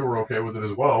conclusion that we were okay with it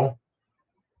as well.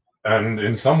 And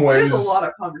in some We ways, had a lot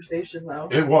of conversation though.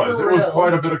 it was For was real.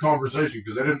 quite a bit of conversation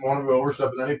because they didn't want to be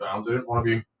overstepping any bounds. They didn't want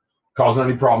to be causing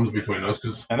any problems between us.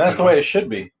 Because And that's the way it should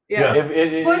be. Yeah.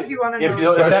 Plus, you want to know. If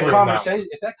that Especially in that conversation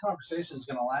if that conversation is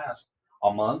going to last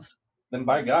a month, then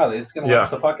by God, it's going to Yeah.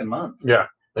 last a fucking month. Yeah,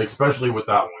 especially with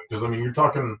that one, because I mean, you're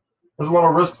talking. There's a lot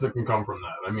of risks that can come from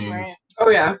that. I mean, Right. Oh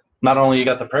yeah. Not only you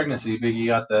got the pregnancy, but you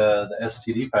got the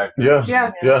STD factor. yeah,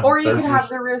 Yeah. yeah. Or you there's could have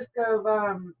just- the risk of.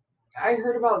 I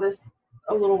heard about this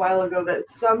a little while ago that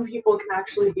some people can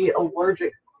actually be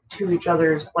allergic to each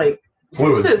other's like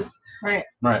fluids. juices. Right.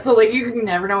 Right. So like you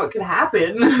never know what could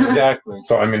happen. Exactly.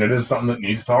 So I mean, it is something that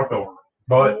needs talked over,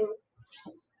 but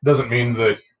doesn't mean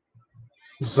that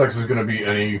sex is going to be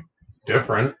any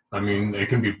different. I mean, it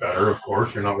can be better, of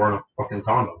course. You're not wearing a fucking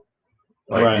condom.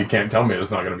 Like, Right. you can't tell me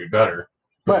it's not going to be better.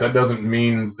 But Right. that doesn't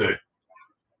mean that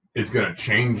it's going to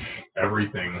change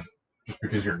everything just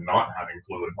because you're not having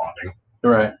fluid bonding.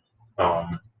 Right.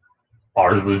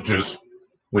 Ours was just,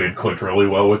 we had clicked really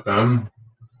well with them.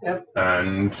 Yep.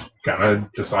 And kind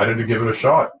of decided to give it a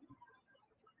shot.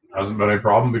 Hasn't been a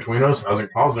problem between us.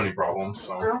 Hasn't caused any problems.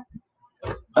 So.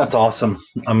 That's awesome.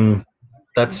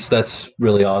 That's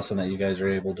really awesome that you guys are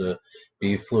able to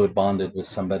be fluid bonded with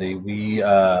somebody. We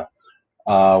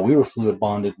were fluid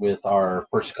bonded with our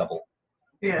first couple.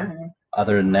 Yeah.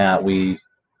 Other than that, we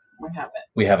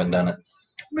haven't done it.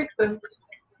 Makes sense.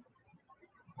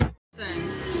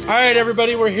 All right,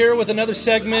 everybody, we're here with another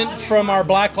segment from our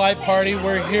Blacklight Party.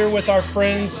 We're here with our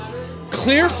friends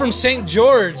clear from St.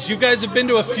 George. You guys have been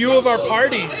to a few of our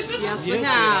parties. Yes, we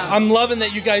have. I'm loving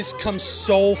that you guys come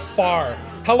so far.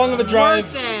 How long of a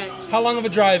drive? Worth it. How long of a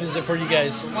drive is it for you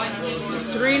guys?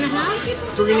 3.5.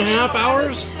 3.5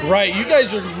 hours? Right. You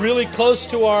guys are really close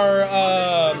to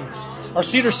our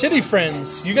Cedar City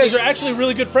friends. You guys are actually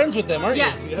really good friends with them, aren't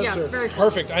Yes, you? yes, sir. very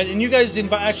close. Perfect. And you guys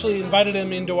actually invited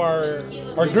them into our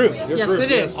group. Yes, we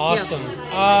did. Awesome.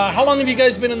 How long have you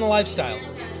guys been in the lifestyle?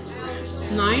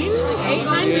 9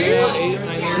 years.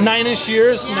 9-ish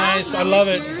years. Yeah, Nice. I 9-ish love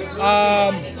it.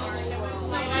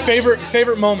 years.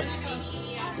 Favorite moment.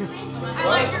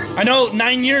 I know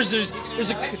 9 years. There's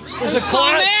a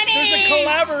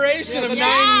collaboration of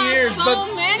 9 years, so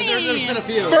but many. there's been a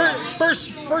few.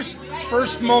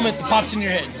 First moment that pops in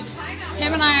your head.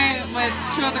 Him and I with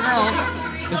 2 other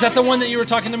girls. Is that the one that you were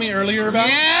talking to me earlier about?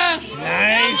 Yes.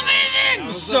 Nice. Amazing. It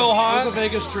was so hot. It was a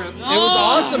Vegas trip. It was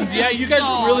awesome. Yeah, you guys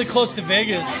so were really awesome. close to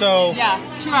Vegas, so. Yeah,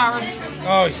 2 hours.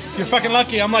 Oh, you're fucking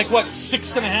lucky. I'm like, what,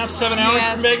 6.5, 7 hours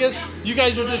Yes. from Vegas? You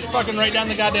guys are just fucking right down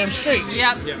the goddamn street.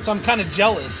 Yep. So I'm kind of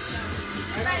jealous.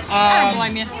 I don't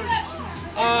blame you.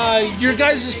 your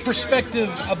guys' perspective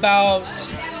about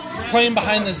playing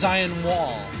behind the Zion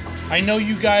wall. I know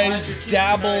you guys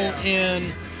dabble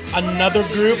in another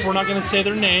group. We're not going to say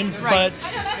their name, Right.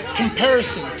 but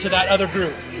comparison to that other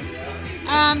group.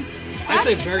 I'd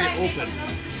say very open.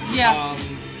 Yeah.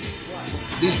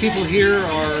 These people here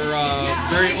are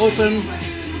very open,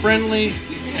 friendly,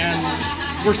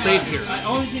 and we're safe here.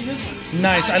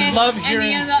 Nice. I And- love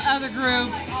hearing. And the other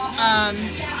group,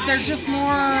 they're just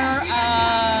more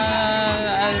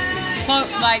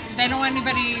like they don't want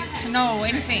anybody to know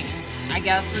anything. I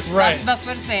guess Right. that's the best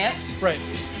way to say it. Right.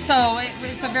 So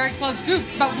it's a very close group,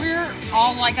 but we're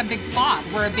all like a big pod.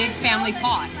 We're a big family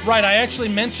pod. Right. I actually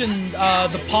mentioned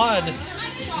the pod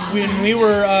when we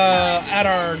were at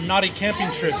our naughty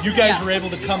camping trip. You guys Yes. were able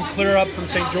to come clear up from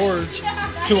St. George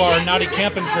to our naughty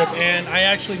camping trip, and I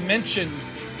actually mentioned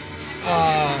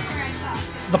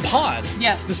the pod.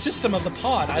 Yes. The system of the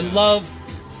pod. I love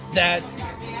that.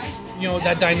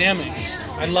 That dynamic.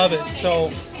 I love it.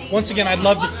 So once again, I'd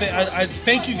love to. I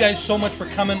thank you guys so much for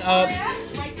coming up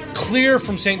clear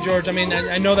from St. George. I mean,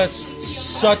 I know that's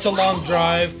such a long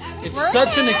drive. It's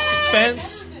such an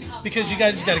expense because you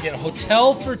guys got to get a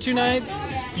hotel for 2 nights.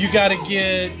 You got to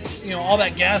get all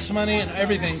that gas money and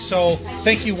everything. So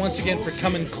thank you once again for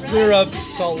coming clear up to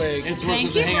Salt Lake. It's worth Thank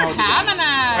it to you hang for out with you guys. having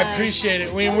us. I appreciate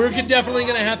it. I mean, we're definitely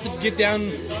going to have to get down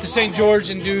to St. George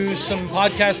and do some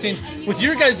podcasting with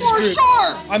your guys' For group.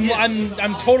 sure.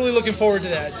 I'm totally looking forward to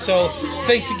that. So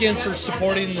thanks again for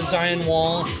supporting the Zion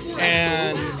Wall,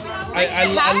 and I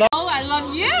love. I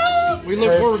love you. We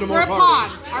look forward to more We're a pod.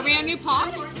 parties. Are we a new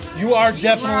pod? You are We're a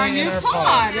definitely in new our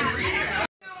pod. pod.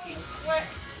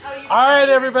 All right,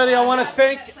 everybody. I want to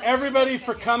thank everybody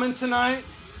for coming tonight.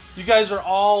 You guys are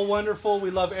all wonderful. We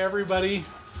love everybody.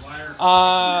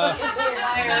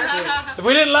 If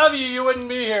we didn't love you, you wouldn't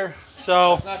be here.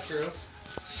 So. Not true.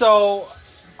 So,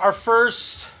 our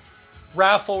first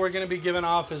raffle we're going to be giving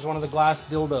off is one of the glass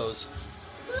dildos.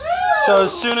 So,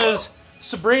 as soon as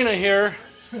Sabrina here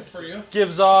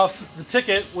gives off the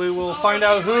ticket, we will find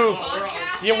out who.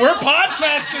 Yeah, we're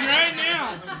podcasting right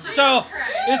now. So,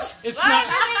 it's not.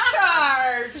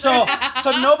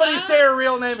 So nobody say her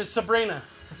real name is Sabrina.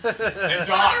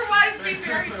 Otherwise, be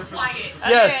very quiet.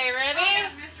 Yes. Okay, ready?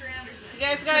 Mr. Anderson. You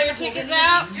guys got your tickets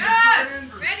out? Yes!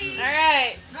 Ready? All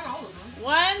right.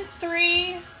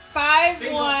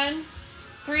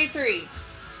 135133.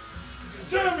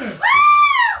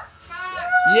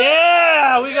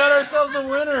 Yeah, we got ourselves a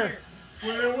winner.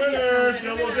 Winner,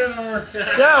 dildo dinner.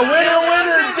 Yeah,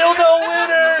 winner, dildo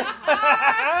winner.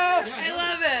 I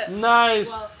love it.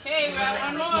 Nice. Okay, we got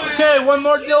one more. Okay, one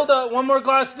more dildo, one more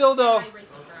glass dildo.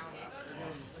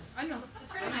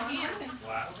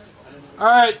 All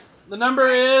right, the number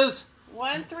is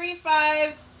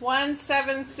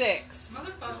 135176.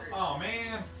 Oh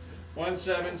man.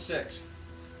 176.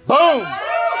 boom. Woo!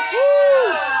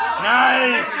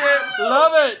 Nice.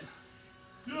 Love it.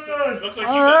 Looks like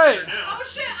All right. Oh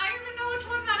shit, I even know which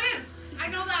one that is. I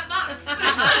know that box.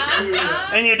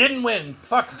 And you didn't win.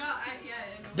 Fuck. No,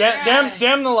 yeah,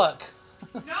 Damn the luck.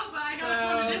 no, but I know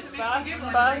which one it is. It makes me give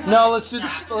Spot. No, let's do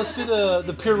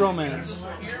the pure romance.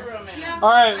 All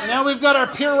right, now we've got our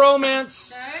pure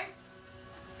romance. Okay.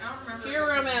 I don't remember. Pure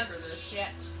romance. Shit.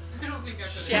 I don't think I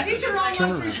could. Shit. Did you roll Turn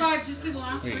 135? Just do the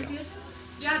last There you three. go.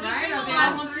 Yeah, just do the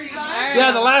last 135.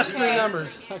 Yeah, the last 3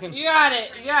 numbers. I can. You got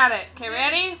it. You got it. Okay,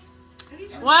 ready?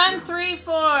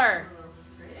 134.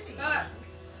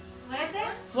 What is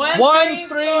it?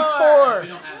 134.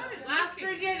 Last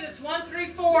 3 digits.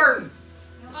 134.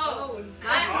 Oh,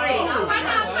 last 3. Find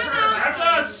out. That's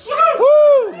us.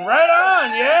 Woo! Right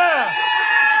on, yeah.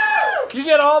 You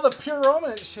get all the pure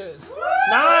romance shit.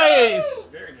 Nice.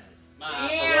 Very nice.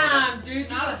 Damn, dude,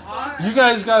 that was awesome. You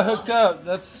guys got hooked up.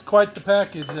 That's quite the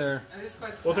package there.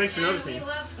 Well, thanks for noticing.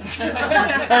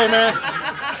 Hey, man.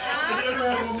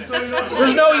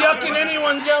 There's no yucking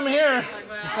anyone's yum here.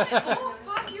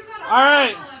 All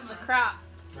right, The crop.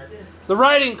 the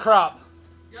riding crop.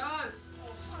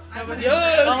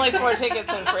 Only 4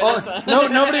 tickets in for this one. No,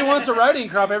 nobody wants a riding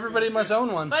crop. Everybody must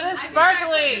own one. But it's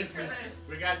sparkly.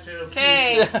 We got 2.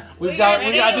 Okay.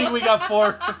 Yeah, I think we got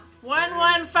 4.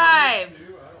 115.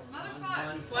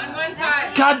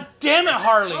 115. God damn it,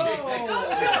 Harley. Go 2 more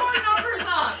numbers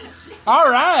up. All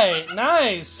right,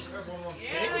 nice.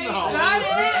 Got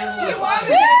it. You won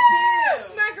it.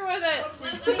 Smack her with it.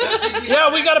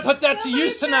 Yeah, we got to put that to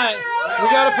use tonight. We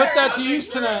got to put that to use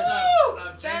tonight.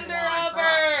 Bend her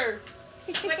over.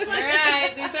 All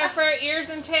right, these are for ears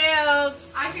and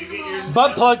tails. I can come on.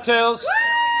 Butt plug tails.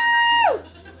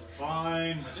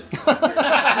 Fine.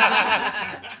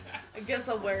 I guess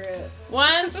I'll wear it.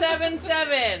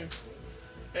 177.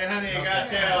 Hey, honey, you got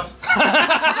tails.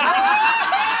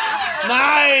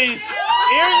 Nice!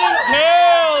 Ears and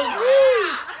tails!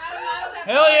 Woo!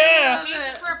 Hell yeah! Pink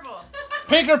or purple?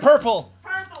 Pink or purple?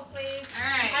 Purple, please.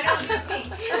 Alright.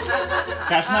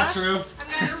 That's not true.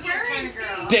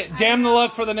 Damn the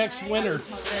luck for the next winner.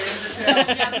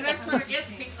 Yeah, the next one gets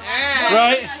pink. Alright.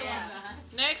 Right?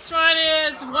 Next one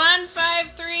is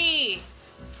 153.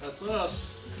 That's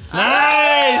us.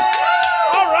 Nice!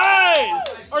 Alright!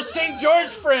 Our St. George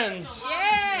friends.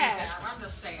 Yeah. I'm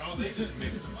just saying. Oh, they just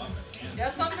mixed them up again.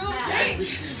 Yes, I'm doing pink.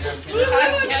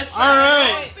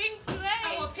 Alright. Pink I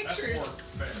today. want pictures.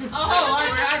 Fair. Oh, I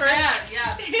got that.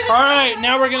 Yeah. Alright,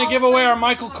 now we're going to give away our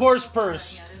Michael Kors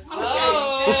purse.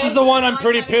 Oh. This is the one I'm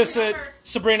pretty pissed that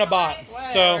Sabrina bought.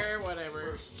 So,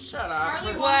 Whatever. Shut up.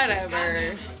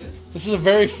 Whatever. this is a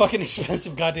very fucking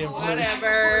expensive goddamn purse.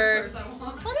 Whatever.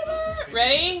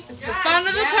 Ready? It's the fun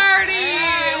of the Yes.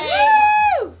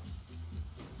 party. Woo!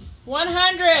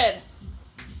 100.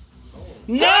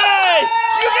 Nice!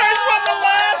 You guys won the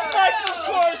last Michael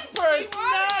Kors purse.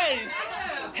 Nice!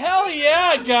 Hell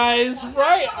yeah, guys.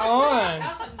 Right on.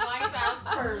 That's a nice ass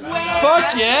purse.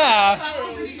 Fuck yeah.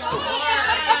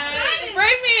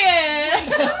 Bring me in.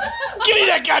 Give me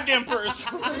that goddamn purse.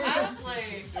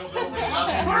 Honestly.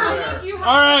 All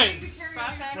right.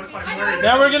 What if I'm wearing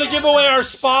Now we're going to give away our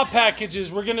spa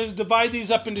packages. We're going to divide these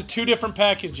up into 2 different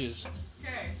packages.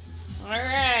 Okay. All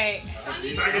right.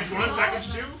 package 1,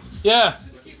 package 2? Yeah.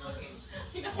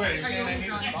 Wait, you're saying I need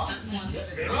a spot? I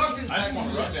just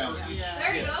want to rub down.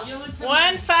 There you go.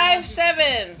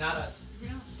 157.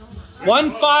 157.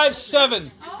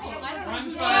 157.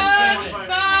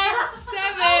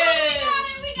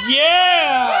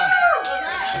 Yeah.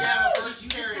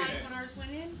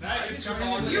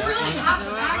 You really have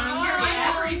the back and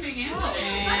carry everything in.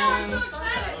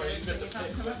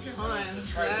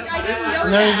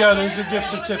 And there you go. There's your gift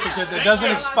certificate that doesn't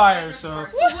expire, so you're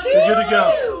good to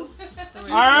go. All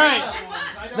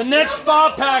right. The next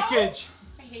spa package.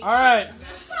 All right.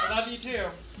 Love you too.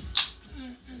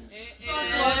 It is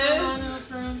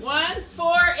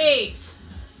 148.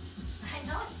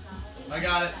 I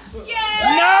got it.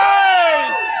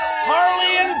 Nice!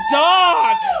 Harley and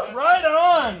Doc. Right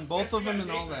on. Both of them and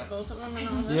all that. Both of them and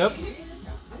all that. Yep.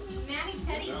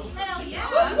 Sounds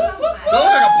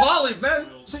like a poly, man.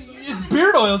 So it's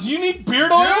beard oil. Do you need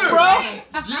beard oil, bro?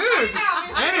 Dude,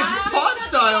 and it's pot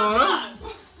style, huh?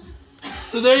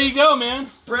 So there you go, man.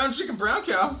 Brown chicken, brown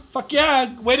cow. Fuck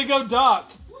yeah. Way to go,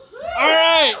 Doc. All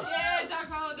right. Yeah, Doc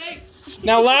Holiday.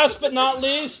 Now, last but not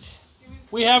least,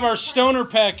 we have our stoner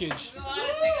package.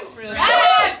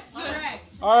 Yes!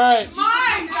 All right.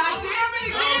 Mine, goddammit.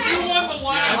 You won the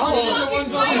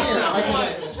last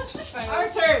one. Our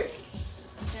turn.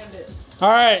 All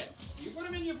right. You put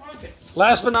them in your pocket.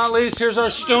 Last but not least, here's our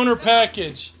stoner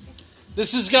package.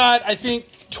 This has got, I think,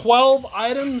 12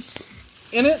 items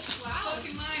in it.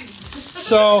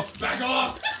 So Back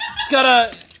off.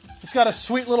 it's got a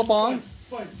sweet little bong.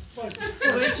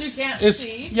 Which you can't It's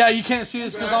see. yeah, you can't see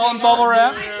this because all in bubble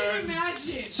wrap. I can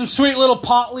imagine. Some sweet little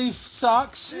pot leaf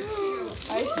socks. I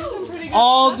see some pretty good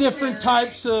All stuff different here.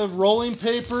 types of rolling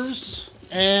papers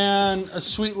and a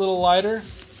sweet little lighter.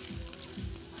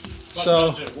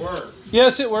 So Does it work?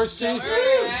 yes, it works. See. All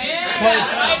Yeah.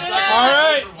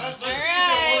 right. Alright.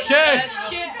 Okay. Let's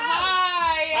get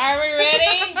high. Are we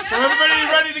ready? So everybody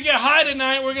ready to get high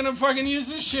tonight? We're gonna fucking use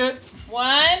this shit.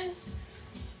 1,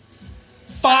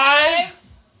 5,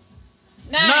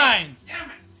 9.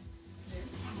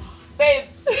 Babe.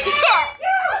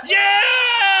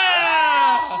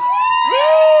 Yeah!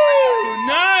 Woo!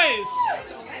 Nice.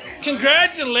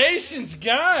 Congratulations,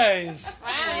 guys.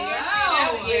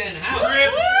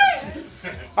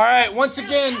 All right. Once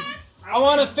again, I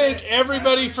want to thank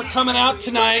everybody for coming out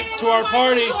tonight to our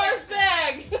party. Horse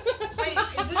bag.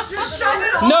 Is it just shove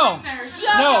it all No. in there?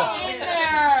 No. In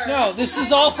there. No, this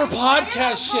is all for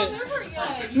podcast shit.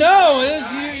 No, it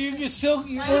is you can still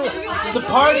the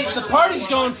party's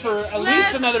going for at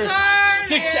least another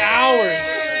 6 hours.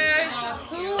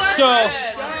 So,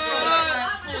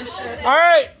 all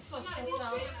right.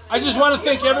 I just want to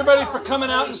thank everybody for coming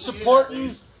out and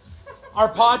supporting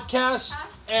our podcast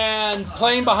and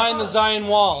playing behind the Zion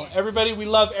Wall. Everybody, we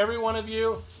love every one of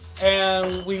you,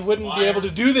 and we wouldn't be able to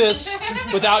do this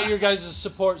without your guys'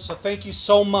 support. So thank you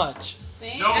so much. No,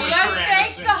 And Mr. let's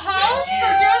thank Anderson. the host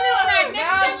for doing this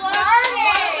magnificent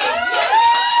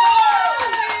party.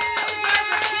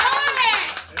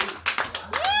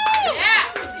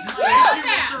 Thank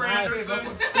you, Mr.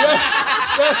 Anderson.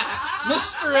 Yes,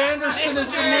 Mr. Anderson is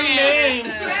the new name.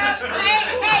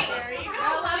 Hey,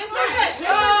 this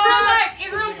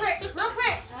is real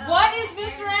quick. What is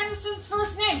Mr. Anderson? Anderson's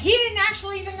first name? He didn't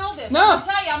actually even know this. No. I'll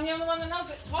tell you, I'm the only one that knows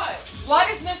it. What? What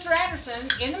is Mr. Anderson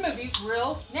in the movie's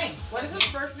real name? What is his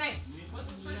first name?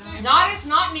 It's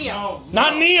not Neo. No.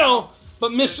 Not Neo,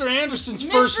 but Mr. Anderson's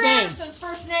first Mr. name. Anderson's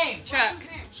first name. Chuck.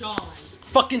 John.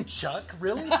 Fucking Chuck,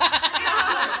 really? Say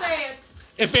it.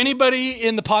 If anybody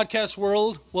in the podcast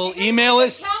world will email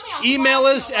us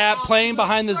at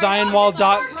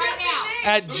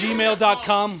playingbehind-the-zion-wall.at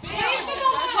gmail.com. He's the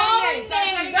most common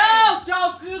thing. No,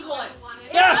 don't Google it.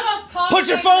 Yeah, put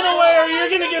your phone away or you're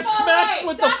gonna get smacked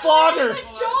with the flogger.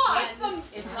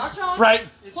 It's not John. Right.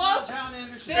 It's Close. not John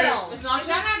Anderson. It's not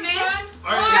John Anderson.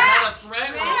 Are you a threat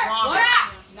or a promise?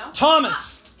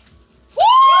 Thomas.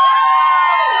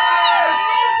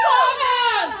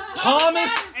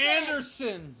 Thomas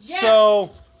Anderson. Yes. So,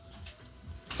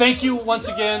 thank you once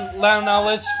again. Now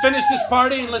let's finish this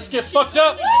party and let's get fucked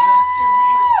up.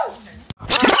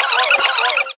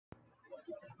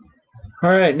 All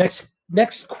right,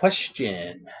 next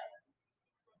question.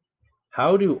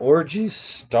 How do orgies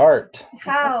start?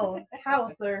 How? How,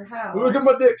 sir? How? Look at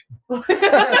my dick.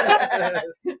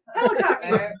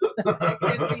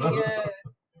 It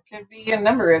could be a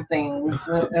number of things.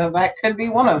 That could be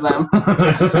one of them.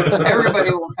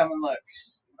 Everybody will come and look.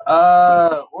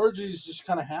 Orgies just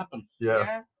kind of happen.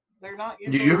 Yeah. They're not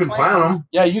You usually can plan them.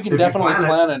 Yeah, you can definitely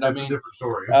plan it. I That's a mean, different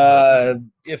story.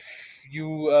 if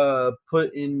you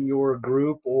put in your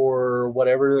group or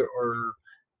whatever, or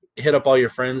hit up all your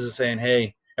friends and saying,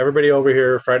 "Hey, everybody over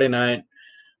here, Friday night,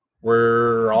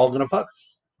 we're all gonna fuck."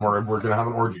 We're gonna have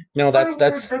an orgy. No, that's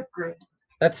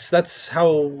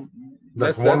how.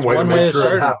 That's one way to one make way to sure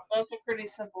start it it. happens. That's a pretty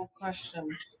simple question.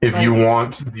 If you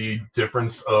want the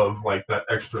difference of like that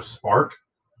extra spark,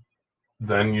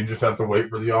 then you just have to wait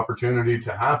for the opportunity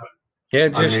to happen. Yeah,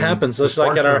 it just happens. the Just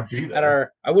like spark's gonna be there. at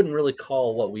our. I wouldn't really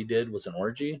call what we did was an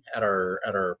orgy at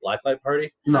our blacklight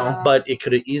party, No. but it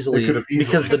could have easily,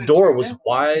 because the Could've door turned was it.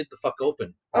 wide the fuck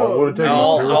open. All it would've taken was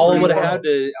All two or all three would have more. had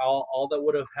to all that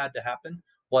would have had to happen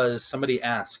was somebody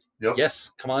asked, Yep. "Yes,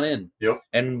 come on in." Yep.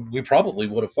 And we probably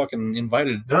would have fucking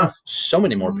invited Yeah. so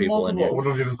many more people in here.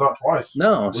 Wouldn't have even thought twice.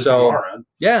 No, At least so on our end.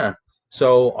 yeah,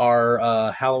 so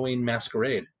our Halloween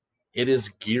masquerade, it is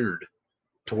geared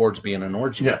towards being an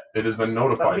orgy. Yeah, it has been That'd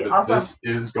notified be that awesome. this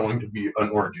is going to be an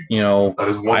orgy. You know, That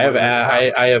is one. I have way to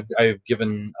make it happen. I have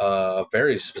given a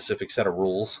very specific set of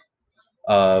rules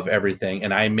of everything,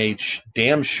 and I made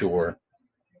damn sure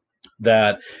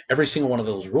that every single one of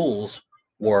those rules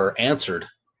were answered.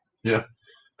 Yeah.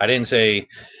 I didn't say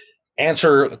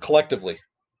answer collectively.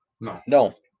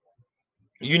 No.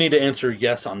 You need to answer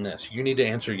yes on this. You need to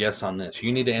answer yes on this.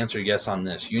 You need to answer yes on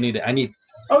this. I need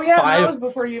Oh yeah, five. that was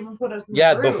before you even put us in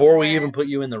Yeah, the group. before we even put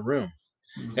you in the room.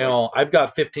 You know, I've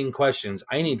got 15 questions.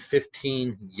 I need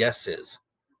 15 yeses.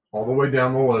 All the way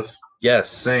down the list, Yes.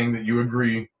 saying that you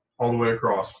agree all the way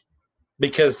across.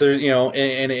 Because there's, you know,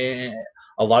 and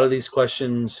a lot of these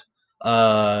questions,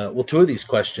 two of these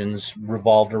questions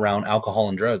revolved around alcohol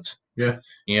and drugs. Yeah.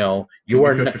 You know, You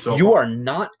you cut yourself you off. are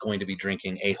not going to be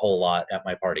drinking a whole lot at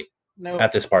my party. No.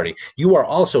 At this party, you are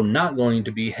also not going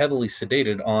to be heavily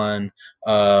sedated on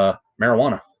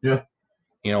marijuana. Yeah.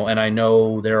 You know, and I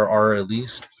know there are at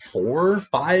least 4,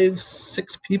 5,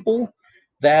 6 people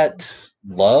that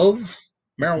love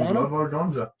marijuana. Love our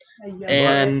ganja.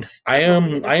 And I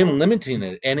am limiting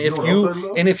it. And if You know what else I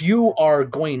love? if you are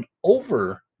going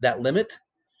over that limit,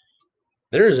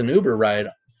 there is an Uber ride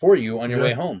for you on your Yeah.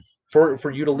 way home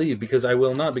for you to leave, because I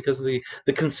will not, because of the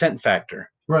consent factor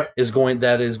Right. is going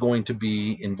to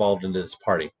be involved into this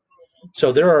party.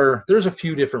 So there's a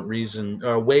few different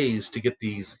ways to get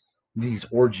these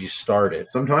orgies started.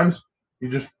 Sometimes you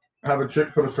just have a chick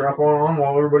put a strap on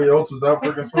while everybody else is out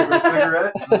freaking smoking a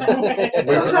cigarette. Wait for them to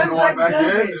Sometimes walk I'm back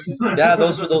joking. in. Yeah,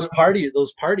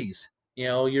 those parties. You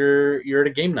know, you're at a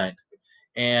game night,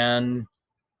 and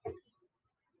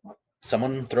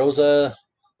someone throws a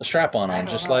strap on I them,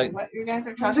 don't just know like, what you guys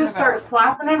are You talking just about. start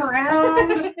slapping it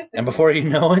around. and before you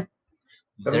know it,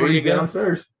 there you Everybody's go.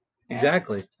 downstairs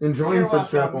Exactly. enjoying You're such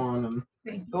strap welcome. on.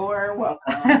 And You're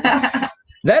welcome.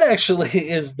 That actually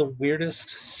is the weirdest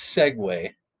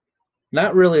segue.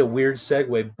 Not really a weird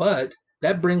segue, but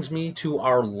that brings me to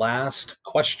our last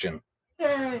question.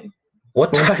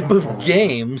 What type of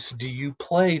games do you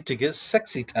play to get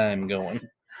sexy time going?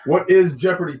 what is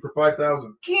Jeopardy for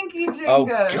 5,000? Kinky Jenga. Oh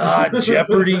God,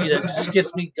 Jeopardy! That just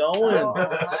gets me going.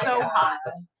 So hot.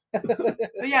 But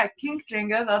yeah, Kink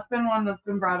Jenga, that's been one that's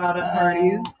been brought out at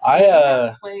parties.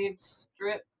 I played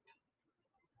strip.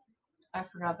 I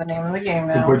forgot the name of the game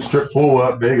We now. played strip pool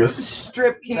at Vegas,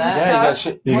 Strip King That- yeah, you stuff. got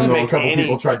shit. You even can though a make couple any.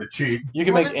 people tried to cheat. You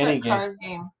can What make is any that game. card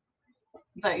game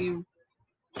that you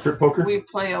Strip poker? We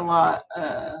play a lot.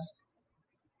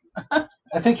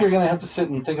 I think you're gonna have to sit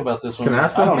and think about this one.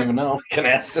 Canasta? I don't even know.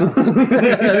 Canasta.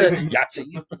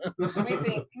 Yahtzee. Let me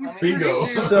think. Bingo.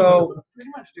 So Pretty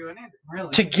much do anything,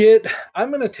 really.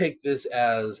 I'm gonna take this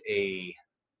as a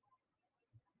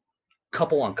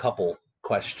couple on couple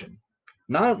question,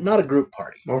 not a group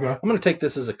party. Okay. I'm gonna take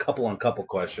this as a couple on couple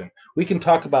question. We can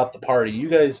talk about the party. You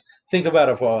guys think about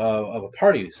of a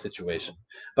party situation,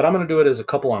 but I'm gonna do it as a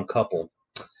couple on couple.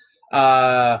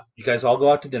 You guys all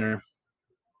go out to dinner.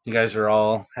 You guys are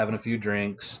all having a few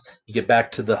drinks. You get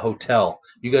back to the hotel.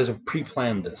 You guys have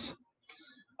pre-planned this.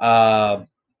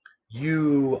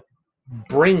 You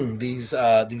bring these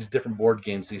different board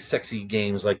games, these sexy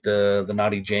games like the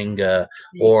Naughty Jenga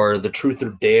or the Truth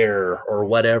or Dare or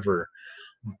whatever.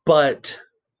 But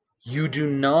you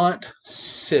do not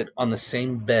sit on the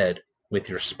same bed with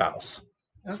your spouse.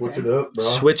 Switch it up, bro.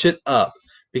 Switch it up,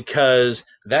 because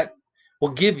that will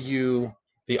give you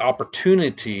the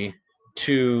opportunity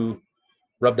to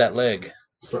rub that leg.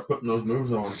 Start putting those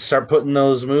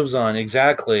moves on.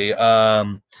 Exactly.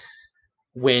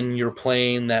 When you're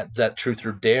playing that Truth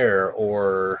or Dare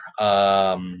or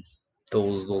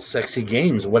those sexy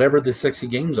games, whatever the sexy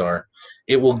games are,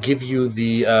 it will give you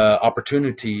the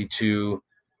opportunity to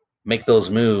make those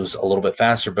moves a little bit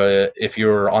faster. But if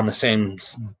you're on the same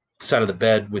side of the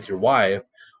bed with your wife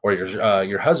or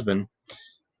your husband,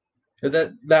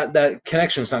 that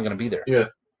connection is not going to be there. Yeah.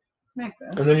 Makes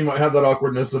sense. And then you might have that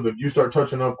awkwardness of if you start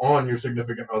touching up on your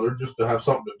significant other just to have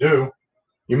something to do,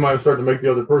 you might start to make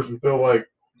the other person feel like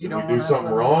we do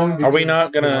something wrong. Are we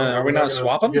not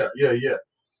swapping? Yeah.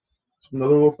 It's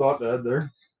another little thought to add there.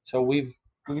 So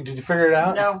did you figure it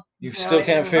out? No. You still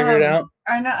can't figure it out?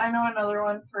 I know another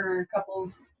one for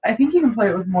couples. I think you can play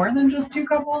it with more than just two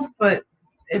couples, but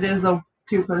it is a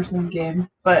two-person game.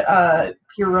 But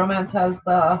Pure Romance has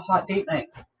the Hot Date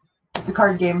Nights. It's a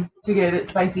card game to get it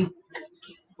spicy.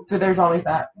 So there's always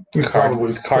that.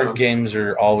 Card games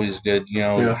are always good.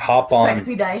 Hop on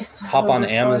Sexy dice. Hop Those on are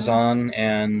fun. Amazon,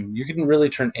 and you can really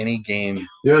turn any game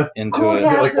into Cool it.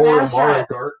 Cats Like and Mario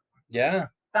Assets. Kart. Yeah,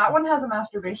 That one has a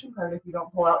masturbation card if you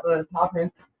don't pull out the paw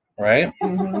prints. right?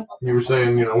 Mm-hmm. You were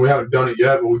saying, we haven't done it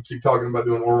yet, but we keep talking about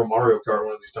doing Oral Mario Kart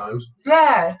one of these times.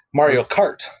 Yeah. Mario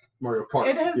Kart. Mario Kart.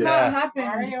 It has Yeah. not happened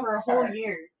Mario for a whole Kart.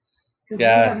 year. Because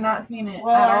Yeah. we have not seen it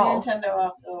Well, at our all. Nintendo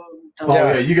also. Oh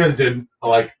yeah, you guys did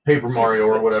like Paper Mario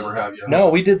or whatever have you? No,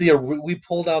 we did we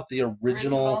pulled out the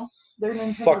original They're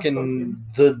Nintendo fucking broken.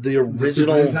 the The Super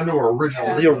original Nintendo or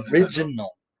original? the Nintendo?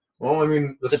 original Well, I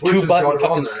mean, the the Switch has 2-button got it on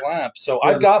fucking there. slap. So Yeah,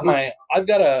 I've got the Switch- I've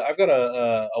got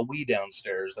a Wii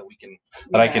downstairs that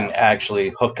I can actually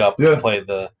hook up Yeah. and play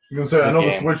the. You can say I know the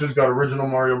game. Switch has got original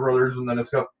Mario Brothers, and then it's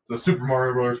got the Super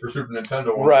Mario Brothers for Super Nintendo.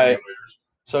 on the Right. emulators.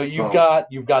 So you've got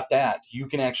that. You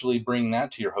can actually bring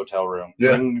that to your hotel room.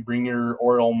 Yeah. Bring your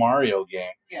Oral Mario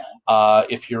game. Yeah.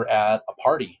 If you're at a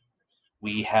party,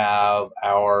 we have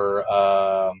our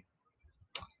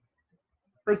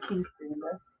The Kink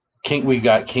Jenga. We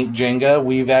got Kink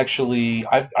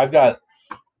Jenga. I've got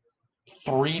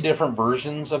 3 different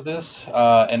versions of this,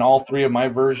 and all 3 of my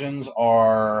versions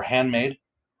are handmade.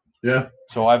 Yeah.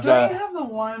 So I've Don't got you have the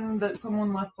one that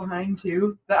someone left behind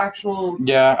too? The actual.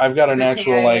 I've got an the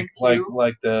actual KIQ?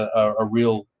 like a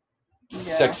real Yeah.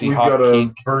 sexy We've hot got a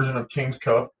kink, version of King's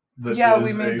Cup that Yeah, is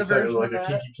we made a the set, version like of a that.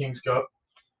 kinky King's Cup.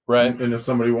 right? And if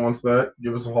somebody wants that,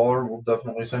 give us a holler. We'll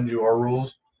definitely send you our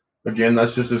rules. Again,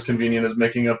 that's just as convenient as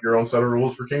making up your own set of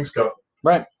rules for King's Cup.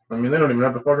 Right. I mean, they don't even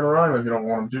have to fucking rhyme if you don't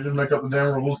want them to. Just make up the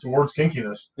damn rules towards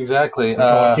kinkiness. Exactly. We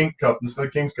call it Kink Cup instead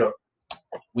of King's Cup.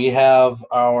 We have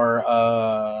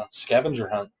our scavenger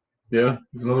hunt Yeah,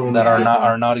 it's another one that we our did.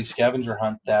 our naughty scavenger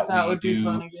hunt that That we would be do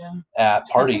fun again. at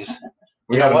parties.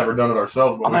 We You know haven't what? ever done it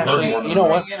ourselves, but I'm we've heard actually, more than you know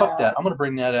what? Bring it Fuck out. that. I'm gonna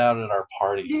bring that out at our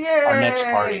party. Yay! Our next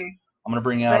party. I'm gonna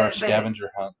bring out our The-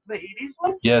 scavenger hunt. The 80s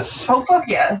one? Yes. Oh, fuck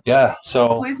yeah. Yeah.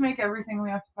 So Please make everything we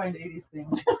have to find 80s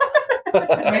things.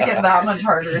 Make it that much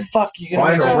harder. fuck you.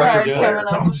 Find Gonna a so make me hard do record it. player. coming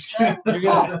No, up I'm with just kidding. stuff. You're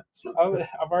gonna.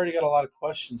 I've already got a lot of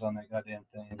questions on that goddamn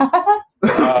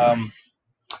thing.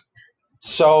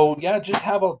 So yeah, just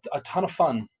have a ton of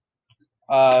fun.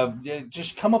 Yeah,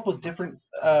 just come up with different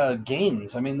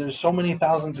games. I mean, there's so many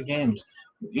thousands of games.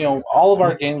 All of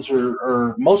our games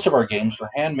or most of our games are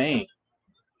handmade.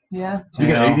 Yeah.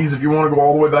 Speaking of 80s, if you want to go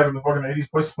all the way back to the fucking 80s,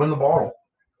 play Spin the Bottle.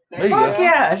 There you Fuck go.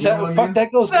 yeah. You know what I Fuck, mean?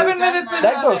 that goes 7 minutes in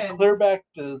that goes heaven. clear back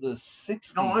to the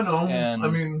 60s. No, I know. And I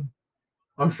mean,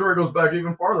 I'm sure it goes back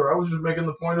even farther. I was just making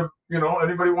the point of,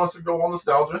 anybody wants to go all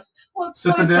nostalgia, Let's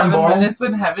Sit play the damn 7 bottle, minutes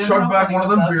in heaven. chug How back funny one of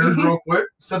would them that beers be? real quick,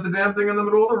 set the damn thing in the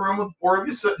middle of the room with the 4 of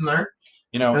you sitting there.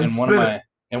 in and one of spin my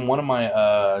in one of my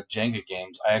Jenga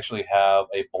games, I actually have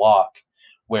a block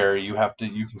where you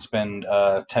can spend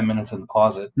 10 minutes in the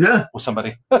closet Yeah. with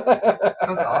somebody.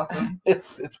 That's awesome.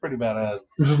 It's pretty badass.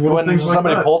 Just little When things like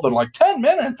somebody that. pulled them like 10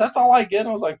 minutes, that's all I get.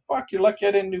 I was like, fuck, you're lucky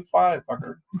I didn't do 5,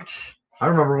 fucker. I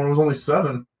remember when it was only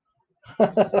 7.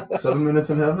 7 minutes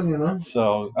in heaven, you know?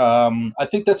 So I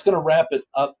think that's gonna wrap it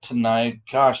up tonight.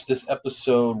 Gosh, this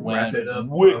episode went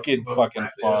wicked fucking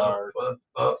far.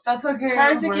 That's okay.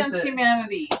 Cards it was worth Against it.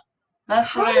 Humanity. That's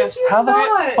How what did I was. you How the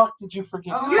not? fuck did you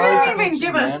forget? Oh, You Cards didn't even Against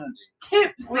give us Humanity?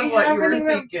 tips We of what you haven't were even.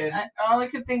 thinking. All I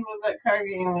could think was that card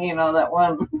game. You know that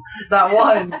one. That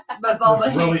one. That's all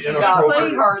It's the really hate you got for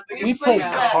inappropriate. Cards We Against played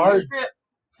Humanity. cards.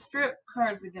 Strip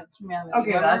Cards Against Humanity.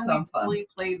 Okay, that Whenever sounds fun. We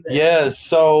played this. Yes.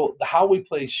 So how we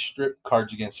play strip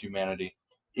Cards Against Humanity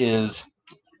is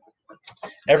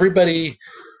everybody.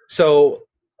 So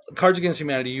Cards Against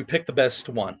Humanity, you pick the best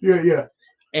one, Yeah.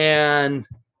 and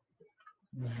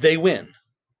they win. Do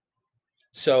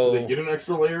So they get an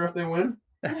extra layer if they win?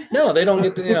 no, they don't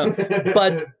get to.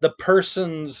 But the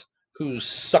persons who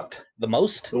sucked the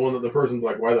most. The one that the person's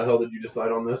like, why the hell did you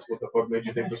decide on this? What the fuck made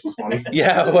you think this was funny?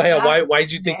 Yeah, why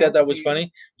did you think that was Nasty.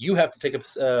 funny? You have to take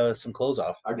some clothes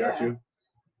off, I got Yeah. you.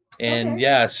 and Okay.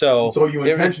 yeah, so So you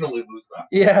every- intentionally lose that.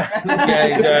 yeah,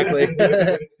 exactly.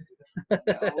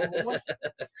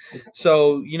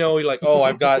 So you're like, oh,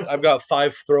 I've got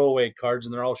 5 throwaway cards,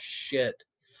 and they're all shit.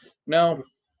 No,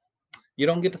 you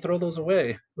don't get to throw those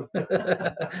away.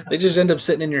 They just end up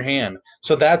sitting in your hand.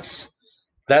 So that's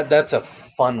a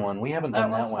fun one. We haven't That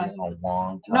done that was one in fun. a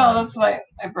long time. No, that's why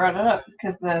I brought it up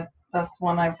because that's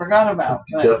one I forgot about.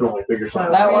 But Definitely figure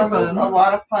something that out. was a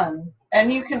lot of fun,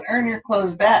 and you can earn your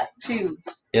clothes back too.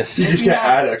 Yes. You If just you can't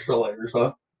have- add extra layers,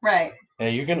 huh? Right. Yeah,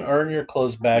 you can earn your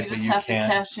clothes back, You but just you have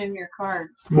can't. to cash in your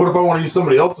cards. What if I want to use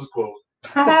somebody else's clothes?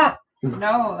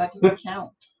 No, that doesn't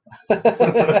count. Could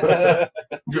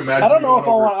you imagine I don't me know going if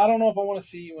I over- want. I don't know if I want to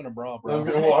see you in a bra, I bro. was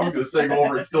gonna say go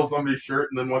over and steal somebody's shirt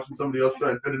and then watching somebody else try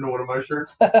and fit into one of my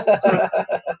shirts.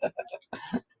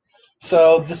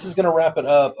 So this is gonna wrap it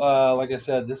up. Like I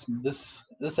said,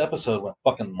 this episode went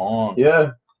fucking long,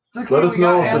 Yeah. It's okay, Let us we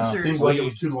got know if it answers. seems like it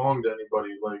was too long to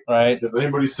anybody. Like right? if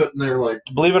anybody's sitting there like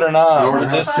Believe it or an hour and not, a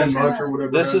half, this too is much or whatever.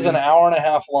 this is an hour and a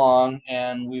half long,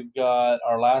 and we've got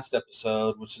our last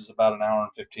episode, which is about an hour and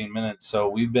 15 minutes. So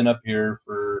we've been up here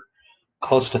for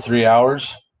close to 3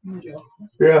 hours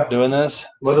Yeah. doing this.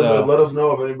 Let So, us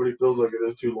know if anybody feels like it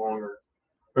is too long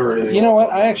or anything. you know like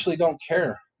what? that. I actually don't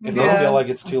care if you Yeah. feel like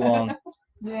it's too long.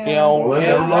 Yeah. You know, Well, then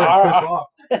yeah, never mind. Piss off.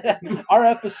 our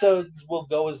episodes will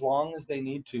go as long as they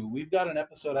need to. We've got an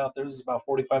episode out there that's about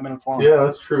 45 minutes long. Yeah,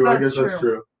 that's true. I That's guess that's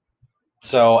true.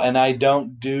 So, and I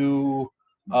don't do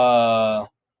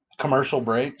commercial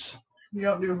breaks. You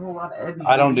don't do a whole lot of editing.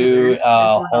 I don't do either, if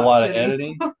a we're whole not lot of shitty.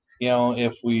 editing.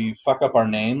 If we fuck up our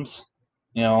names,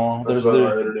 That's there's about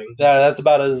our editing. that's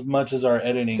about as much as our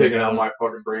editing. Taking out goes. my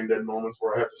fucking brain dead moments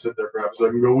where I have to sit there for half a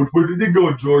second and go, where did it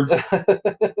go, George?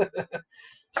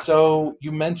 So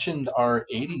you mentioned our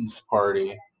 80s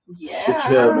party. Yeah.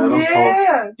 Shit, yeah, man. I'm pumped.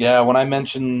 Yeah. Yeah, when I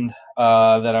mentioned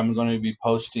that I'm going to be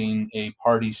posting a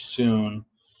party soon,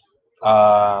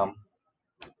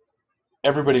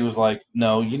 everybody was like,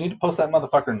 "No, you need to post that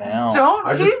motherfucker now." Don't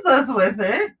I tease us with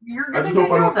it. You're I gonna just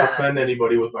hope I nail don't that. offend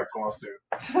anybody with my costume.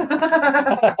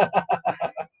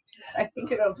 I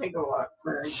think it'll take a lot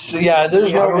for. So, yeah, there's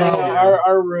I no don't know, man.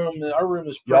 our room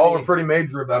is pretty. Y'all were pretty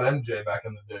major about MJ back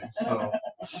in the day, so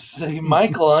See,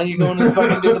 Michael, huh? You going to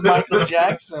fucking do the Michael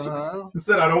Jackson, huh? I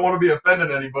said I don't want to be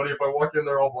offending anybody if I walk in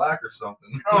there all black or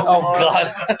something. Oh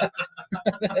God.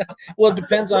 Well, it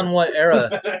depends on what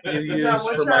era you use Yeah,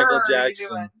 for which Michael era are you Jackson.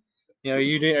 doing? Are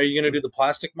you going to do the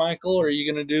plastic Michael, or are you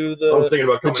going to do I was the? thinking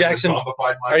about coming Jackson- in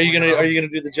zombified Michael. Are you gonna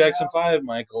do the Jackson 5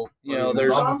 Michael? The There's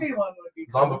zombie one would be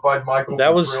cool. zombified Michael? That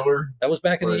from was- Thriller, that was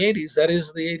back in Right. the 80s. That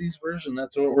is the 80s version.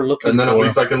 That's what we're looking and then for. at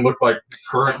least I can look like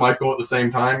current Michael at the same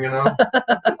time. You know.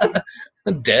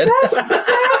 Dead.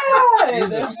 Good.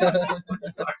 Jesus.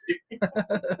 Sorry.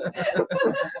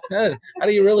 How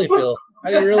do you really feel?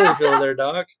 How do you really feel there,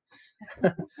 Doc?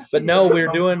 But no, we're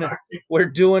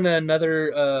doing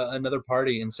another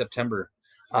party in September.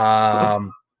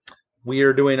 We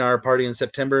are doing our party in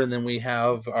September, and then we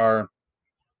have our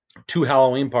 2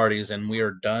 Halloween parties, and we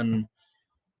are done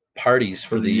parties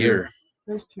for the year.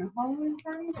 There's 2 Halloween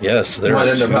parties? Yes, We there might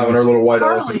are end up 2. having our little white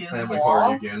Charlie elephant is family lost.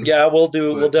 party again. Yeah, we'll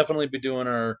But- definitely be doing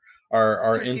our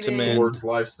Turkey Day. intimate. Towards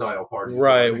lifestyle parties.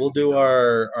 Right, we'll do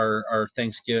our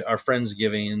Thanksgiving, our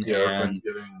Friendsgiving, Yeah, our and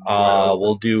Friendsgiving.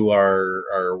 we'll do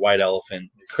our White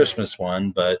Elephant Christmas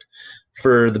one. But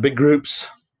for the big groups,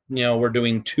 we're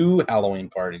doing 2 Halloween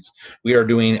parties. We are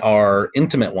doing our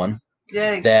intimate one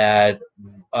Yay. that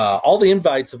all the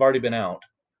invites have already been out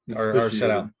or set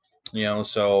Officiated. out. You know,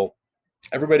 so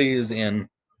everybody is in,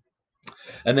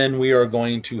 and then we are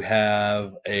going to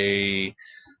have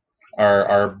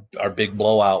our big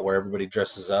blowout where everybody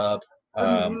dresses up.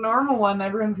 A normal one,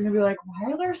 everyone's gonna be like,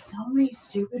 why are there so many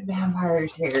stupid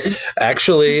vampires here?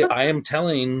 Actually, I am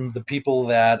telling the people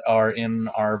that are in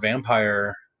our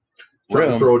vampire Trying to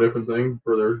room. throw a different thing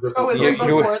for their different Oh, is You- it you-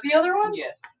 before the other one?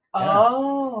 Yes.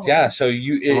 Oh. Yeah, so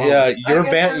you I your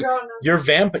guess van we're going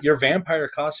to- your vampire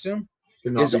costume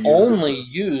cannot is be used only as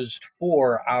used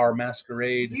for our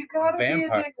masquerade. You gotta be a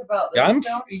vampire. dick about this, Yeah,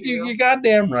 don't you? you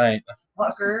goddamn right.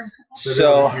 Fucker. Maybe I'll just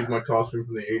So use my costume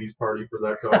from the '80s party for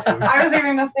that costume. I was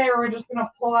even gonna say, are we just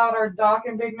gonna pull out our Doc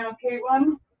and Big Nose Kate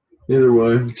one? Either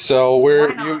way, so Why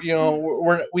we're not? you know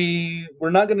we're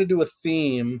not going to do a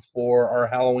theme for our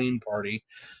Halloween party,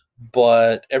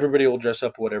 but everybody will dress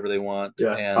up whatever they want,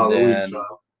 yeah, and Halloween then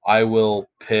style. I will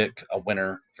pick a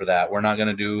winner for that. We're not going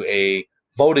to do a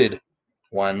voted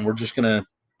one. We're gonna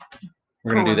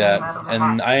do that,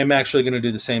 and I am actually going to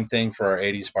do the same thing for our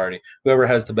 '80s party. Whoever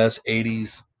has the best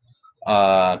 '80s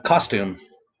costume,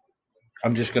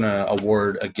 I'm just going to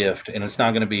award a gift, and it's not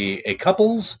going to be a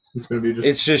couples. It's gonna be just.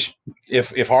 It's just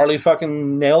if Harley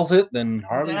fucking nails it, then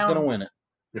Harley's Down. going to win it.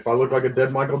 If I look like a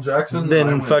dead Michael Jackson, I Then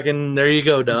win. fucking there you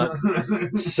go, Doc.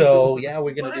 So yeah,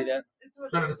 we're going What to do if- that.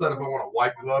 trying to decide if I want a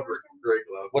white glove or a gray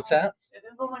glove. What's that? It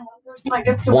is only one person that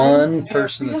gets to One win.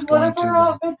 person that's Because what going if our to.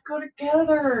 outfits go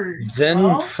together? Then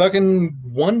Huh? fucking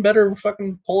one better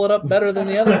fucking pull it up better than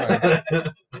the other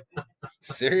one.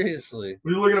 Seriously.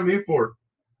 What are you looking at me for?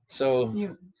 So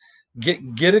You-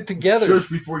 get it together. Shush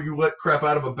before you let crap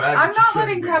out of a bag. I'm that you not shouldn't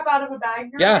letting be. crap out of a bag.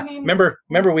 You're Yeah, winning.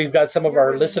 remember we've got some of You're our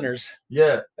winning. listeners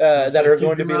Yeah. that So are keep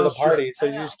going to your be at the mouth shut. party. So I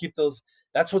you know. just keep those.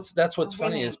 That's what's I'm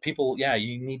funny winning. is people. Yeah,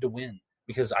 you need to win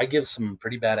because I give some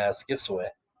pretty badass gifts away.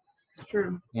 It's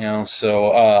true. You know,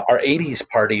 so our '80s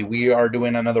party, we are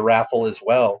doing another raffle as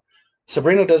well.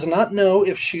 Sabrina does not know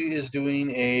if she is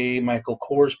doing a Michael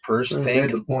Kors purse. You Thank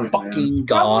made the point, fucking Probably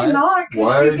God. not, because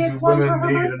Why she do gets one for women her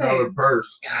need birthday. another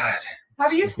purse? God.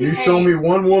 Have you seen You show me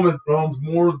one woman that owns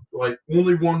more, like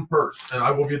only one purse, and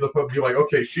I will be like,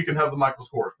 okay, she can have the Michael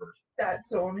Kors purse. That's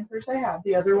the only purse I have.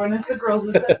 The other one is the girls'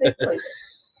 that they play with.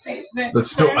 Hey,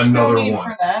 That's still there's no another need one.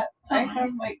 for that. I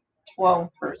have like 12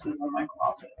 purses in my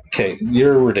closet. Okay,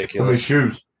 you're How many ridiculous.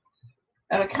 shoes?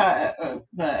 And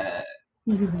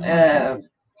The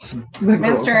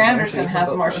girls Mr. have Anderson shoes has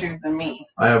above more us. shoes than me.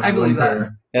 I have I one believe that.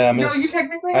 pair. Yeah, No, miss, you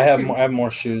technically I have have two. more, I have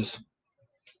more shoes.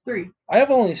 3. I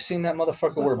have only seen that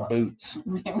motherfucker wear Flip-flops. boots.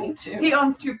 Me too. He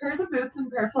owns 2 pairs of boots and a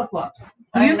pair of flip flops.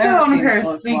 He I've used to never own a seen pair of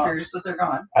flip-flops. sneakers, but they're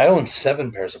gone. I own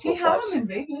 7 pairs of He flip had flops. them in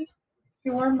Vegas.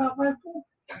 He wore them out by the pool.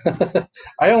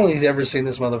 I only ever seen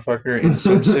this motherfucker in a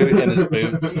swimsuit and his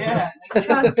boots. Yeah.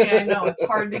 Trust me, I know it's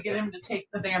hard to get him to take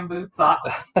the damn boots off.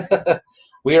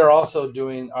 We are also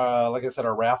doing, like I said,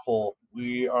 our raffle.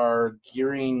 We are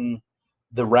gearing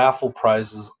the raffle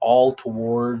prizes all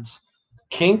towards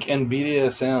kink and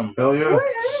BDSM. Hell yeah.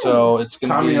 So it's Tie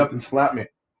gonna me be up and slap me.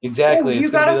 exactly. you It's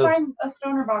gonna be gotta the, find a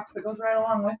stoner box that goes right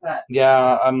along with that.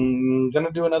 yeah. I'm gonna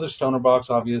do another stoner box,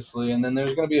 obviously, and then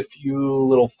there's gonna be a few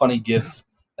little funny gifts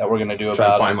that we're gonna do Try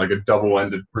to about find it. like a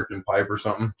double-ended freaking pipe or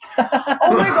something.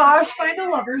 Oh my gosh, find a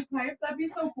lover's pipe. That'd be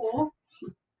so cool.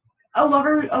 A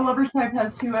lover's pipe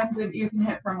has 2 ends that you can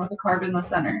hit from with a carb in the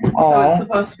center. So Aw. it's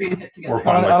supposed to be hit together. Or I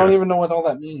find don't, like I don't a- even know what all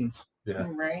that means. Yeah.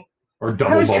 Right. Or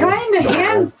double I was bubble. trying to Double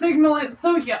hand signal it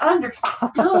so you understood.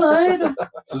 bubble.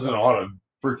 This is an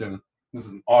This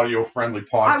is an audio-friendly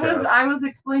podcast. I was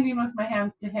explaining with my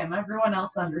hands to him. Everyone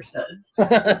else understood.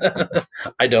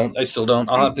 I don't. I still don't.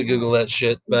 I'll have to Google that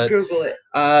shit. But Google it.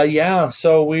 yeah,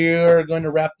 so we're going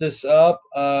to wrap this up.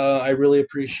 I really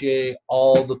appreciate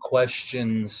all the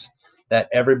questions that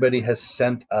everybody has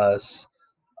sent us.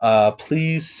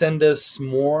 Please send us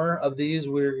more of these.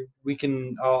 We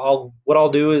can. What I'll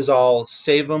do is I'll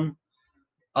save them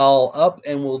all up,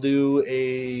 and we'll do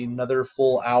another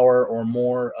full hour or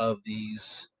more of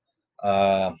these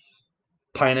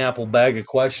pineapple bag of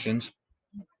questions,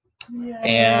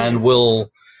 and we'll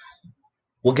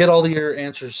get all of your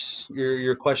answers,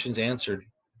 your questions answered.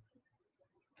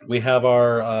 We have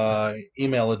our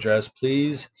email address.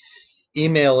 Please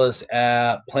email us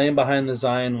at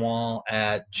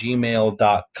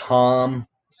playingbehindthezionwall@gmail.com,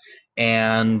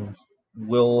 and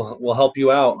we'll help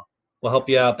you out. We'll help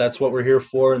you out. That's what we're here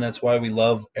for, and that's why we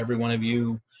love every one of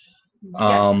you.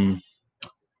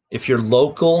 If you're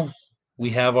local, we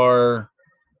have our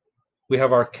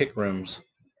kick rooms,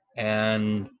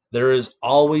 and there is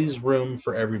always room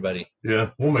for everybody.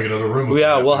 Yeah, we'll make another room.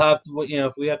 Yeah, we'll have to.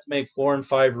 If we have to make 4 and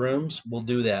 5 rooms, we'll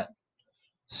do that.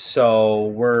 So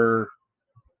we're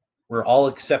all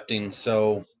accepting.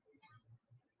 So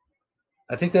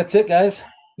I think that's it, guys.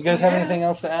 You guys have Yeah. anything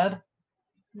else to add?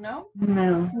 No,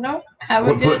 No. no. Have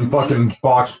a We're good putting week. fucking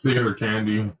boxed theater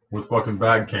candy with fucking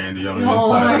bag candy on the Oh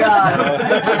inside. my god.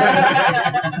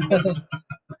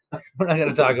 We're not going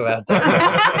to talk about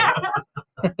that.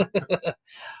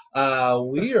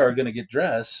 We are going to get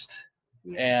dressed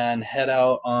and head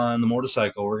out on the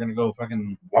motorcycle. We're going to go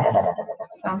fucking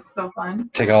Sounds so fun.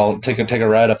 take a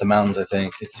ride up the mountains. I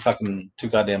think it's fucking too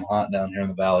goddamn hot down here in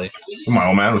the valley. My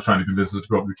old man was trying to convince us to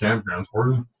go up to the campgrounds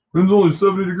for him. It's only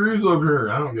 70 degrees up here.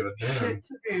 I don't give a damn. Shit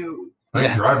to do. I ain't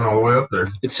Yeah. driving all the way up there.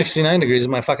 It's 69 degrees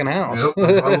in my fucking house. Yep. I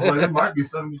was like, it might be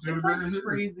 72 It's like degrees here.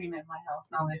 freezing in my house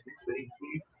now. They fix the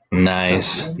AC.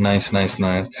 Nice.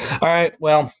 All right.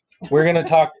 Well, we're going to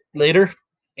talk later,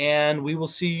 and we will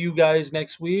see you guys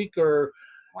next week or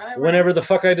whenever the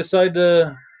fuck I decide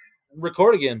to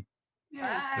record again.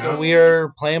 Yeah. So we are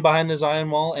playing behind this iron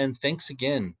wall, and thanks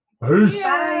again. Peace.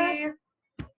 Bye.